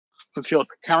firearm, concealed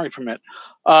carry permit.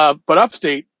 But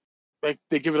upstate,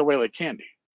 they give it away like candy.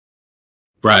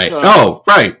 Right.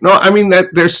 Right. No, I mean,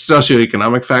 there's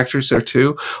socioeconomic factors there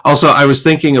too. Also, I was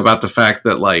thinking about the fact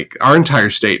that like our entire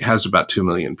state has about 2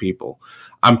 million people.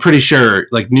 I'm pretty sure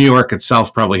like New York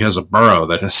itself probably has a borough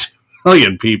that has 2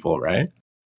 million people, right?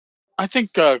 I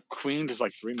think Queens is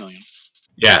like 3 million.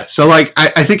 Yeah. So like,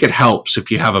 I think it helps if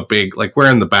you have a big, like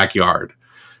we're in the backyard.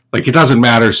 Like it doesn't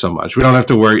matter so much. We don't have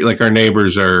to worry. Like our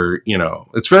neighbors are,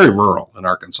 it's very rural in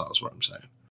Arkansas is what I'm saying.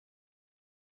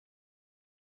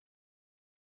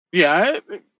 Yeah,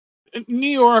 New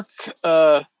York.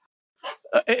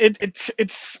 It's.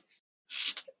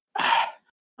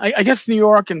 I guess New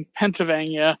York and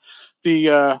Pennsylvania,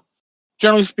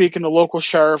 generally speaking, the local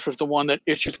sheriff is the one that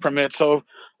issues permits. So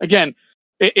again,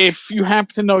 if you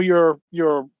happen to know your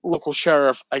local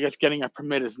sheriff, I guess getting a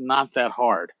permit is not that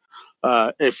hard.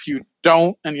 If you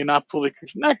don't and you're not politically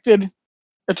connected,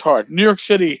 it's hard. New York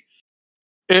City,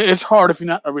 it's hard if you're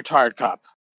not a retired cop.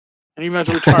 And even as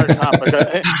a retired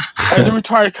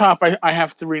cop, I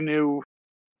have to renew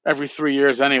every 3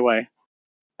 years anyway.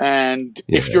 And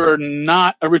if you're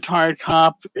not a retired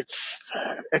cop, it's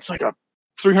like a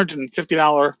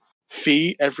 $350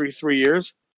 fee every 3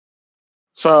 years.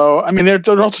 So I mean,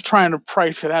 they're also trying to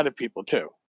price it out of people too.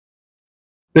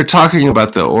 They're talking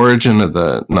about the origin of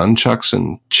the nunchucks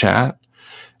in chat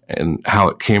and how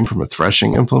it came from a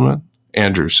threshing implement.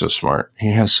 Andrew's so smart;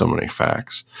 he has so many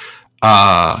facts.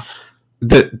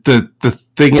 The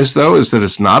thing is, though, is that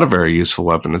it's not a very useful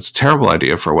weapon. It's a terrible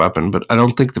idea for a weapon, but I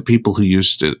don't think the people who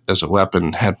used it as a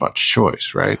weapon had much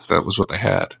choice, right? That was what they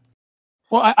had.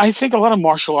 Well, I think a lot of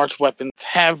martial arts weapons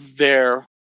have their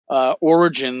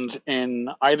origins in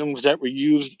items that were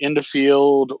used in the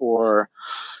field or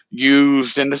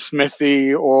used in the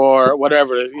smithy or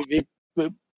whatever. The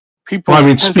people. Well, I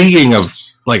mean, speaking of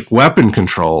like weapon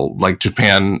control, like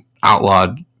Japan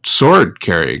outlawed sword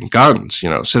carrying guns,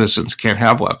 citizens can't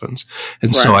have weapons. And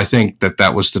right. So I think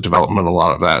that was the development of a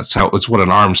lot of that. It's what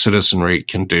an armed citizenry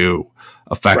can do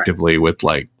effectively with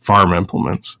like farm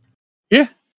implements. Yeah.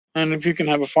 And if you can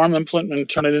have a farm implement and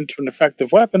turn it into an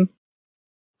effective weapon,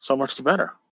 so much the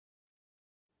better.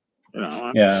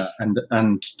 Yeah, and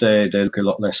they look a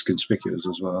lot less conspicuous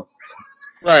as well.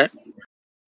 Right.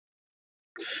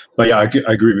 But yeah, I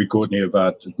agree with Courtney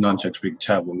about nunchucks being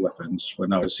terrible weapons.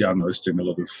 When I was young, I was doing a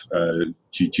lot of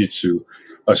ninjutsu,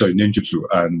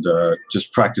 and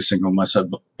just practicing by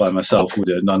myself with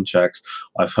the nunchucks.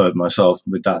 I've hurt myself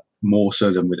with that more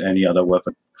so than with any other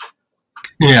weapon.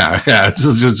 Yeah,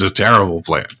 it's just a terrible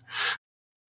plan.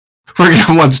 We're going to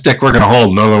have one stick we're going to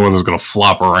hold, another one is going to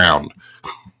flop around.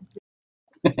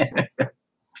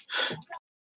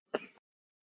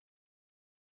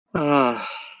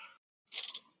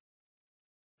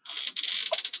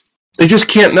 They just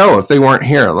can't know if they weren't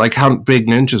here, like how big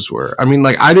ninjas were. I mean,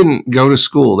 like I didn't go to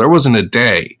school. There wasn't a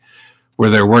day where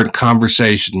there weren't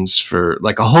conversations for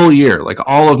like a whole year, like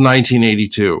all of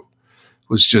 1982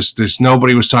 was just,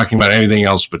 nobody was talking about anything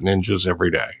else but ninjas every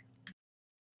day.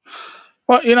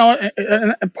 Well,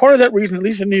 and part of that reason, at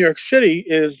least in New York City,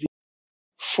 is the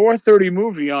 4:30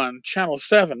 movie on Channel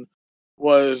 7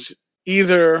 was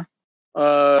either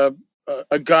a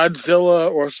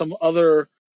Godzilla or some other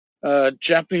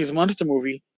Japanese monster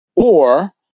movie,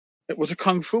 or it was a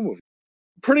kung fu movie.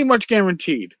 Pretty much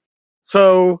guaranteed.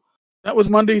 So that was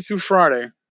Monday through Friday.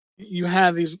 You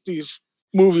had these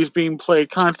movies being played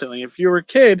constantly. If you're a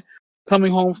kid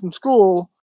coming home from school,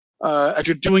 as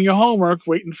you're doing your homework,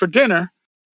 waiting for dinner,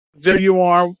 there you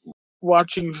are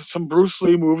watching some Bruce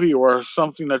Lee movie or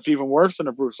something that's even worse than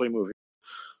a Bruce Lee movie,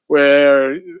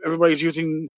 where everybody's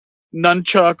using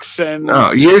nunchucks and...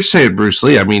 No, you're saying Bruce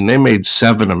Lee. I mean, they made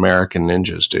 7 American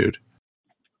Ninjas, dude.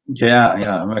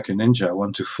 Yeah, American Ninja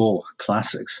 1 to 4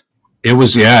 classics. It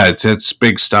was, it's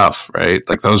big stuff, right?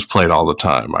 Like those played all the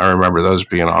time. I remember those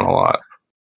being on a lot.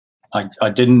 I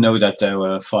didn't know that there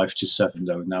were 5 to 7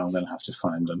 though. Now I'm gonna have to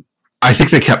find them. I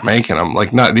think they kept making them.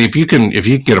 Like, not if you can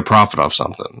get a profit off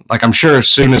something. Like, I'm sure as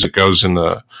soon as it goes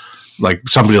into, like,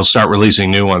 somebody will start releasing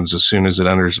new ones as soon as it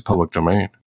enters the public domain.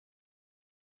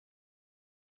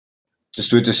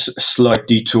 just with this slight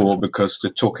detour because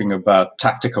they're talking about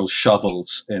tactical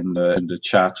shovels in the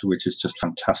chat, which is just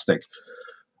fantastic.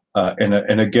 In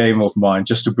a game of mine,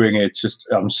 just to bring it,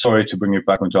 I'm sorry to bring it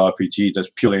back onto RPG. That's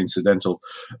purely incidental.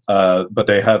 But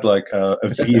they had like a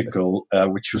vehicle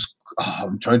which was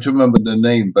I'm trying to remember the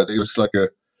name, but it was like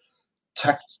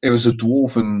it was a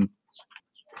dwarven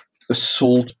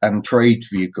assault and trade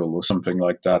vehicle or something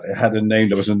like that. It had a name.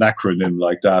 There was an acronym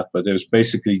like that, but it was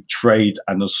basically trade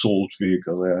and assault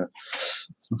vehicle. Yeah.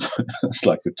 It's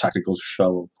like a tactical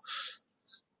shovel.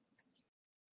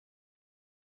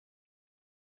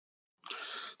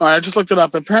 All right, I just looked it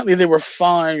up. Apparently, there were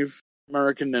 5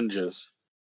 American Ninjas.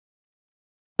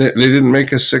 They didn't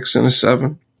make a 6 and a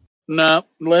 7? No,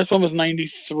 the last one was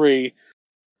 93.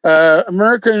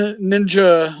 American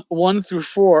Ninja 1 through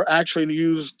 4 actually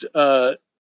used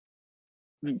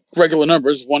regular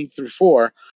numbers, 1 through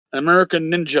 4.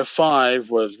 American Ninja 5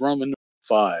 was Roman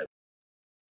 5.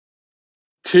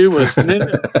 2 was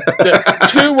Ninja.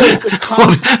 2 was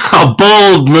a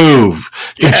bold move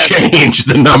to change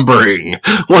the numbering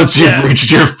once you've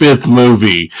reached your 5th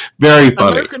movie. Very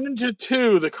funny. American Ninja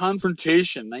 2, The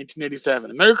Confrontation, 1987.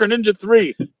 American Ninja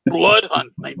 3, Blood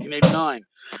Hunt, 1989.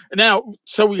 Now,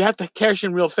 so we have to cash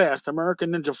in real fast.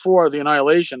 American Ninja 4, The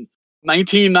Annihilation,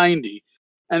 1990.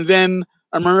 And then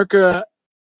American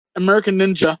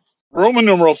Ninja, Roman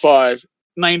numeral 5,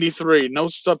 93. No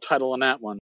subtitle on that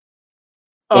one.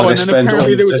 Oh, and then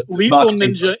apparently there was Lethal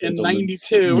Ninja in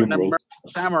 92 and American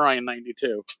Samurai in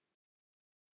 92.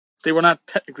 They were not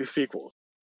technically sequels.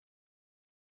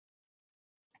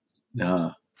 Yeah.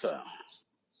 So.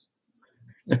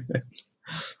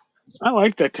 I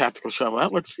like that tactical shovel.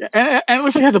 That looks, and it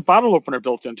looks like it has a bottle opener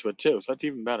built into it too, so that's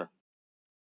even better.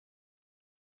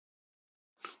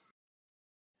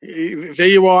 There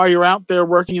you are. You're out there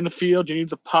working in the field. You need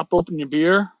to pop open your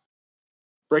beer,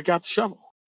 break out the shovel.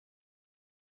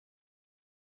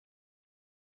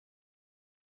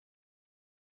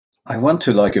 I want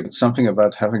to like it, but something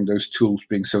about having those tools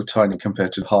being so tiny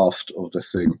compared to half of the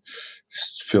thing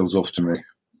feels off to me.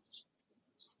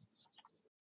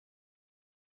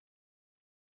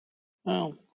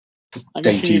 Well,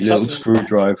 dainty little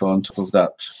screwdriver on top of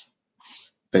that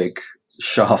big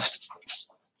shaft.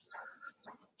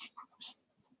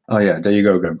 Oh yeah, there you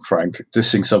go again, Frank.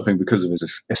 Dissing something because of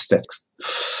his aesthetics.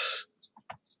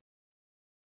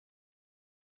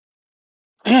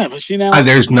 Yeah, but you know, I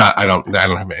don't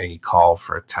have any call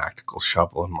for a tactical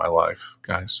shovel in my life,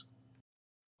 guys.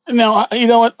 No, you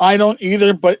know what? I don't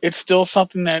either, but it's still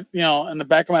something that, in the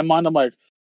back of my mind, I'm like,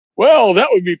 well, that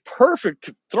would be perfect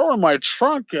to throw in my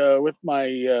trunk with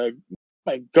my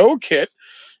my Go kit.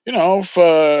 If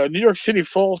New York City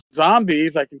full of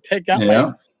zombies, I can take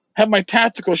out have my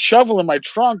tactical shovel in my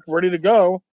trunk ready to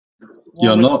go.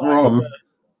 You're not wrong.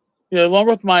 Along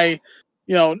with my,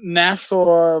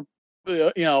 Nassau,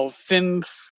 thin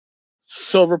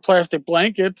silver plastic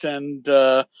blankets and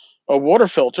a water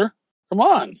filter. Come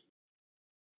on.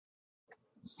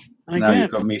 Now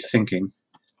you've got me thinking.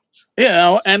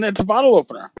 And it's a bottle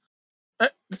opener.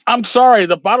 I'm sorry,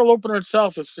 the bottle opener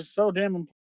itself is just so damn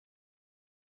important.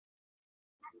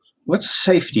 What's a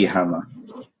safety hammer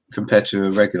compared to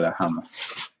a regular hammer?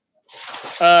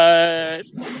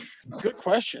 Good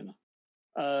question.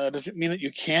 Does it mean that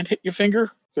you can't hit your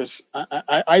finger? Because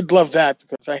I'd love that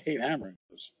because I hate hammering.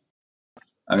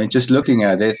 I mean, just looking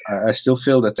at it, I still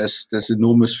feel that there's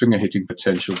enormous finger hitting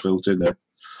potential built in there.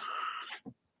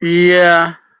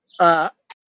 Yeah, I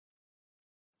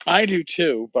do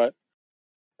too. But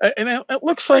and it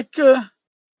looks like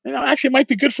actually it might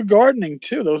be good for gardening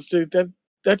too.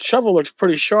 That shovel looks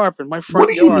pretty sharp in my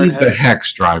front yard. What do you need the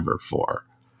hex driver for?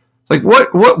 Like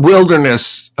what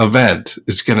wilderness event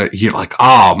is you're like,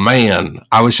 oh man,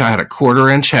 I wish I had a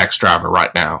 1/4-inch hex driver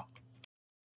right now.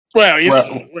 Well, you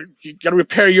got to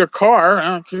repair your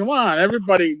car. Come on,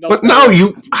 everybody knows. But no,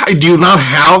 do you not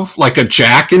have like a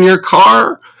jack in your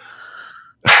car?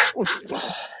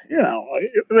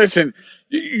 Listen,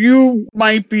 you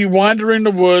might be wandering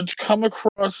the woods, come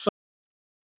across.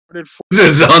 This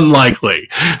is unlikely.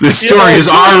 This story is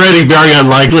already very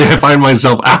unlikely. I find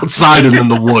myself outside and in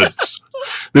the woods.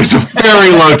 There's a very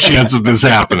low chance of this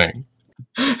happening.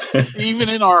 Even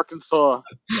in Arkansas.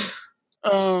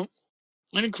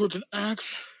 It includes an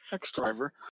axe, hex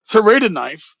driver, serrated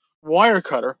knife, wire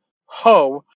cutter,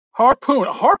 hoe, harpoon.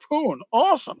 A harpoon,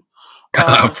 awesome. For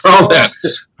all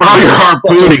your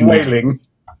harpooning.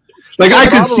 Like I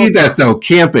could see that though,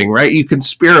 camping, right? You can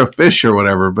spear a fish or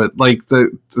whatever, but like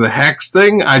the hex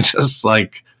thing, I just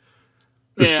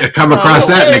come across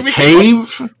that in a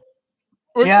cave.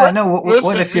 Yeah, I know.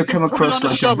 What if you come across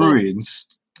like the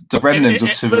ruins the remnants of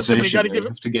civilization. Listen, we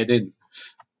have to get in.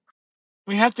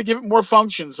 We have to give it more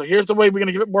functions. So here's the way we're going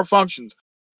to give it more functions.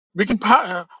 We can.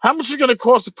 How much is it going to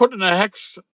cost to put in a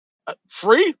hex?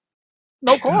 Free?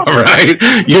 No cost. All right.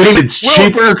 You mean it's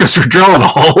cheaper because we're drilling a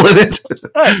hole in it?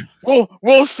 Right.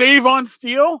 We'll save on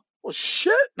steel. Well,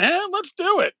 shit, man. Let's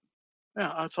do it.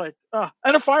 Yeah, it's like,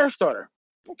 and a fire starter.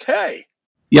 Okay.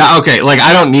 Yeah, okay. Like,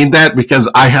 I don't need that because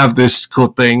I have this cool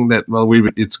thing that,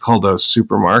 it's called a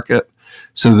supermarket.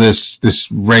 So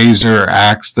this razor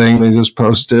axe thing they just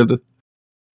posted.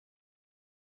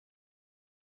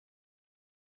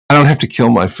 I don't have to kill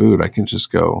my food. I can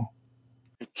just go.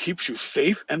 It keeps you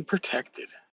safe and protected.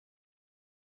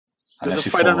 Unless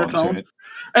you fall onto it.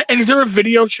 And is there a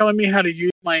video showing me how to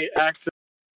use my axe,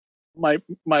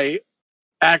 my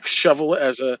axe shovel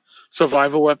as a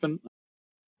survival weapon?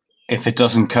 If it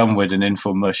doesn't come with an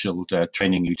infomercial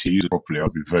training you to use it properly, I'll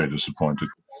be very disappointed.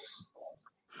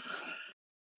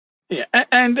 Yeah,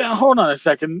 and hold on a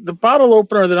second. The bottle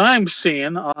opener that I'm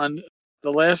seeing on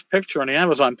the last picture on the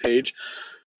Amazon page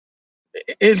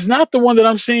is not the one that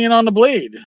I'm seeing on the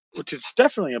blade, which is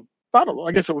definitely a bottle.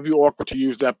 I guess it would be awkward to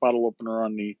use that bottle opener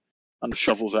on the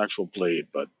shovel's actual blade,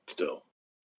 but still,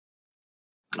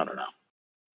 I don't know.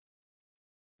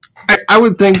 I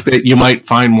would think that you might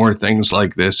find more things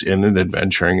like this in an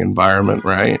adventuring environment,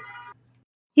 right?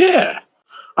 Yeah,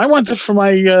 I want this for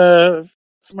my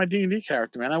D&D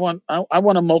character, man. I want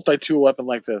a multi-tool weapon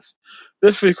like this.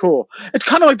 This would be cool. It's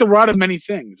kind of like the Rod of Many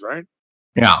Things, right?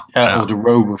 Yeah. Or the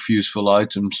robe of useful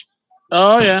items.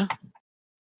 Oh yeah,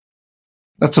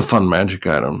 that's a fun magic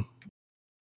item.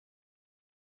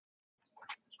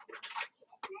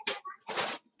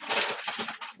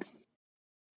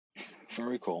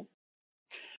 Very cool.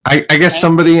 I guess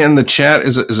somebody in the chat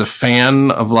is a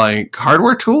fan of like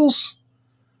hardware tools.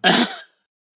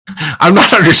 I'm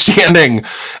not understanding.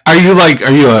 Are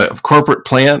you a corporate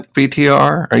plant,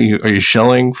 BTR? Are you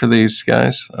shilling for these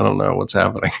guys? I don't know what's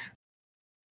happening.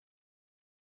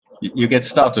 You get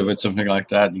started with something like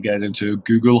that, you get into a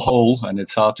Google hole, and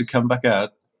it's hard to come back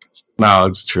out. No,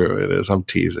 it's true. It is. I'm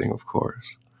teasing, of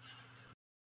course.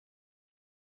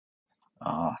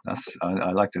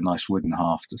 I like the nice wooden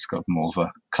half that's got more of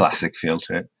a classic feel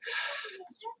to it.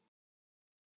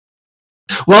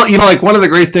 Well, like one of the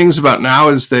great things about now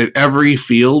is that every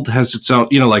field has its own,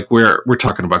 like we're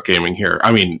talking about gaming here.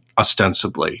 I mean,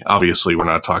 ostensibly, obviously we're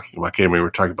not talking about gaming, we're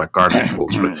talking about gardening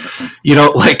tools, but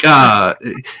like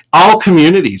all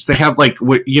communities, they have like,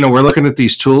 we're looking at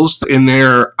these tools in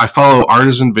there. I follow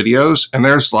artisan videos and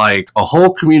there's like a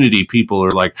whole community. People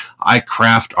are like, I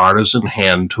craft artisan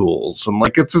hand tools and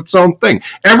like, it's its own thing.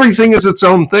 Everything is its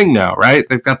own thing now, right?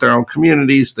 They've got their own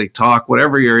communities. They talk,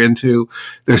 whatever you're into.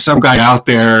 There's some guy out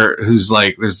there who's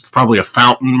like, there's probably a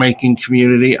fountain making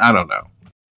community. I don't know.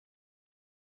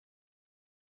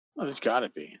 Well, there's got to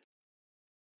be.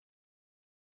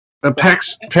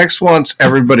 Pex wants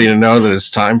everybody to know that it's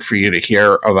time for you to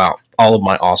hear about all of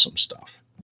my awesome stuff.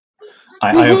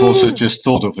 I have also just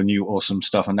thought of a new awesome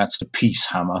stuff, and that's the Peace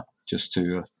Hammer. Just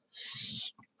to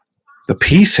the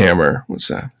Peace Hammer. What's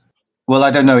that? Well, I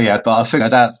don't know yet, but I figure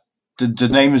that the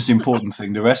name is the important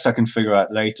thing. The rest I can figure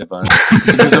out later. But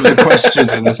because of the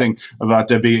question and the thing about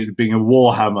there being a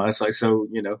Warhammer, it's like, so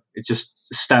it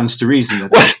just stands to reason that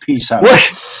it's Peace Hammer.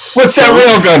 What's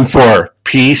that railgun for?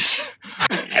 Peace.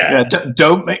 Yeah,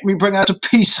 don't make me bring out a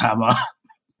Peace Hammer.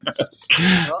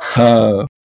 So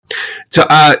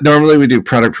normally we do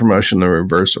product promotion in the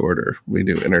reverse order. We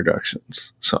do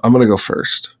introductions. So I'm going to go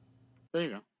first. There you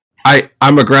go.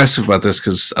 I'm aggressive about this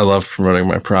because I love promoting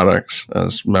my products,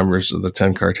 as members of the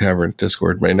 10 Car Tavern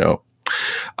Discord may know.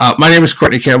 My name is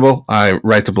Courtney Campbell. I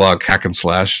write the blog Hack and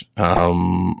Slash.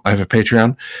 I have a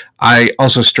Patreon. I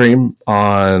also stream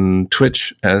on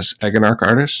Twitch as Eganarch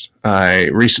Artist. I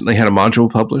recently had a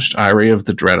module published, Eyrie of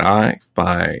the Dread Eye,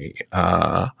 by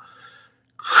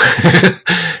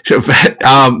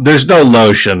there's no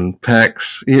lotion,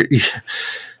 Pex.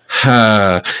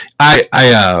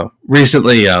 I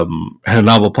recently had a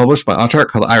novel published by Autark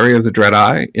called Eyrie of the Dread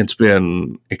Eye. It's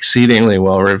been exceedingly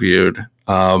well reviewed.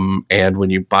 And when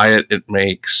you buy it, it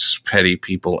makes petty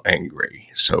people angry.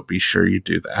 So be sure you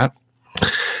do that.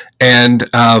 And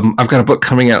I've got a book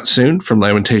coming out soon from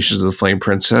Lamentations of the Flame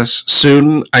Princess.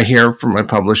 Soon, I hear from my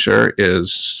publisher,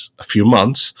 is a few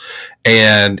months.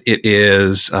 And it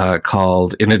is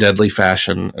called In a Deadly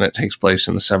Fashion. And it takes place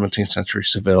in the 17th century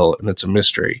Seville. And it's a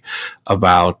mystery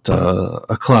about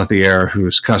a clothier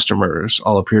whose customers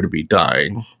all appear to be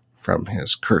dying from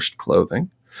his cursed clothing.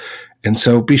 And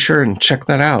so be sure and check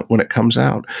that out when it comes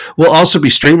out. We'll also be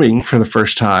streaming for the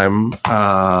first time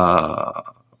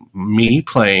me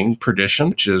playing Perdition,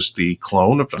 which is the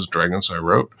clone of Dungeons & Dragons I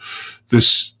wrote,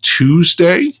 this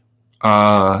Tuesday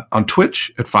on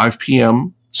Twitch at 5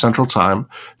 p.m. Central Time.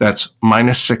 That's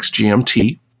 -6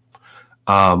 GMT,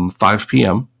 5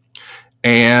 p.m.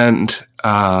 And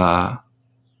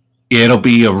it'll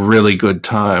be a really good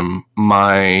time.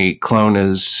 My clone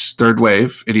is third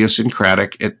wave,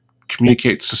 idiosyncratic. It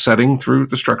communicates the setting through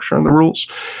the structure and the rules.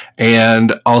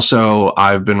 And also,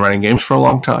 I've been running games for a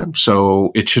long time,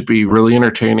 so it should be really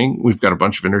entertaining. We've got a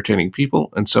bunch of entertaining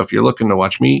people. And so if you're looking to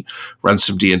watch me run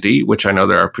some D&D, which I know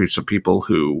there are some people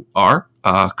who are,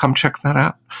 come check that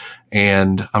out.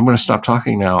 And I'm going to stop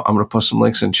talking now. I'm going to post some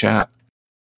links in chat.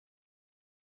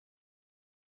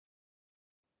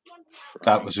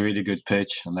 That was a really good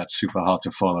pitch, and that's super hard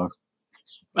to follow.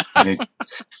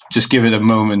 Just give it a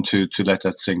moment to let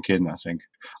that sink in, I think.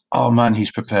 Oh man,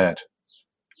 he's prepared.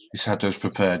 He's had those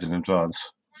prepared in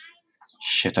advance.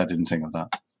 Shit, I didn't think of that.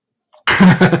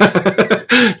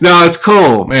 No, it's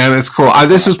cool, man. It's cool.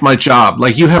 This is my job.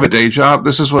 Like, you have a day job.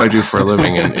 This is what I do for a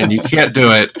living, and you can't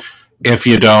do it if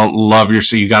you don't love your,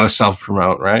 so you got to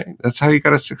self-promote, right? That's how you got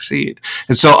to succeed.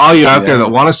 And so all you out there that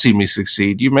want to see me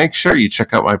succeed, you make sure you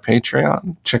check out my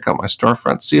Patreon, check out my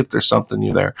storefront, see if there's something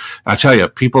new there. I tell you,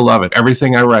 people love it.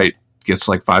 Everything I write gets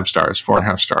like 5 stars,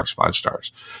 4.5 stars, 5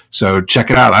 stars. So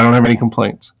check it out. I don't have any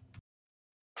complaints.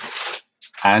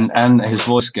 And his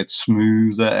voice gets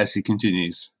smoother as he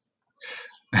continues.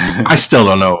 I still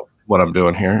don't know what I'm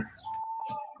doing here.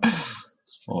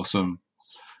 Awesome.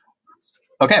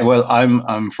 Okay, well,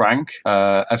 I'm Frank.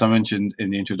 As I mentioned in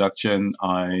the introduction,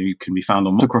 I can be found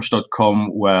on motocross.com,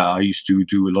 where I used to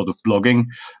do a lot of blogging,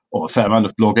 or a fair amount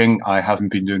of blogging. I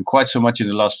haven't been doing quite so much in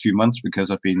the last few months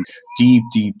because I've been deep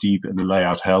in the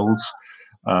layout hells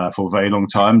for a very long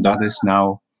time. That is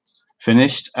now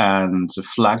finished, and the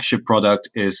flagship product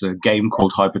is a game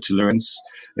called Hypertolerance.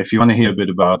 If you want to hear a bit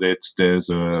about it, there's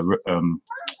I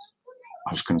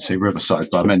was going to say Riverside,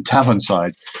 but I meant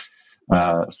Tavernside.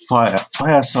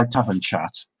 Fireside Tavern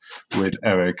chat with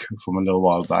Eric from a little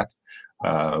while back,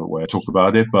 where I talked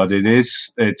about it. But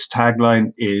its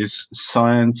tagline is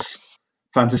science,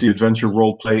 fantasy, adventure,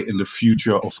 role play in the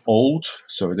future of old.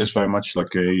 So it is very much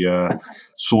like a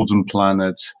Swords and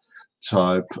Planet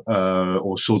type,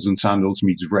 or Swords and Sandals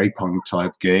meets Raypunk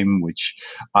type game, which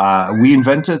we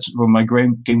invented, well, my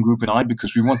game group and I,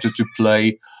 because we wanted to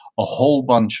play a whole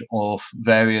bunch of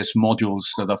various modules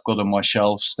that I've got on my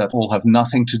shelves that all have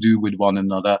nothing to do with one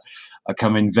another,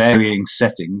 come in varying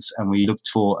settings, and we looked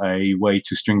for a way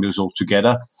to string those all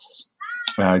together.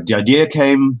 The idea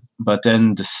came, but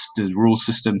then the rule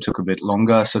system took a bit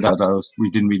longer, so we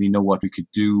didn't really know what we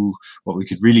could do, what we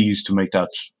could really use to make that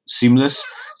seamless.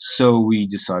 So I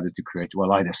decided to create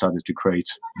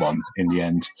one in the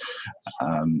end.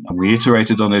 And we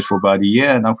iterated on it for about a year,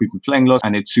 and now we've been playing lots,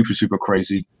 and it's super, super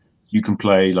crazy. You can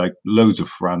play like loads of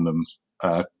random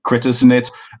critters in it,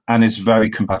 and it's very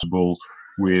compatible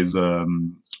with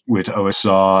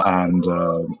OSR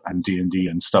and D&D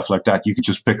and stuff like that. You can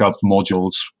just pick up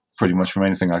modules pretty much from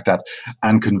anything like that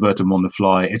and convert them on the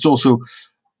fly. It's also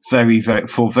very,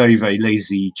 very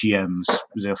lazy GMs.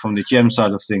 From the GM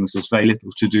side of things, there's very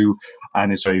little to do,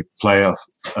 and it's very player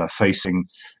facing.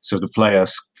 So the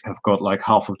players have got like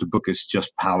half of the book is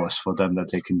just powers for them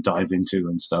that they can dive into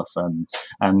and stuff, and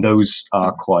those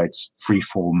are quite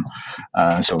freeform.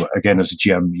 So again, as a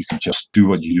GM, you can just do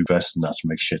what you do best, and that's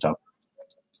make shit up.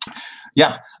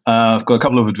 Yeah, I've got a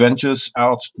couple of adventures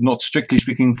out, not strictly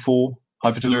speaking for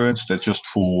Hypertolerance. They're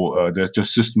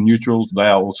just system neutral. They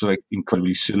are also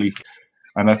incredibly silly.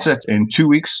 And that's it. In 2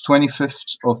 weeks,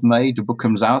 25th of May, the book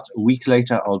comes out. A week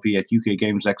later, I'll be at UK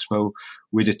Games Expo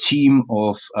with a team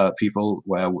of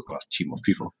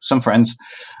some friends,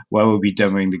 where we'll be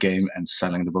demoing the game and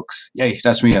selling the books. Yay,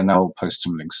 that's me, and now I'll post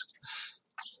some links.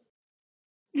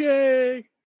 Yay!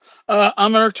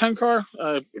 I'm Eric Tenkar.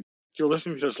 If you're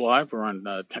listening to this live, we're on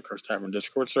Tenkar's Tavern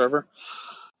Discord server.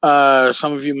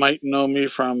 Some of you might know me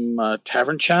from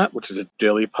Tavern Chat, which is a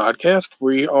daily podcast.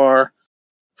 We are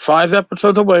 5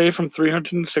 episodes away from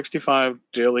 365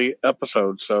 daily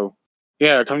episodes. So,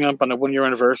 yeah, coming up on the 1-year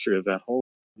anniversary of that whole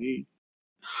thing.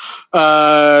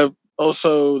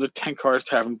 Also, the Tenkar's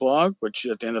Tavern blog, which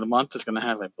at the end of the month is going to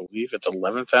have, I believe, its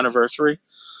 11th anniversary.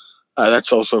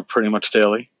 That's also pretty much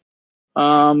daily.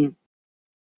 I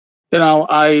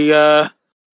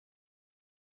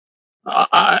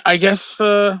guess,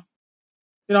 I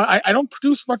don't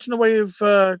produce much in the way of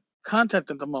content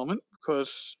at the moment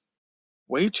because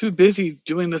way too busy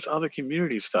doing this other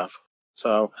community stuff.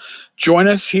 So join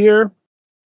us here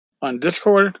on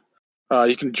Discord.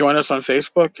 You can join us on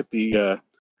Facebook at the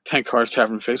Tenkar's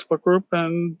Tavern Facebook group,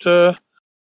 and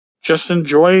just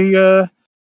enjoy a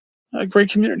great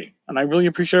community. And I really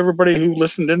appreciate everybody who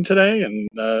listened in today and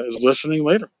is listening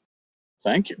later.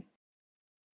 Thank you.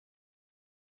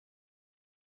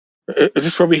 Is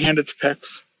this where we hand it to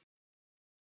Pex?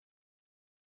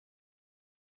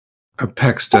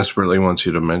 Pex desperately wants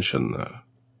you to mention the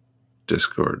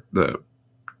Discord, the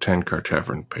 10 Car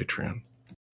Tavern Patreon.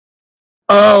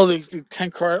 Oh, the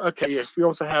 10 Car. Okay, yes. We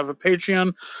also have a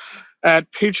Patreon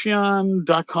at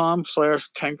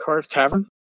patreon.com/10 Cars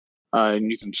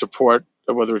and you can support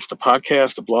whether it's the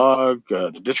podcast, the blog,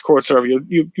 the Discord server.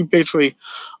 You basically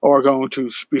are going to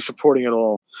be supporting it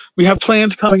all. We have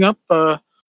plans coming up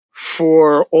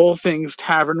for all things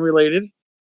tavern related.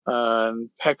 And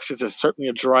Pex is certainly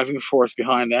a driving force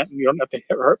behind that. And you don't have to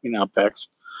hurt me now, Pex.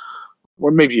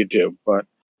 Or maybe you do, but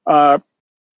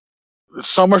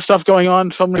so much stuff going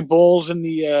on, so many balls in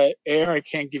the air. I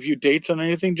can't give you dates on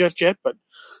anything just yet, but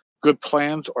good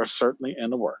plans are certainly in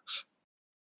the works.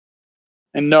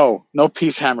 And no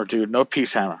peace hammer, dude. No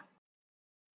peace hammer.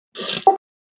 All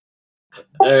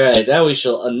right, now we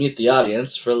shall unmute the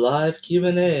audience for live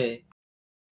Q&A.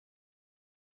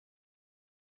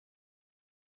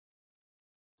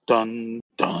 Dun,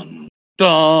 dun,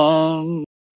 dun.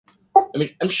 I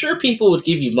mean, I'm sure people would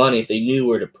give you money if they knew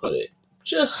where to put it.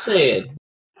 Just saying.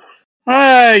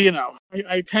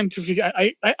 I tend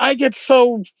to. I get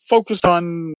so focused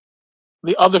on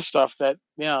the other stuff that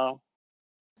yeah.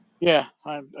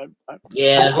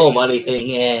 The whole money thing.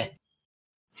 Yeah.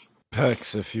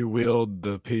 Pex, if you wield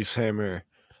the peace hammer,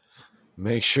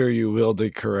 make sure you wield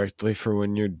it correctly for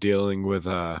when you're dealing with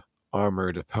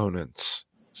armored opponents.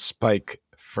 Spike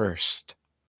first.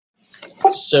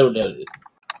 So noted.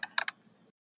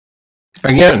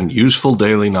 Again, useful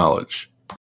daily knowledge.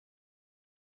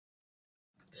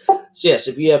 So yes,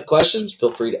 if you have questions,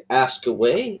 feel free to ask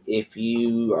away. If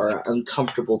you are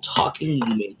uncomfortable talking,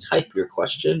 you may type your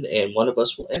question, and one of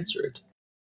us will answer it.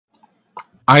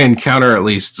 I encounter at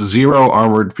least 0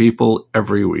 armored people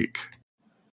every week.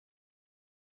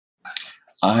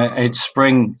 It's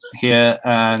spring here,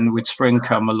 and with spring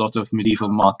come a lot of medieval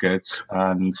markets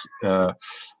and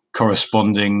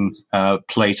corresponding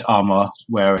plate armor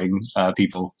wearing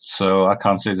people, so I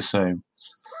can't say the same.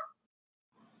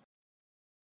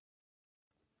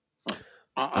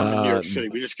 I'm in New York City.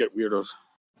 We just get weirdos.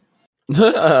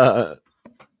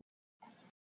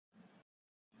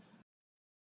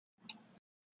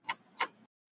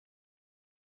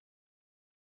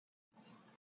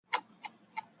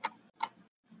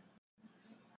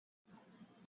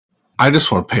 I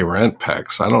just want to pay rent,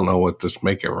 Pex. I don't know what this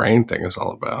Make It Rain thing is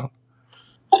all about.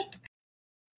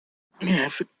 Yeah,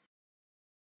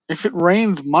 if it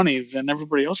rains money, then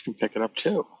everybody else can pick it up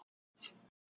too.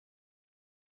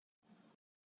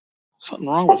 Something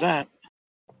wrong with that.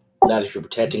 Not if you're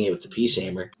protecting it with the peace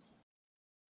hammer.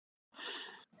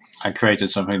 I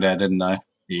created something there, didn't I?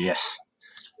 Yes.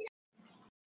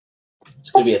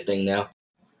 It's going to be a thing now.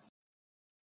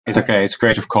 It's okay. It's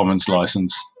Creative Commons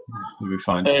license. We'll be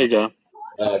fine. There you go.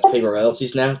 Pay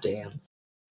royalties now? Damn.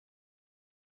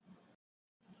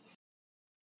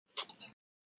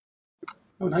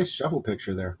 Oh, nice shovel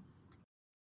picture there.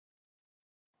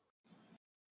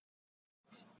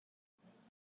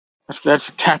 That's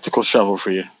a tactical shovel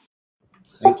for you.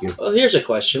 Thank you. Well, here's a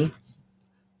question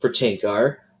for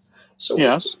Tinkar. So,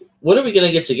 yes. When are we going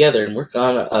to get together and work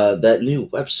on that new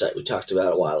website we talked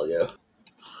about a while ago?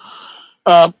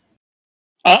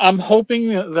 I'm hoping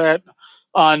that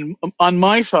on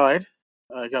my side,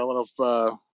 I got a lot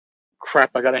of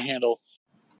crap I got to handle.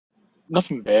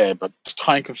 Nothing bad, but it's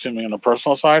time consuming on the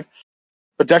personal side.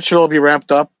 But that should all be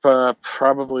wrapped up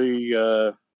probably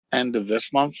end of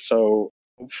this month. So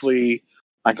hopefully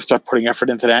I can start putting effort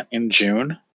into that in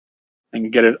June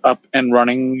and get it up and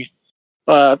running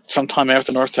sometime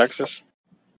after North Texas.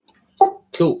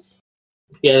 Cool.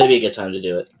 Yeah, that'd be a good time to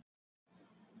do it.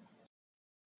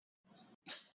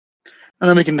 And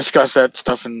then we can discuss that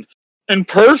stuff in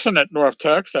person at North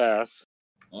Texas.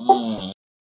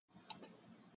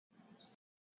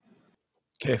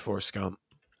 K4 scum.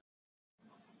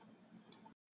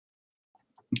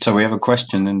 So we have a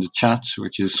question in the chat,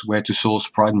 which is where to source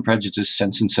Pride and Prejudice,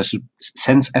 Sense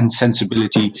and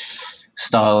Sensibility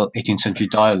style 18th century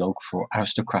dialogue for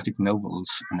aristocratic nobles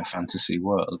in a fantasy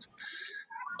world.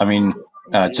 I mean,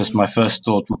 just my first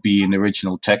thought would be in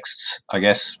original texts, I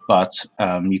guess, but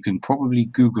you can probably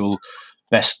Google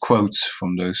best quotes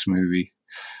from those movies.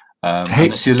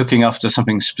 Unless you're looking after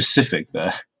something specific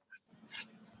there.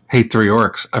 Hey, Three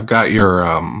Orcs, I've got your,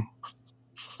 I'm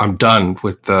done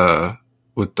with the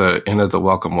Inn of the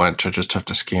Welcome Wench. I just have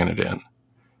to scan it in.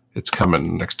 It's coming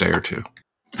the next day or two.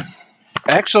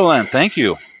 Excellent. Thank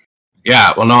you.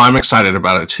 Yeah, well, no, I'm excited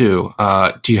about it too.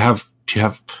 Do you have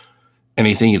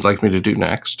anything you'd like me to do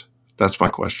next? That's my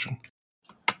question.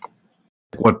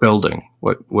 What building?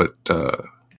 What?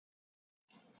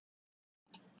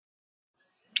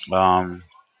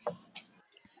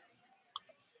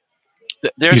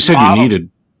 There's You said you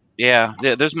needed. Yeah,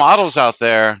 there's models out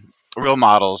there, real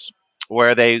models,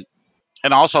 where they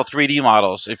and also 3D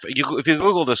models. If you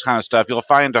Google this kind of stuff, you'll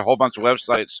find a whole bunch of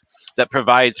websites that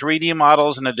provide 3D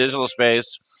models in a digital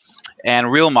space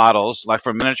and real models, like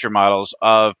for miniature models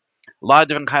of a lot of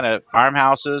different kind of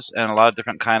farmhouses and a lot of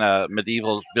different kind of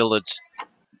medieval village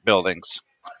buildings.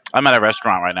 I'm at a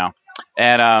restaurant right now,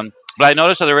 and but I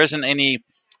noticed that there isn't any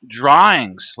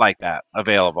drawings like that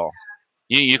available.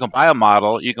 You can buy a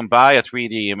model, you can buy a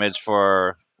 3D image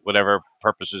for whatever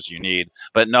purposes you need,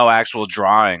 but no actual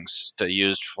drawings to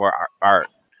use for art,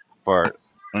 for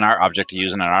an art object to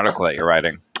use in an article that you're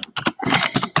writing.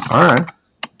 All right.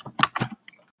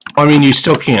 I mean, you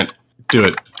still can't do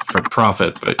it for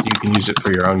profit, but you can use it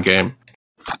for your own game.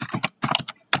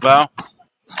 Well,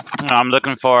 I'm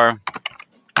looking for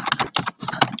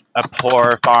a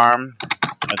poor farm,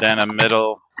 and then a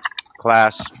middle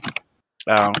class,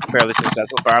 fairly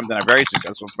successful farm, then a very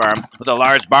successful farm with a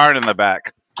large barn in the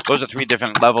back. Those are 3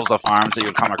 different levels of farms that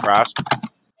you come across.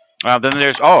 Then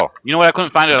there's you know what I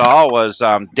couldn't find at all was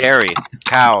dairy,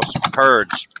 cows,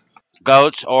 herds,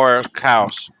 goats or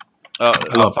cows. I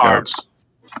love goats.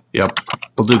 Yep,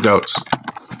 we'll do goats.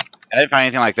 I didn't find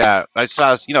anything like that. I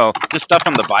saw just stuff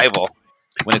from the Bible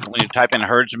when you type in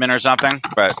herdsman or something,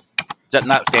 but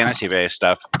not fantasy based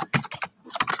stuff.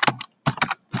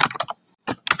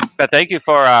 But thank you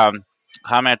for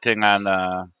commenting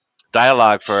on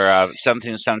dialogue for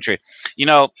 17th century.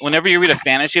 Whenever you read a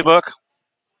fantasy book,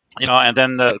 and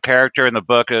then the character in the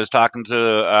book is talking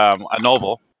to a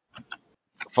noble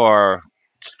for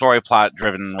story plot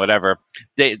driven whatever,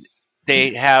 they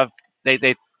have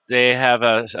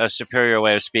a superior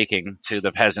way of speaking to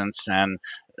the peasants and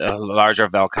a larger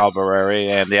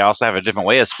vocabulary, and they also have a different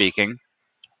way of speaking.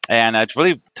 And it's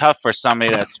really tough for somebody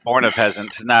that's born a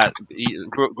peasant, not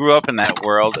grew up in that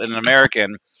world, an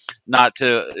American, not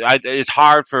to. It's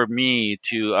hard for me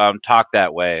to talk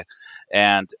that way,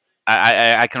 and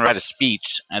I can write a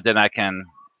speech, and then I can,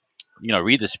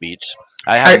 read the speech.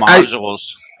 I have modules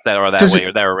that are that way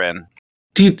or that are in.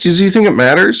 Do you think it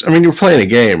matters? I mean, you're playing a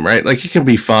game, right? Like, it can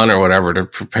be fun or whatever to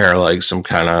prepare like some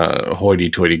kind of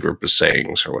hoity-toity group of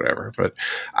sayings or whatever. But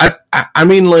I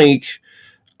mean, like,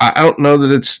 I don't know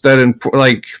that it's that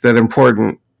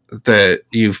important that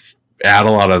you add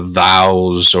a lot of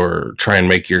thous or try and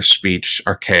make your speech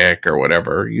archaic or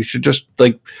whatever. You should just,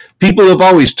 like, people have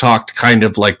always talked kind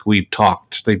of like we've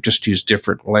talked. They've just used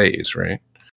different ways, right?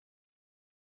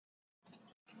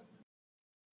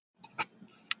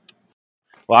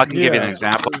 Well, I can give you an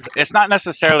example. It's not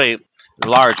necessarily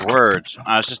large words.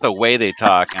 It's just the way they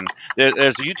talk. And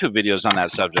there's YouTube videos on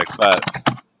that subject. But,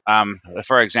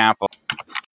 for example,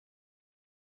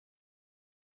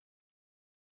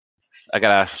 I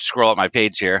got to scroll up my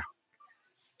page here.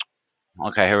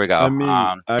 Okay, here we go. I mean,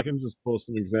 I can just pull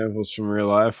some examples from real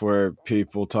life where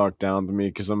people talk down to me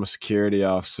because I'm a security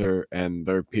officer, and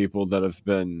they're people that have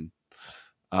been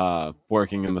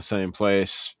working in the same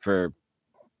place for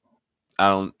I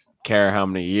don't care how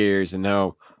many years and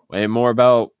know way more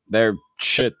about their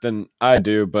shit than I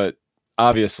do, but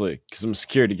obviously, because I'm a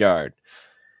security guard.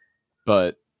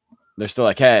 But they're still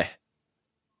like, hey,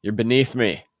 you're beneath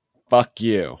me. Fuck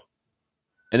you.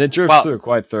 And it drifts through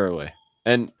quite thoroughly.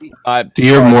 And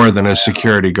you're more than a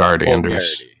security guard,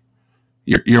 Anders.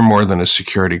 You're more than a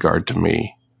security guard to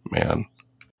me, man.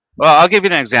 Well, I'll give you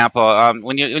an example.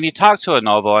 When you talk to a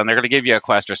noble and they're going to give you a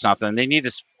quest or something,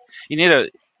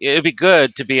 it'd be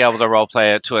good to be able to role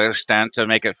play it to an extent to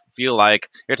make it feel like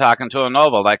you're talking to a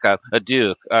noble, like a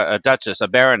duke, a duchess, a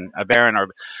baron, or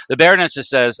the baroness that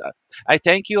says, "I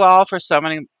thank you all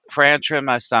for answering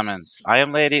my summons. I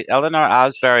am Lady Eleanor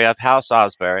Osbury of House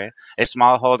Osbury, a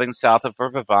small holding south of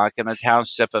Riverbank in the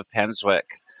township of Penswick.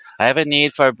 I have a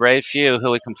need for a brave few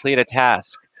who would complete a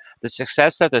task. The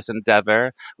success of this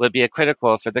endeavor would be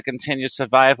critical for the continued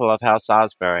survival of House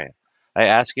Osbury. I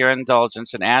ask your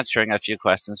indulgence in answering a few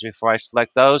questions before I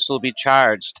select those who will be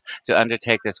charged to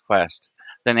undertake this quest.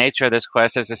 The nature of this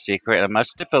quest is a secret and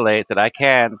must stipulate that I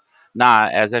can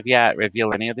not, as of yet,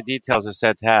 reveal any of the details of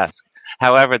said task.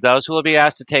 However, those who will be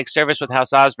asked to take service with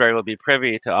House Osbury will be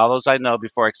privy to all those I know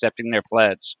before accepting their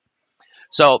pledge."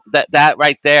 So that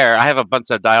right there, I have a bunch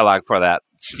of dialogue for that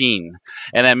scene,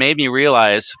 and it made me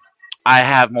realize I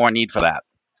have more need for that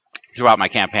throughout my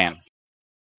campaign.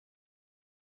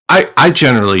 I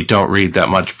generally don't read that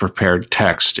much prepared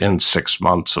text in 6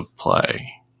 months of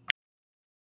play.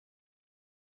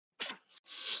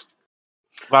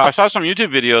 Well, I saw some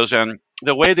YouTube videos, and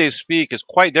the way they speak is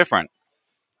quite different.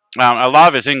 A lot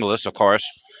of it's English, of course,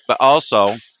 but also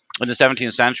in the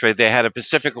 17th century, they had a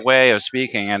specific way of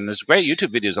speaking, and there's great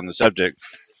YouTube videos on the subject.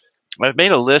 I've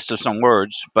made a list of some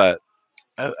words, but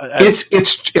it's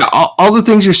all the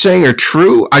things you're saying are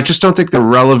true. I just don't think they're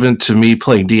relevant to me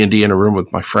playing D&D in a room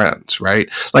with my friends, right?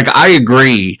 Like, I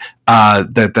agree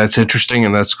that that's interesting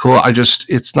and that's cool.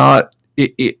 It's not.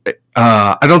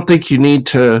 I don't think you need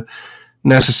to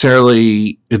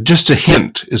necessarily. Just a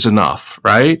hint is enough,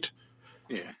 right?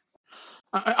 Yeah,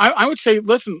 I would say,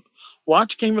 listen,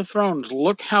 watch Game of Thrones.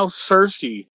 Look how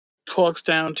Cersei talks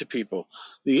down to people.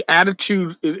 The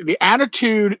attitude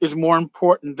is more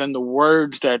important than the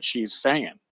words that she's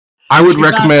saying. I would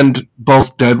recommend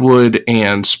both Deadwood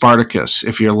and Spartacus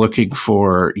if you're looking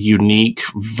for unique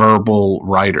verbal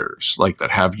writers, like that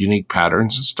have unique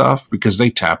patterns and stuff, because they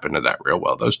tap into that real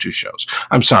well. Those two shows.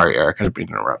 I'm sorry, Eric, I didn't mean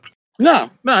to interrupt. No,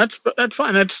 that's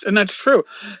fine. That's true.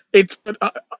 It's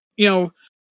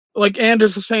like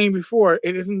Anders was saying before,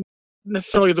 it isn't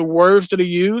necessarily the words that are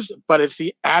used, but it's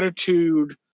the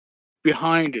attitude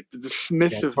behind it, the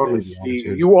dismissiveness.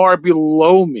 Totally you are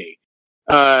below me.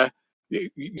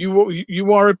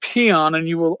 You are a peon, and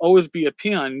you will always be a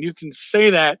peon. You can say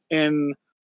that in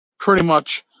pretty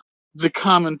much the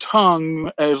common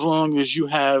tongue as long as you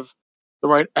have the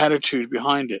right attitude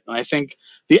behind it. And I think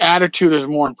the attitude is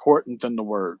more important than the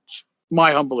words.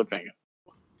 My humble opinion.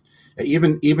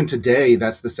 Even today,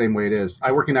 that's the same way it is.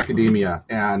 I work in academia,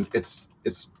 and it's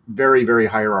very, very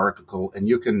hierarchical, and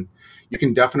you can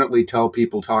definitely tell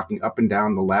people talking up and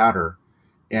down the ladder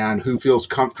and who feels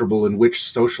comfortable in which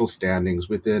social standings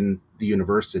within the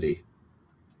university.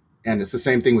 And it's the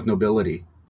same thing with nobility.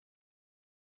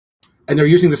 And they're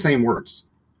using the same words.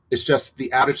 It's just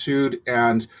the attitude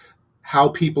and how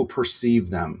people perceive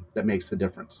them that makes the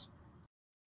difference.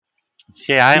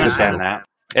 Yeah, I understand that.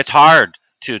 It's hard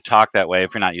to talk that way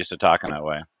if you're not used to talking that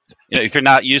way. If you're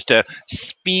not used to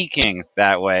speaking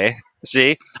that way.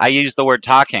 See, I use the word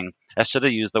talking. I should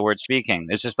have used the word speaking.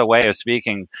 It's just the way of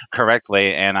speaking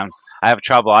correctly, and I have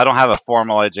trouble. I don't have a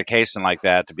formal education like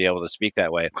that to be able to speak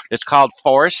that way. It's called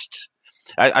forced.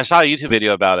 I saw a YouTube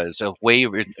video about it. It's a way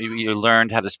you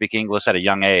learned how to speak English at a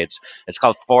young age. It's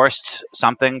called forced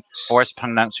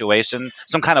pronunciation,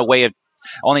 some kind of way of.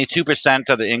 Only 2%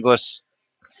 of the English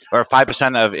or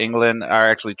 5% of England are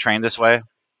actually trained this way.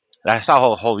 I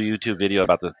saw a whole YouTube video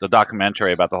about the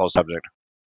documentary about the whole subject.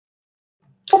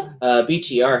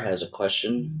 BTR has a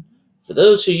question. For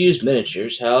those who use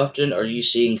miniatures, how often are you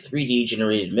seeing 3D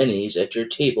generated minis at your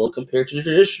table compared to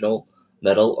traditional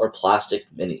metal or plastic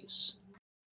minis?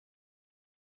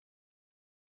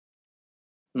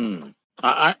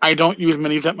 I don't use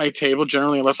minis at my table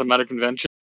generally unless I'm at a convention.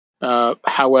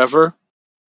 However,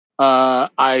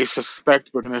 I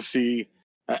suspect we're going to see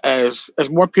as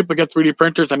more people get 3D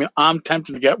printers. I mean, I'm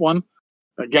tempted to get one.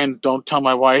 Again, don't tell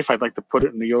my wife. I'd like to put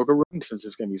it in the yoga room since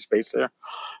there's going to be space there.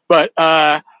 But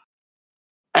as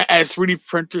 3D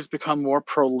printers become more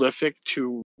prolific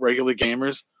to regular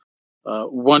gamers,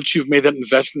 once you've made that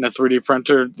investment in a 3D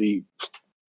printer, the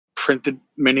printed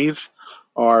minis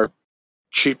are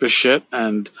cheap as shit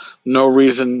and no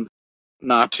reason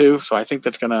not to. So I think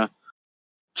that's going to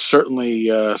certainly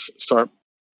start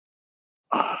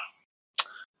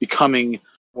becoming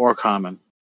more common.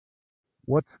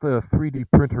 What's the 3D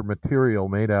printer material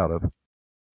made out of?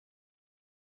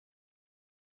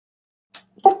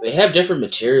 They have different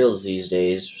materials these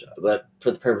days, but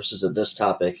for the purposes of this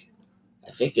topic,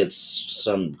 I think it's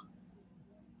some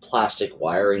plastic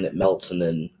wiring that melts and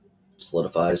then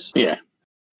solidifies. Yeah.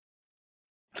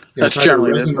 That's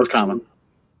generally the most common.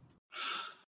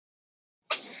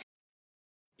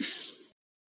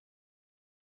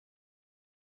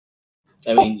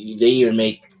 I mean, they even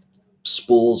make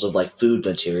spools of like food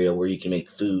material where you can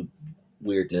make food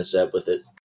weirdness up with it.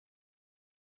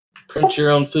 Print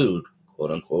your own food, quote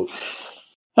unquote.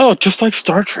 Oh, just like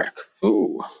Star Trek.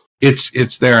 Ooh.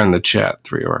 It's there in the chat,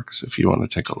 3 Orcs, if you want to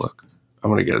take a look.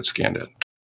 I'm going to get it scanned in.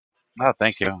 Oh,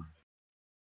 thank you.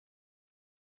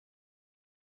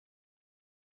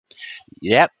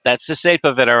 Yep, that's the shape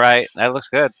of it, all right. That looks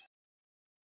good.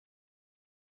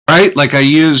 Right? Like, I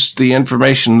used the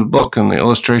information in the book and the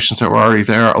illustrations that were already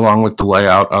there along with the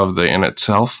layout of the inn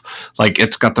itself. Like,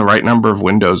 it's got the right number of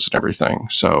windows and everything,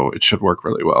 so it should work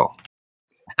really well.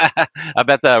 I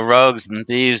bet the rogues and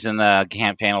thieves in the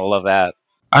campaign will love that.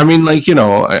 I mean, like,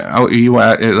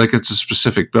 like it's a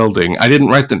specific building. I didn't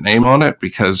write the name on it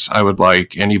because I would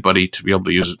like anybody to be able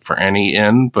to use it for any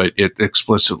inn, but it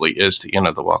explicitly is the Inn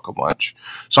of the Welcome Lunch.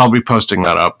 So I'll be posting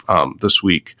that up this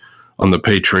week on the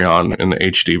Patreon in the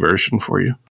HD version for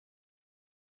you.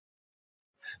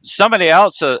 Somebody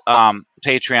else,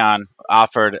 Patreon,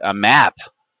 offered a map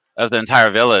of the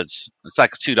entire village. It's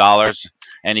like $2,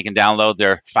 and you can download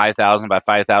their 5,000 by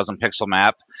 5,000 pixel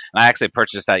map. And I actually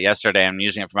purchased that yesterday. I'm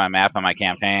using it for my map on my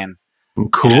campaign.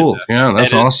 Cool. Yeah,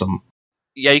 that's awesome.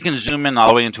 Yeah, you can zoom in all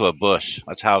the way into a bush.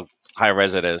 That's how high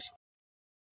res it is.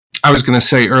 I was going to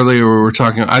say earlier we were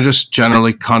talking, I just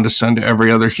generally condescend to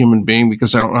every other human being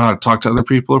because I don't know how to talk to other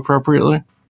people appropriately.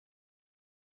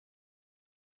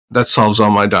 That solves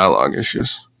all my dialogue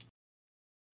issues.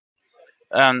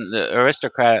 The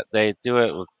aristocrat, they do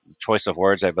it with choice of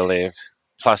words, I believe,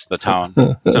 plus the tone.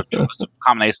 It's a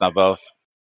combination of both.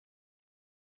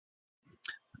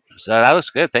 So that looks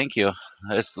good. Thank you.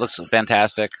 This looks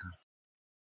fantastic.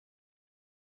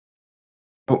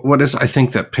 What does I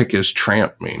think that pick is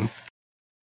tramp mean?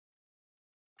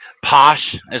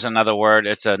 Posh is another word.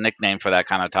 It's a nickname for that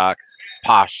kind of talk.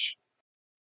 Posh.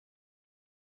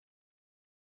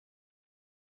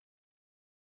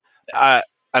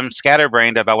 I'm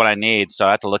scatterbrained about what I need, so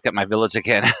I have to look at my village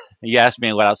again. You asked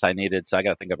me what else I needed, so I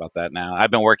got to think about that now.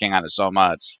 I've been working on it so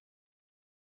much.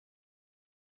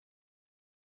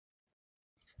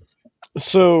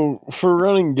 So for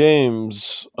running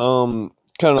games, kind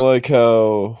of like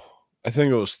how I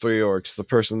think it was Three Orcs, the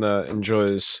person that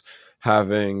enjoys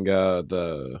having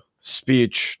the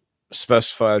speech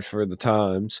specified for the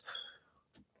times.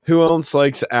 Who else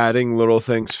likes adding little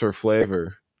things for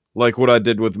flavor? Like what I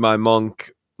did with my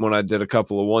monk when I did a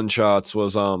couple of one-shots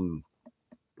was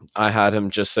I had him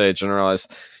just say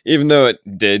generalized, even though it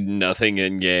did nothing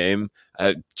in game.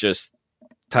 I just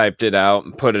typed it out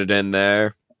and put it in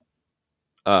there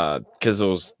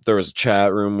because there was a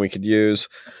chat room we could use,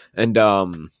 and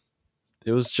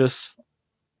it was just a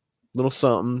little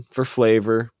something for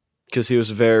flavor because he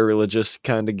was a very religious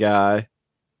kind of guy.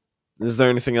 Is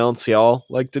there anything else y'all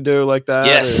like to do like that?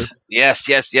 Yes.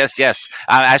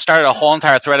 I started a whole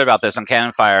entire thread about this on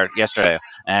Cannon Fire yesterday,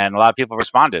 and a lot of people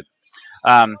responded.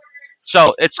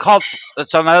 So it's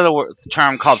another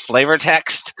term called flavor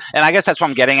text, and I guess that's what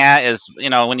I'm getting at is,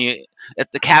 when you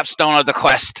at the capstone of the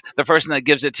quest, the person that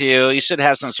gives it to you, you should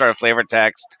have some sort of flavor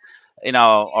text, or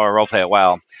roleplay it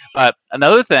well. But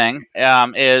another thing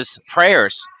is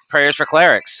prayers for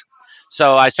clerics.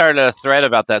 So I started a thread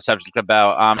about that subject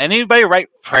about anybody write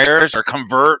prayers or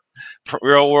convert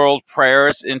real world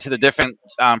prayers into the different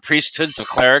priesthoods of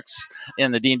clerics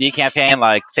in the D&D campaign,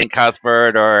 like St.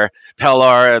 Cuthbert or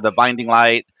Pelor or the Binding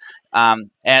Light.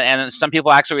 And some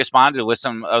people actually responded with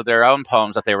some of their own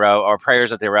poems that they wrote or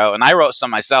prayers that they wrote. And I wrote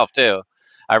some myself too.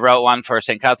 I wrote one for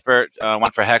St. Cuthbert,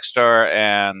 one for Hextor,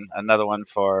 and another one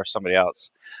for somebody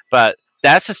else. But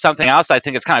that's just something else I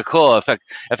think is kind of cool. If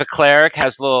a cleric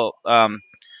has little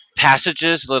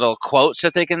passages, little quotes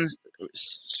that they can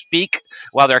speak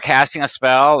while they're casting a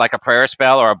spell, like a prayer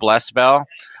spell or a bless spell,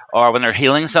 or when they're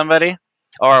healing somebody,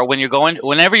 or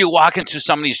whenever you walk into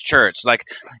somebody's church, like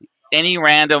any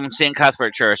random St.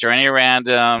 Cuthbert church or any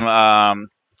random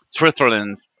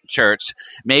Switzerland church,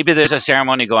 maybe there's a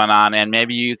ceremony going on, and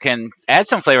maybe you can add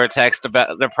some flavor text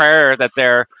about the prayer that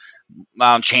they're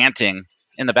chanting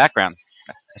in the background.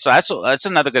 So that's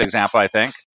another good example, I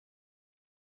think.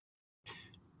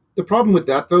 The problem with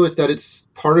that, though, is that it's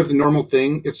part of the normal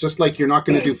thing. It's just like you're not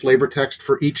going to do flavor text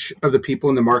for each of the people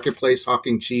in the marketplace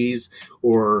hawking cheese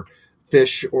or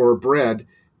fish or bread.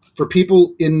 For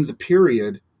people in the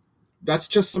period, that's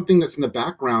just something that's in the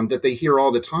background that they hear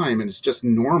all the time, and it's just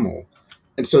normal.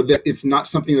 And so that it's not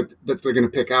something that they're going to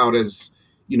pick out as,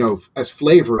 as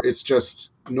flavor. It's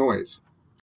just noise.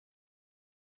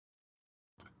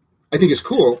 I think it's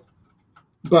cool,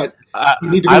 but you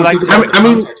need to think about what the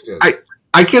context is.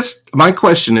 I guess my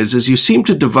question is you seem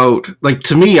to devote,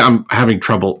 to me, I'm having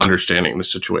trouble understanding the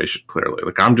situation clearly.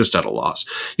 I'm just at a loss.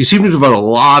 You seem to devote a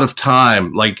lot of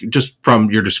time, just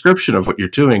from your description of what you're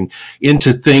doing,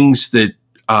 into things that,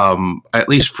 at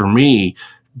least for me,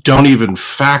 don't even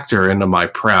factor into my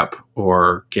prep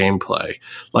or gameplay.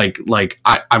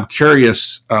 I'm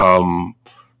curious,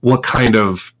 what kind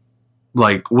of,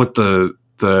 what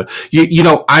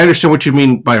I understand what you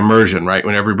mean by immersion, right?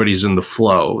 When everybody's in the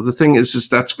flow. The thing is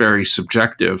that's very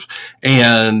subjective,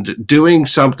 and doing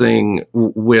something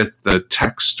with the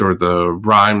text or the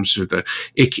rhymes or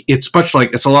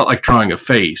it's a lot like drawing a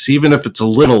face. Even if it's a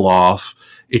little off,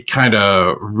 it kind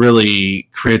of really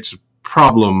creates a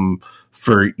problem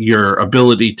for your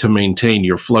ability to maintain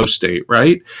your flow state,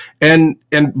 right? And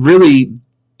really,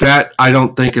 that I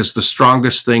don't think is the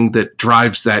strongest thing that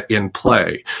drives that in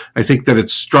play. I think that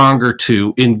it's stronger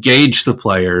to engage the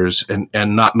players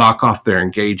and not knock off their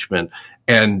engagement,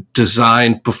 and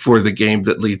design before the game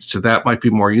that leads to that might be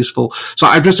more useful. So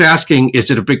I'm just asking, is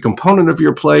it a big component of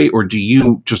your play, or do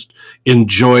you just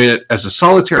enjoy it as a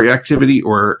solitary activity,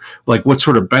 or like what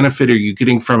sort of benefit are you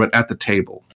getting from it at the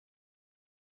table?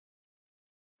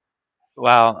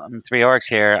 Well, Three Orcs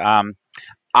here.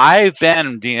 I've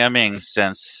been DMing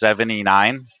since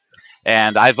 '79,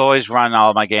 and I've always run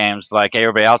all my games like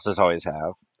everybody else has always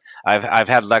have. I've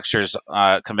had lectures,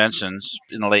 conventions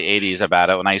in the late '80s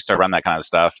about it when I used to run that kind of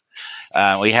stuff.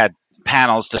 We had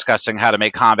panels discussing how to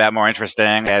make combat more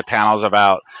interesting. We had panels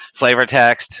about flavor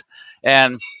text,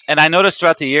 and I noticed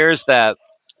throughout the years that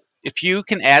if you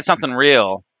can add something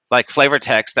real like flavor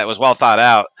text that was well thought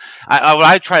out, what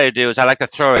I try to do is I like to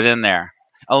throw it in there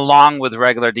along with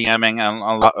regular DMing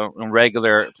and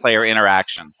regular player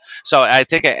interaction. So I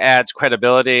think it adds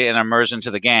credibility and immersion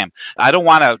to the game. I don't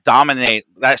want to dominate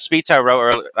that speech I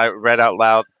read out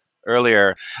loud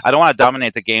earlier. I don't want to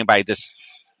dominate the game by just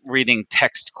reading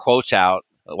text quotes out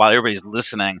while everybody's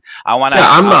listening. I want to. Yeah,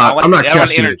 I'm not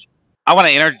casting it. I want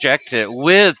to interject it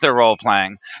with the role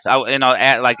playing,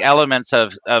 add like elements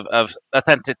of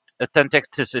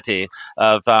authenticity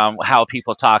of how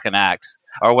people talk and act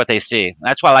or what they see.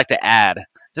 That's what I like to add.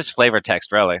 Just flavor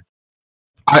text, really.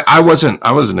 I wasn't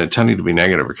intending to be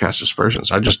negative or cast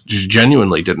aspersions. I just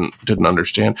genuinely didn't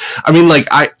understand. I mean, like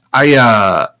I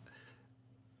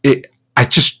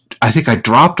think I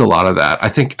dropped a lot of that. I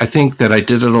think that I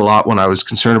did it a lot when I was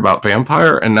concerned about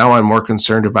vampire, and now I'm more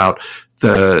concerned about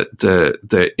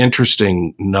the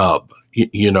interesting nub.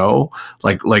 You know,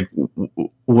 like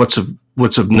what's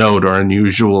of note or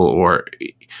unusual or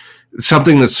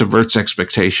something that subverts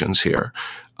expectations here.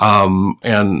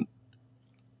 And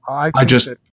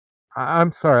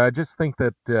I'm sorry. I just think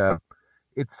that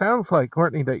it sounds like,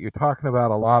 Courtney, that you're talking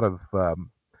about a lot of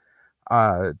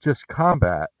just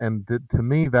combat, and to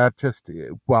me that just,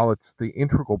 while it's the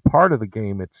integral part of the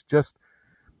game, it's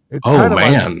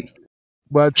man. Like,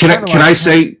 well, can I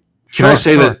say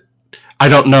that I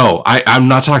don't know. I'm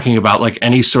not talking about like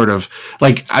any sort of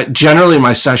like. Generally,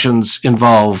 my sessions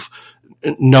involve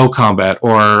no combat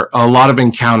or a lot of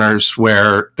encounters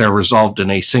where they're resolved in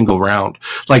a single round.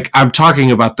 Like I'm talking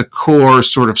about the core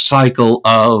sort of cycle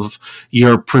of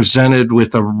you're presented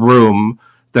with a room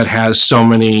that has so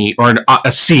many, or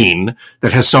a scene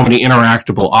that has so many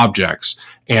interactable objects,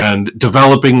 and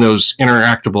developing those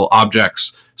interactable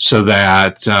objects so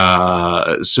that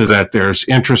there's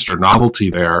interest or novelty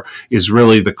there is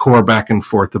really the core back and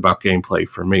forth about gameplay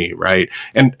for me, right?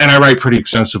 And I write pretty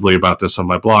extensively about this on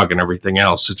my blog and everything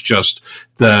else. It's just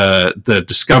the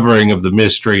discovering of the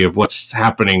mystery of what's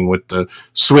happening with the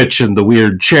switch and the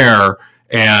weird chair.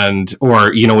 And,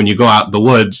 or, when you go out in the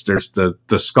woods, there's the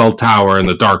skull tower and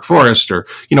the dark forest, or,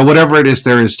 whatever it is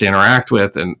there is to interact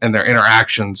with, and their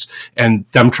interactions and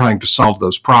them trying to solve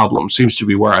those problems seems to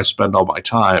be where I spend all my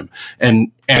time.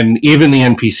 And even the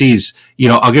NPCs,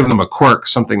 I'll give them a quirk,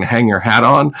 something to hang your hat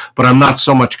on, but I'm not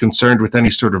so much concerned with any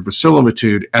sort of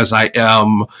verisimilitude as I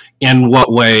am in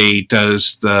what way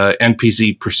does the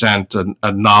NPC present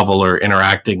a novel or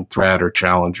interacting threat or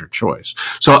challenge or choice.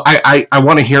 So I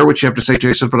want to hear what you have to say,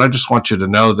 Jason, but I just want you to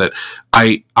know that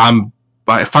I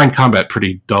find combat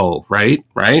pretty dull, right?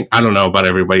 I don't know about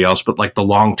everybody else, but like the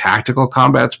long tactical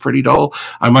combat's pretty dull.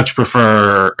 I much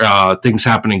prefer things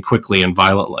happening quickly and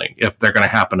violently, if they're going to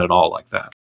happen at all like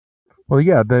that. Well,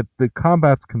 yeah, the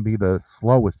combats can be the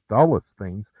slowest, dullest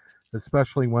things,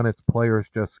 especially when it's players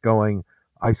just going,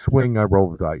 I swing, I roll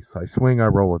the dice. I swing, I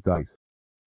roll the dice.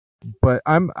 But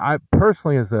I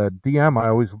personally, as a DM, I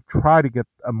always try to get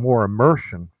a more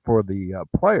immersion for the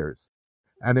players.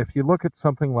 And if you look at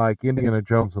something like Indiana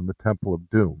Jones and the Temple of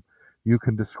Doom, you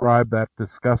can describe that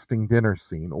disgusting dinner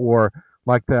scene. Or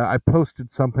like I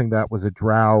posted something that was a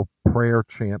drow prayer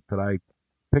chant that I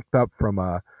picked up from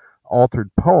a altered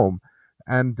poem.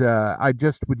 And I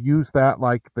just would use that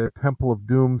like the Temple of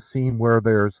Doom scene where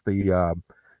there's the,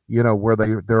 where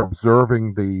they're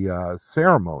observing the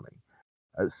ceremony.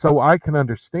 So I can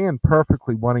understand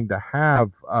perfectly wanting to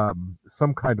have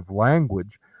some kind of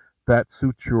language that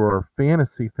suits your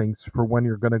fantasy things for when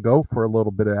you're going to go for a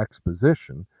little bit of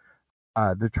exposition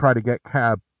to try to get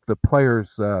the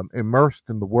players immersed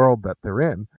in the world that they're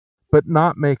in, but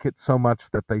not make it so much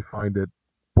that they find it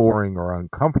boring or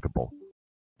uncomfortable.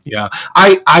 Yeah,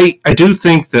 I do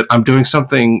think that I'm doing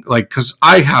something like, because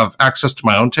I have access to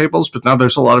my own tables, but now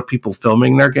there's a lot of people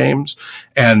filming their games,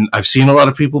 and I've seen a lot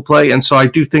of people play, and so I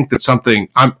do think that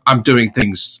I'm doing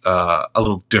things a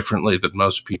little differently than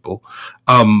most people.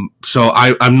 So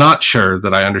I'm not sure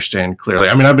that I understand clearly.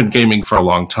 I mean, I've been gaming for a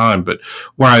long time, but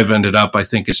where I've ended up, I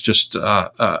think it's just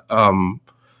I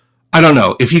don't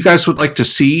know if you guys would like to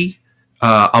see.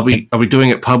 I'll be doing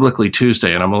it publicly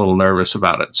Tuesday, and I'm a little nervous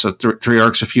about it. So Three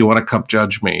Arcs, if you want to come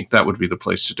judge me, that would be the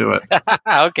place to do it.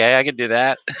 Okay, I can do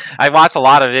that. I watch a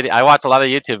lot of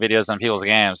YouTube videos on people's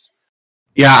games.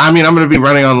 Yeah, I mean, I'm going to be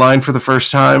running online for the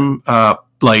first time,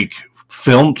 like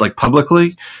filmed, like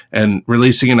publicly, and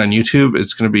releasing it on YouTube.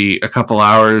 It's going to be a couple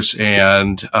hours,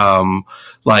 and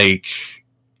like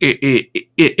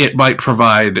it might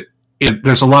provide.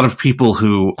 There's a lot of people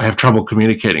who I have trouble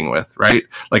communicating with, right?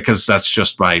 Like, because that's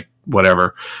just my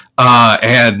whatever,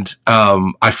 and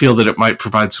I feel that it might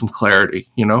provide some clarity,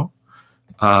 you know.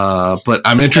 But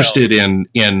I'm interested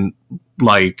in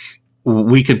like,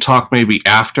 we could talk maybe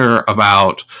after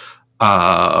about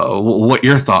what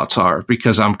your thoughts are,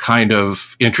 because I'm kind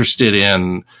of interested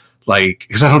in, like,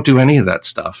 because I don't do any of that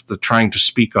stuff, the trying to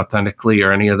speak authentically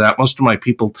or any of that. Most of my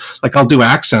people, like, I'll do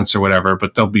accents or whatever,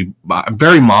 but they'll be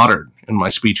very modern in my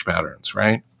speech patterns,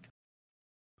 right?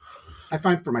 I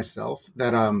find for myself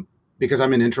that because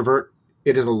I'm an introvert,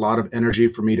 it is a lot of energy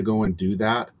for me to go and do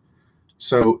that.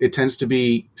 So it tends to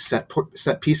be set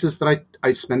pieces that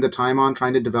I spend the time on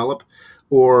trying to develop,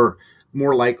 or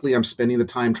more likely I'm spending the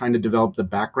time trying to develop the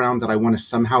background that I want to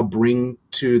somehow bring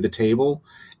to the table.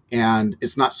 And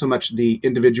it's not so much the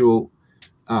individual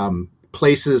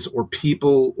places or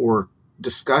people or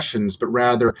discussions, but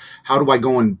rather how do I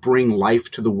go and bring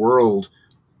life to the world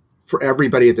for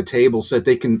everybody at the table so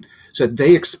that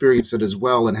they experience it as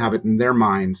well and have it in their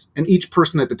minds. And each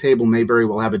person at the table may very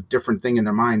well have a different thing in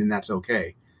their mind, and that's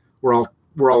okay. We're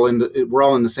all in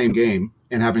the same game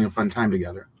and having a fun time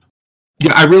together.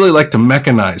 Yeah, I really like to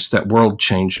mechanize that world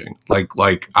changing.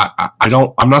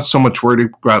 I'm not so much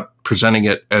worried about presenting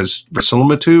it as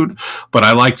verisimilitude, but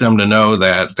I like them to know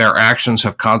that their actions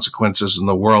have consequences and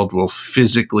the world will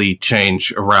physically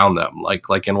change around them,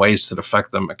 like in ways that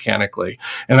affect them mechanically.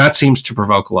 And that seems to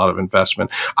provoke a lot of investment.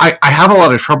 I have a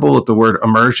lot of trouble with the word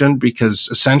immersion, because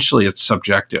essentially it's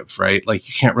subjective, right? Like,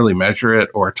 you can't really measure it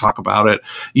or talk about it.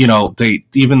 You know,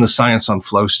 even the science on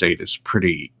flow state is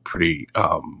pretty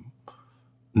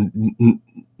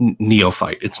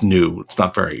neophyte. It's new. It's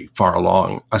not very far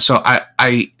along. So I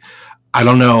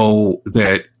don't know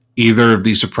that either of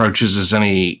these approaches is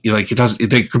any, like,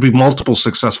 there could be multiple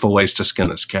successful ways to skin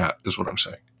this cat, is what I'm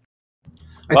saying.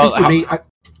 I think for me,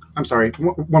 I'm sorry,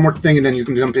 one more thing, and then you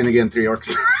can jump in again, Three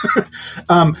Orcs.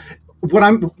 I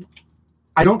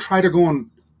don't try to go and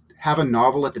have a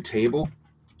novel at the table,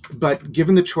 but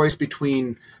given the choice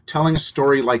between telling a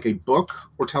story like a book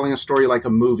or telling a story like a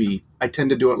movie, I tend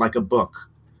to do it like a book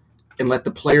and let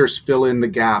the players fill in the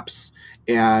gaps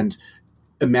and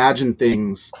imagine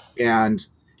things. And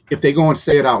if they go and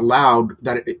say it out loud,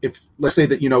 that if, let's say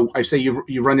that, I say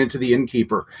you run into the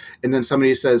innkeeper and then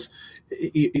somebody says,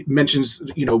 it mentions,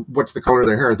 what's the color of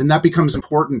their hair, then that becomes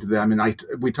important to them. And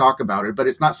we talk about it, but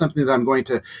it's not something that I'm going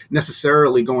to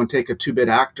necessarily go and take a 2-bit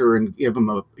actor and give them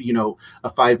a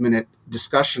 5-minute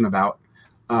discussion about.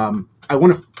 I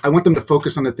want them to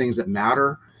focus on the things that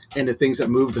matter and the things that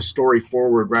move the story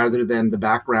forward rather than the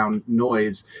background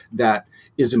noise that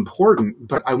is important,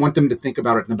 but I want them to think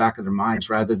about it in the back of their minds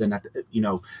rather than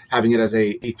having it as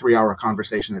a 3-hour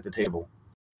conversation at the table.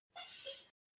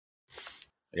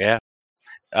 Yeah.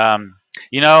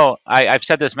 I've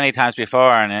said this many times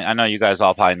before, and I know you guys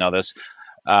all probably know this.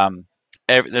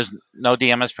 There's no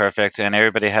DM is perfect, and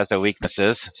everybody has their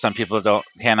weaknesses. Some people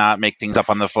cannot make things up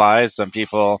on the fly. Some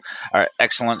people are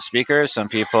excellent speakers. Some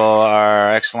people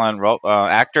are excellent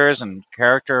actors and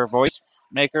character voice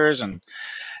makers, and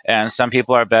some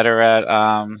people are better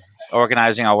at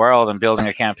organizing a world and building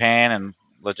a campaign and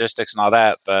logistics and all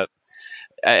that. But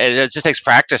it just takes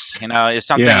practice. It's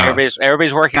something. Yeah.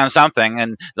 Everybody's working on something,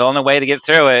 and the only way to get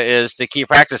through it is to keep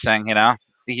practicing.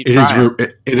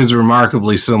 It is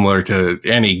remarkably similar to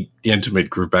any intimate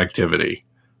group activity,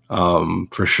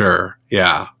 for sure.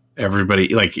 Yeah, everybody's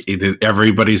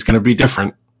going to be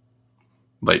different,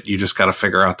 but you just got to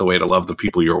figure out the way to love the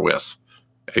people you're with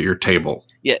at your table.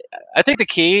 Yeah, I think the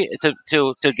key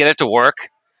to get it to work,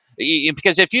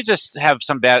 because if you just have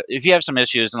some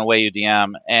issues in the way you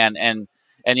DM, and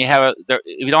and if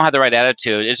you don't have the right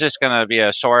attitude, it's just going to be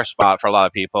a sore spot for a lot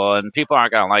of people, and people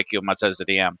aren't going to like you much as a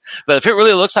DM. But if it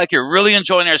really looks like you're really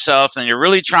enjoying yourself and you're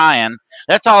really trying,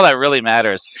 that's all that really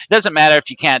matters. It doesn't matter if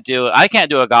you can't do it. I can't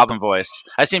do a goblin voice.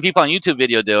 I've seen people on YouTube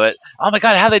video do it. Oh my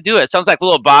god, how they do it? It sounds like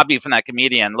little Bobby from that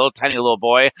comedian, little tiny little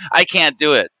boy. I can't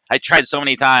do it. I tried so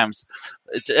many times.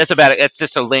 It's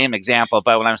just a lame example,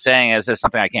 but what I'm saying is it's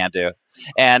something I can't do.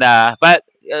 And but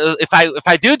if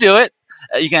I do it,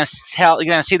 you're gonna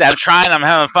see that I'm trying. I'm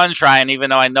having fun trying, even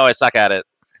though I know I suck at it.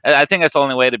 I think that's the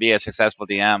only way to be a successful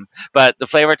DM. But the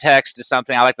flavor text is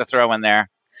something I like to throw in there.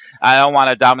 I don't want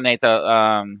to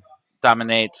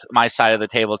dominate my side of the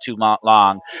table too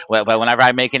long. But whenever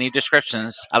I make any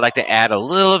descriptions, I like to add a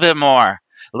little bit more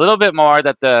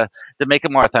to make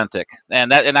it more authentic.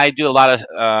 And I do a lot of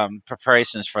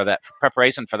preparation for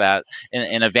that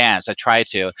in advance. I try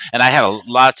to, and I have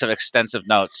lots of extensive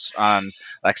notes on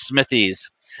like smithies.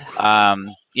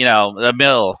 The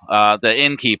mill, the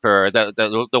innkeeper,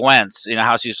 the wents,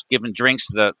 how she's giving drinks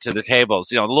to the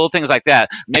tables, little things like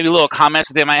that. Maybe little comments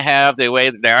that they might have, the way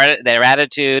their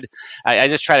attitude. I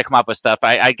just try to come up with stuff.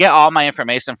 I get all my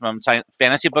information from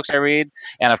fantasy books I read,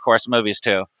 and of course movies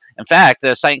too. In fact,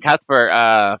 the St.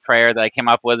 Cuthbert prayer that I came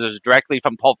up with was directly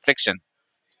from Pulp Fiction.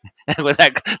 With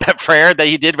that prayer that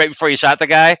he did right before he shot the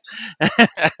guy,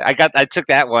 I took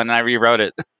that one and I rewrote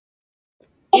it.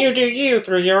 You do you,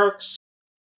 Three Yorks.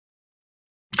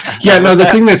 Yeah, no, the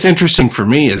thing that's interesting for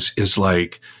me is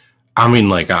like,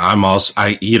 I'm also,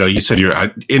 you said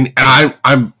I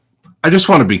just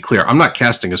want to be clear. I'm not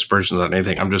casting aspersions on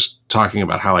anything. I'm just talking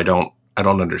about how I don't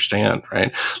understand,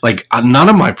 right? Like none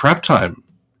of my prep time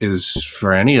is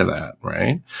for any of that,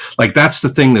 right? Like that's the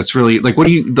thing that's really like, what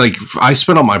do you like? I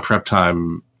spend all my prep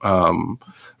time,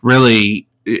 really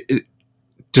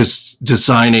just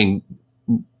designing,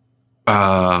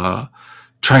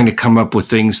 trying to come up with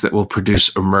things that will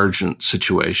produce emergent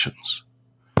situations.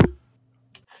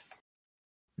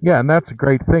 Yeah, and that's a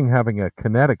great thing, having a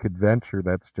kinetic adventure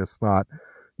that's just not,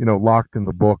 locked in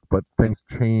the book, but things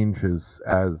change as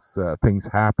things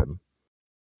happen.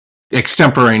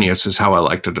 Extemporaneous is how I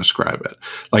like to describe it.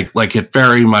 Like it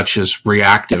very much is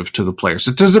reactive to the players.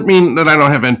 It doesn't mean that I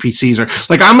don't have NPCs or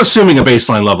like I'm assuming a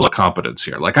baseline level of competence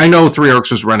here. Like I know Three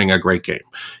Orcs was running a great game.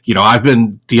 I've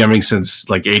been DMing since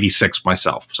like '86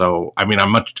 myself. So I mean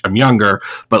I'm younger,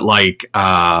 but like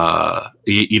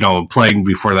playing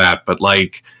before that. But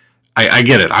like I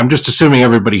get it. I'm just assuming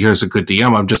everybody here is a good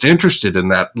DM. I'm just interested in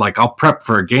that. Like I'll prep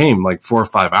for a game like 4 or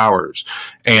 5 hours,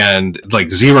 and like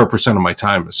 0% of my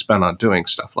time is spent on doing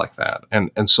stuff like that.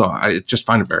 And so I just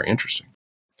find it very interesting.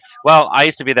 Well, I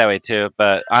used to be that way too,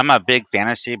 but I'm a big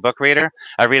fantasy book reader.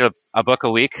 I read a book a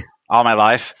week all my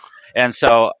life. And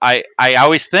so I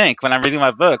always think when I'm reading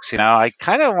my books, I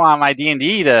kind of want my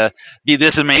D&D to be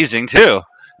this amazing too.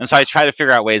 And so I try to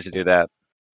figure out ways to do that.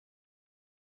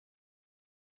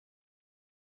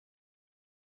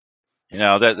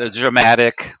 The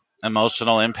dramatic,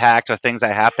 emotional impact of things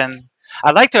that happen.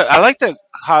 I like to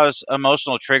cause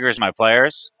emotional triggers in my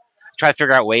players. Try to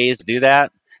figure out ways to do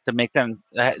that to make them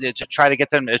to try to get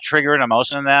them to trigger an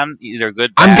emotion in them, either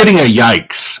good. Bad. I'm getting a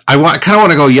yikes. I kind of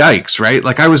want to go yikes, right?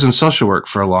 Like I was in social work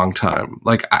for a long time.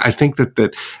 Like I think that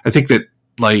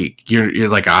like you're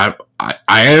like I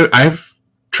have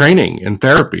training in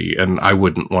therapy, and I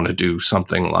wouldn't want to do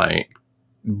something like.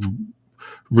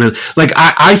 Really, like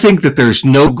I think that there's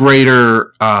no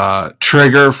greater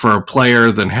trigger for a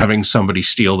player than having somebody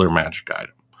steal their magic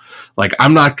item. Like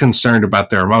I'm not concerned about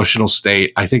their emotional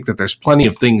state. I think that there's plenty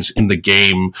of things in the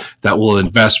game that will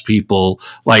invest people.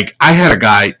 Like I had a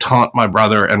guy taunt my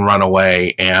brother and run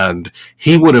away, and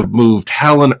he would have moved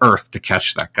hell and earth to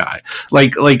catch that guy.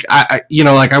 Like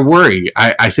I worry.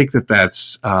 I think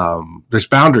that's there's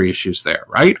boundary issues there,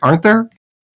 right? Aren't there?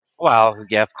 Well,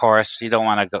 yeah, of course. You don't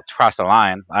want to go cross the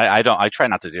line. I don't. I try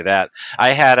not to do that.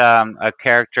 I had a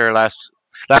character last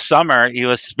summer. He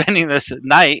was spending this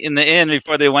night in the inn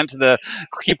before they went to the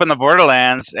keep on the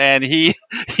Borderlands, and he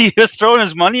was throwing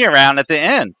his money around at the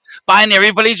inn, buying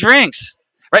everybody drinks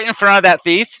right in front of that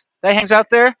thief that hangs out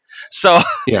there. So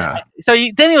yeah. So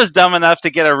then he was dumb enough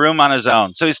to get a room on his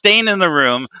own. So he's staying in the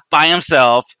room by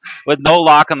himself with no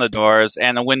lock on the doors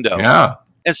and a window. Yeah.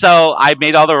 And so I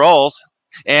made all the rolls.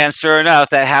 And sure enough,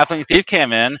 that halfling thief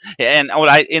came in, and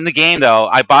in the game though,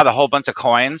 I bought a whole bunch of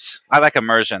coins. I like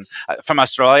immersion from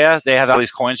Australia. They have all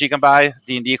these coins you can buy,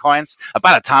 D&D coins. I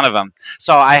bought a ton of them.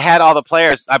 So I had all the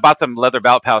players. I bought them leather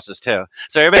belt pouches too.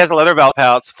 So everybody has a leather belt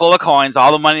pouch full of coins,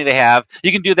 all the money they have.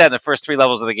 You can do that in the first 3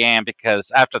 levels of the game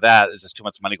because after that, there's just too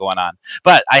much money going on.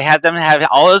 But I had them have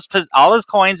all his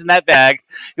coins in that bag.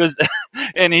 It was,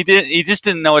 and he just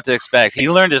didn't know what to expect. He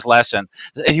learned his lesson.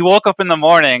 He woke up in the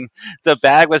morning. The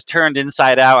bag was turned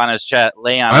inside out on his chest,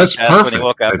 laying on his chest perfect. when he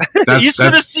woke up. You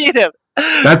should have seen him.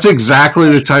 That's exactly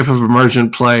the type of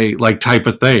emergent play, like type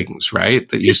of things, right?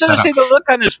 That you should have seen the look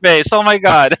on his face. Oh my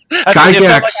god! Gygax I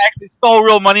actually stole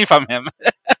real money from him.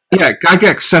 Yeah,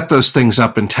 Gygax set those things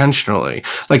up intentionally.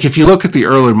 Like if you look at the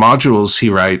early modules he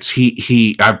writes,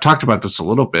 he I've talked about this a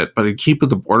little bit, but in Keep of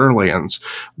the Borderlands,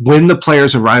 when the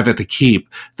players arrive at the keep,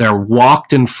 they're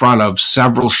walked in front of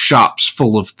several shops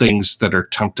full of things that are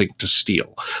tempting to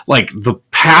steal. Like the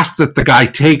path that the guy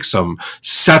takes them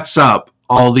sets up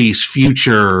all these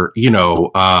future,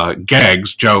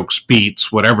 gags, jokes,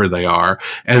 beats, whatever they are,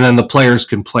 and then the players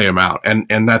can play them out.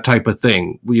 And that type of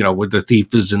thing, with the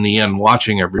thief is in the end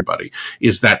watching everybody,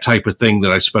 is that type of thing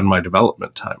that I spend my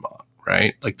development time on,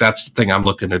 right? Like that's the thing I'm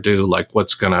looking to do. Like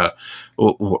what's gonna,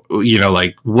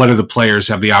 like what do the players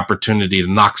have the opportunity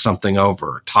to knock something over,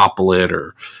 or topple it,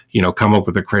 or, come up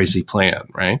with a crazy plan,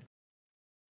 right?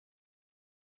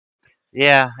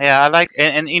 Yeah, I like,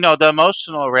 and the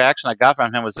emotional reaction I got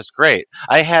from him was just great.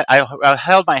 I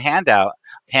held my hand out,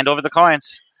 hand over the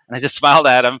coins, and I just smiled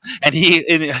at him. And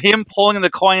him pulling the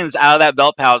coins out of that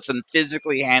belt pouch and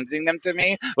physically handing them to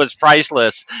me was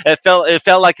priceless. It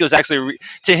felt like it was actually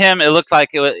to him. It looked like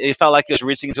it felt like he was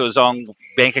reaching into his own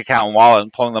bank account and wallet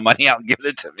and pulling the money out and giving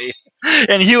it to me.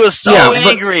 And he was so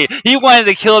angry. He wanted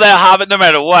to kill that hobbit no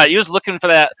matter what. He was looking for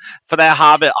that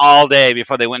hobbit all day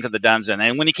before they went to the dungeon.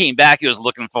 And when he came back, he was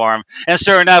looking for him. And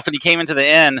sure enough, when he came into the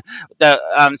inn, the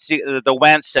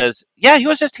wench says, "Yeah, he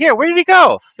was just here. Where did he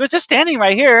go? He was just standing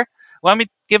right here. Want me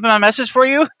to give him a message for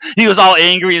you?" He was all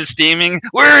angry and steaming.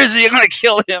 "Where is he? I'm going to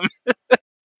kill him."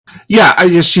 Yeah,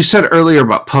 you said earlier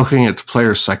about poking at the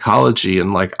player's psychology,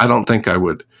 and I don't think I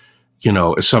would.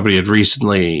 If somebody had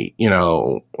recently,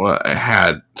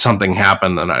 had something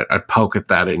happen, then I'd poke at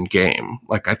that in game.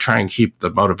 Like I try and keep the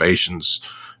motivations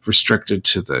restricted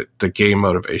to the game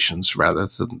motivations rather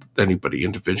than anybody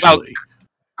individually. Well,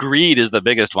 greed is the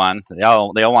biggest one. They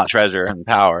all want treasure and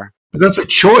power. But that's a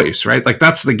choice, right? Like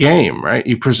that's the game, right?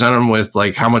 You present them with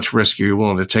how much risk are you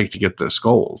willing to take to get this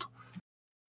gold?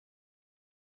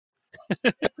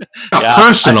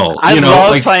 Personal. I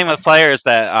love playing with players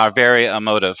that are very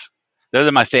emotive. Those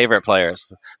are my favorite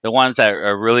players. The ones that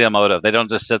are really emotive. They don't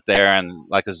just sit there and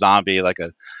like a zombie,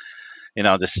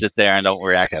 just sit there and don't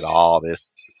react at all.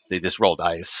 They just roll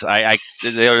dice.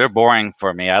 They're boring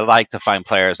for me. I like to find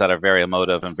players that are very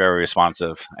emotive and very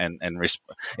responsive, and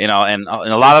a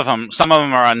lot of them. Some of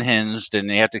them are unhinged, and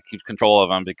you have to keep control of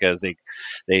them because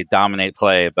they dominate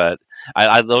play. But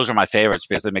those are my favorites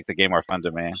because they make the game more fun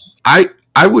to me.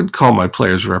 I would call my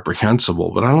players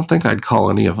reprehensible, but I don't think I'd call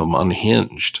any of them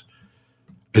unhinged.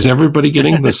 Is everybody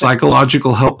getting the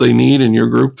psychological help they need in your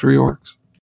group, Three Orcs?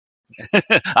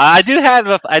 I did have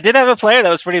a player that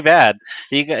was pretty bad.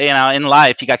 He, in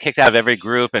life, he got kicked out of every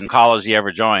group and college he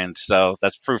ever joined. So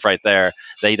that's proof right there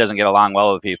that he doesn't get along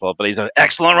well with people. But he's an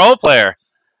excellent role player.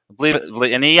 Believe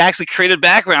it, and he actually created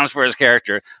backgrounds for his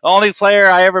character. The only player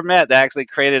I ever met that actually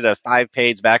created a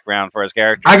 5-page background for his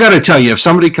character. I got to tell you, if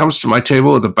somebody comes to my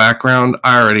table with a background,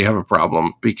 I already have a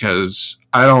problem because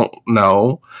I don't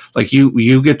know. Like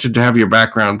you get to have your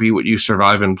background be what you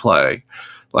survive and play.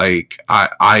 Like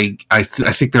I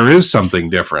think there is something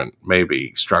different,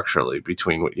 maybe structurally,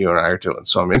 between what you and I are doing.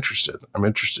 So I'm interested.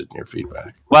 in your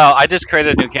feedback. Well, I just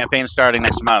created a new campaign starting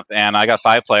next month, and I got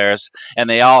 5 players, and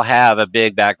they all have a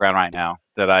big background right now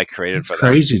that I created for them.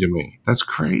 Crazy to me. That's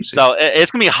crazy. So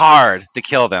it's gonna be hard to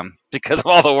kill them because of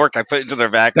all the work I put into their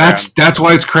background. That's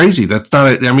why it's crazy. That's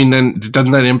not. Then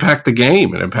doesn't that impact the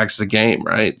game? It impacts the game,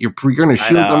 right? You're going to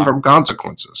shield them from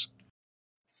consequences.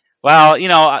 Well,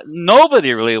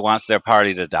 nobody really wants their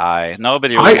party to die.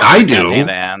 Nobody really wants I do.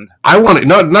 To end. I want it.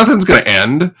 No, nothing's going to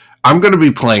end. I'm going to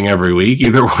be playing every week,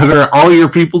 either whether all your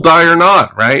people die or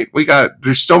not, right?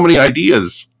 There's so many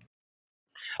ideas.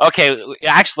 Okay,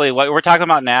 actually, what we're talking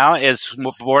about now is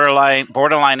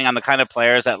borderlining on the kind of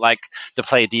players that like to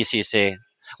play DCC,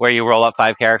 where you roll up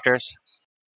 5 characters.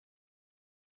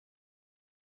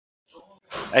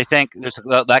 I think there's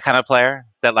that kind of player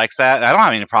that likes that. I don't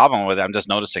have any problem with it. I'm just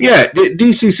noticing. Yeah,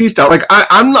 DCC stuff. Like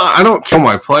I don't kill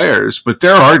my players, but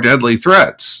there are deadly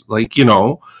threats. I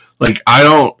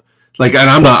don't. Like, and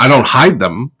I don't hide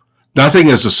them. Nothing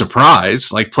is a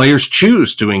surprise. Like, players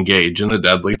choose to engage in the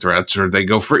deadly threats or they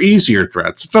go for easier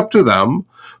threats. It's up to them.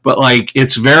 But, like,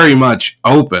 it's very much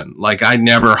open. Like, I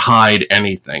never hide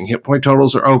anything. Hit point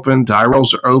totals are open. Die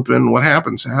rolls are open. What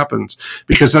happens, happens.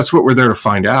 Because that's what we're there to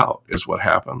find out, is what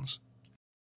happens.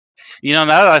 You know,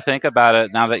 now that I think about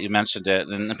it, now that you mentioned it,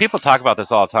 and people talk about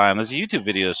this all the time, there's a YouTube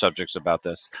video subjects about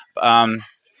this.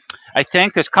 I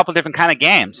think there's a couple different kind of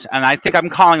games, and I think I'm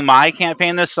calling my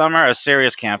campaign this summer a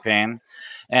serious campaign,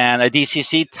 and a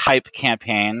DCC type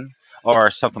campaign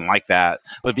or something like that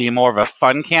would be more of a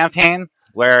fun campaign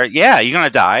where, yeah, you're gonna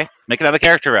die, make another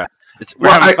character up. We're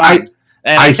having fun.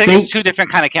 I think there's two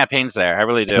different kind of campaigns there. I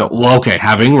really do. Well, okay,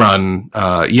 having run,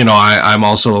 I'm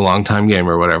also a longtime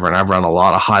gamer or whatever, and I've run a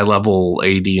lot of high-level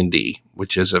AD&D,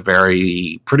 which is a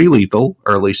pretty lethal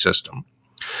early system.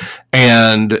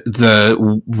 And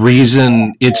the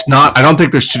reason it's not, I don't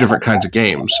think there's two different kinds of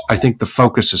games. I think the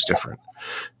focus is different.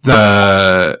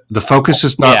 The focus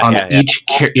is not on each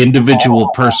individual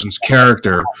person's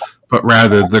character, but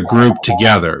rather the group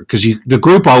together, because the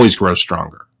group always grows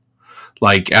stronger.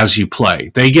 Like, as you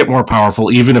play, they get more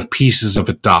powerful even if pieces of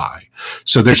it die.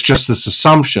 So there's just this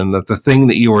assumption that the thing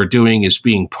that you are doing is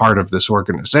being part of this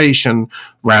organization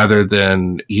rather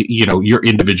than, your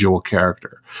individual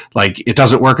character. Like, it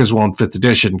doesn't work as well in 5th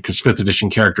edition because 5th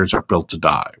edition characters are built to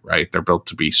die, right? They're built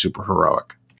to be super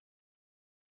heroic.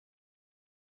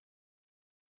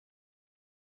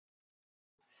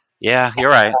 Yeah, you're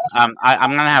right. I'm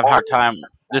going to have a hard time.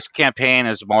 This campaign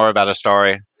is more about a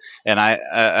story. And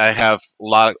I have a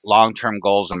lot of long-term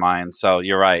goals in mind. So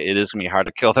you're right. It is going to be hard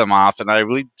to kill them off. And I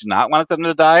really do not want them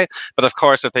to die. But, of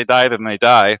course, if they die, then they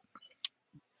die.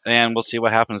 And we'll see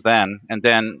what happens then. And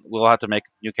then we'll have to make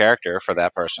a new character for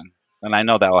that person. And I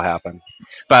know that will happen.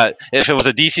 But if it was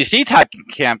a DCC type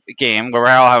game where we're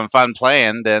all having fun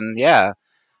playing, then, yeah.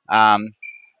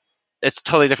 It's a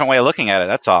totally different way of looking at it.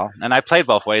 That's all. And I played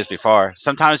both ways before.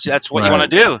 Sometimes that's what you want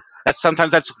to do.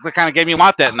 Sometimes that's the kind of game you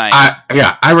want that night.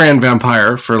 I ran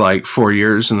Vampire for like 4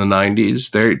 years in the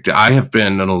 90s. I have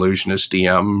been an illusionist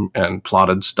DM and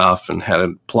plotted stuff and had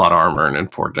a plot armor and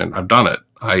important. I've done it.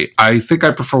 I think I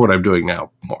prefer what I'm doing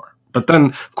now more. But then,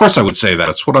 of course, I would say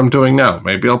that's what I'm doing now.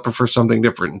 Maybe I'll prefer something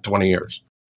different in 20 years.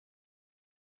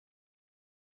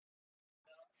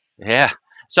 Yeah.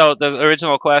 So the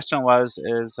original question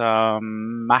is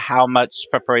how much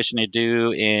preparation you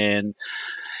do in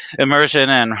immersion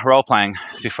and role-playing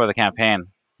before the campaign.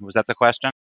 Was that the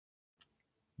question?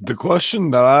 The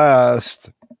question that I asked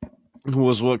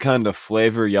was what kind of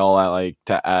flavor y'all like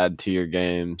to add to your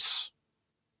games.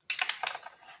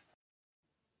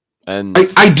 And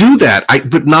I do that,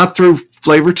 but not through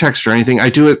flavor text or anything. I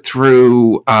do it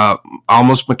through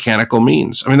almost mechanical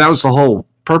means. I mean, that was the whole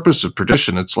purpose of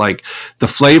Perdition. It's like the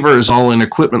flavor is all in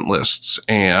equipment lists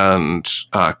and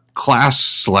class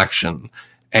selection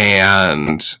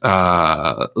and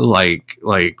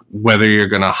like whether you're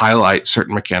going to highlight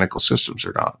certain mechanical systems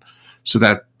or not. So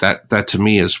that to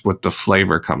me is what the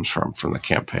flavor comes from the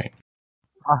campaign.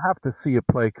 I'll have to see it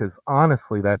play because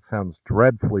honestly, that sounds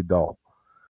dreadfully dull.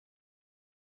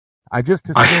 I just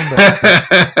assume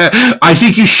that. I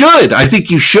think you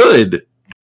should.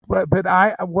 But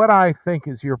what I think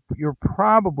is you're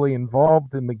probably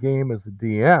involved in the game as a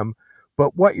DM,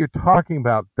 but what you're talking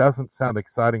about doesn't sound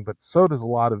exciting. But so does a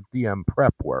lot of DM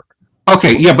prep work.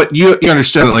 Okay, yeah, but you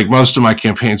understand that like most of my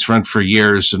campaigns run for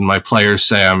years, and my players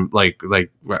say I'm like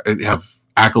have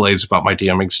accolades about my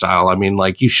DMing style. I mean,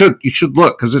 like you should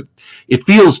look because it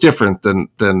feels different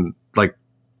than like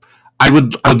I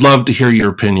would love to hear your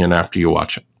opinion after you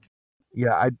watch it.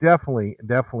 Yeah, I definitely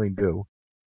do.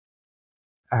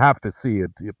 I have to see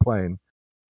it playing.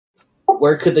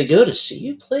 Where could they go to see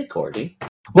you play, Courtney?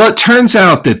 Well, it turns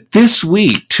out that this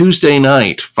week, Tuesday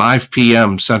night, 5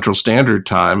 p.m. Central Standard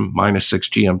Time, -6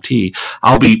 GMT,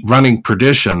 I'll be running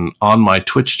Perdition on my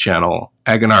Twitch channel,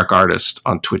 Agonarch Artist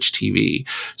on Twitch TV.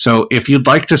 So if you'd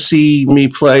like to see me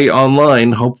play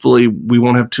online, hopefully we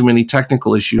won't have too many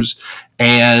technical issues,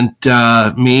 and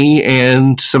me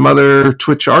and some other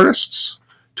Twitch artists,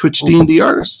 Twitch D&D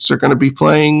artists are going to be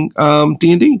playing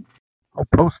D&D. I'll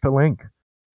post a link.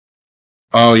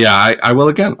 Oh, yeah, I will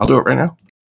again. I'll do it right now.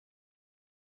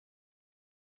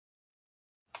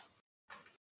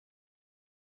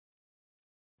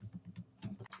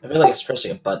 I feel like it's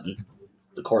pressing a button.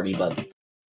 The Courtney button.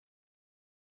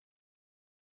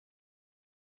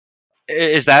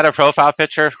 Is that a profile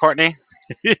picture, Courtney?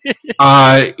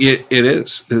 It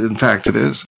is. In fact, it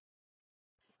is.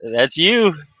 That's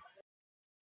you.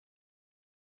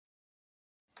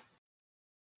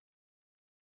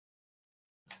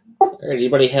 All right,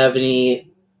 anybody have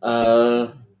any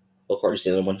Well, Courtney's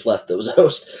the only one left that was a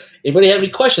host. Anybody have any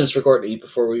questions for Courtney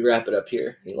before we wrap it up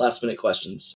here? Any last-minute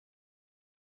questions?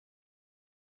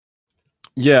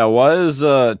 Yeah, why is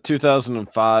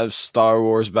 2005 Star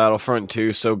Wars Battlefront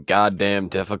 2 so goddamn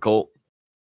difficult?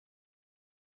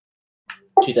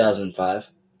 2005.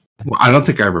 Well, I don't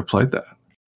think I ever played that.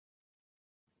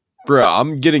 Bro,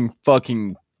 I'm getting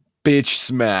fucking bitch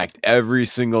smacked every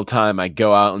single time I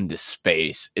go out into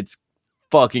space. It's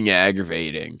fucking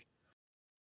aggravating.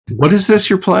 What is this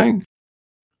you're playing?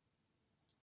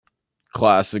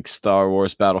 Classic Star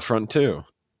Wars Battlefront 2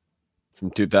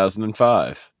 from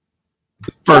 2005.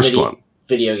 First one.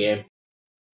 Video game.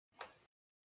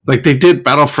 Like they did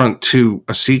Battlefront 2,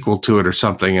 a sequel to it or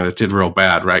something, and it did real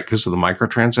bad, right? Because of the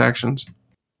microtransactions?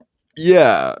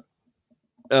 Yeah.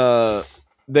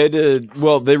 They did,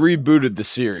 well, they rebooted the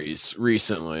series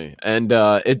recently, and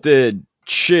it did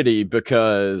shitty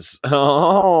because,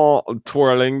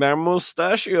 twirling their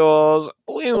mustachios,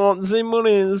 we want the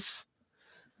monies.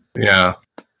 Yeah.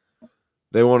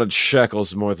 They wanted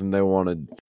shekels more than they wanted.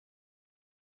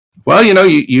 Well,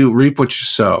 you reap what you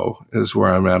sow is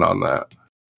where I'm at on that.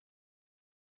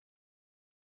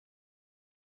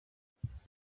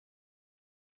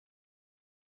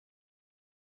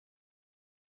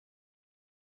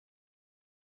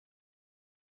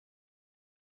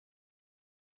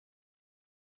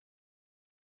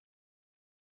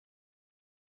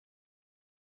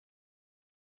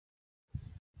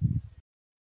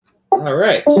 All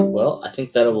right. Well, I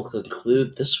think that will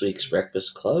conclude this week's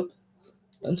Breakfast Club.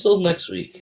 Until next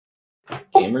week,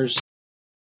 gamers.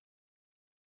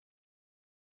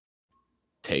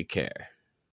 Take care.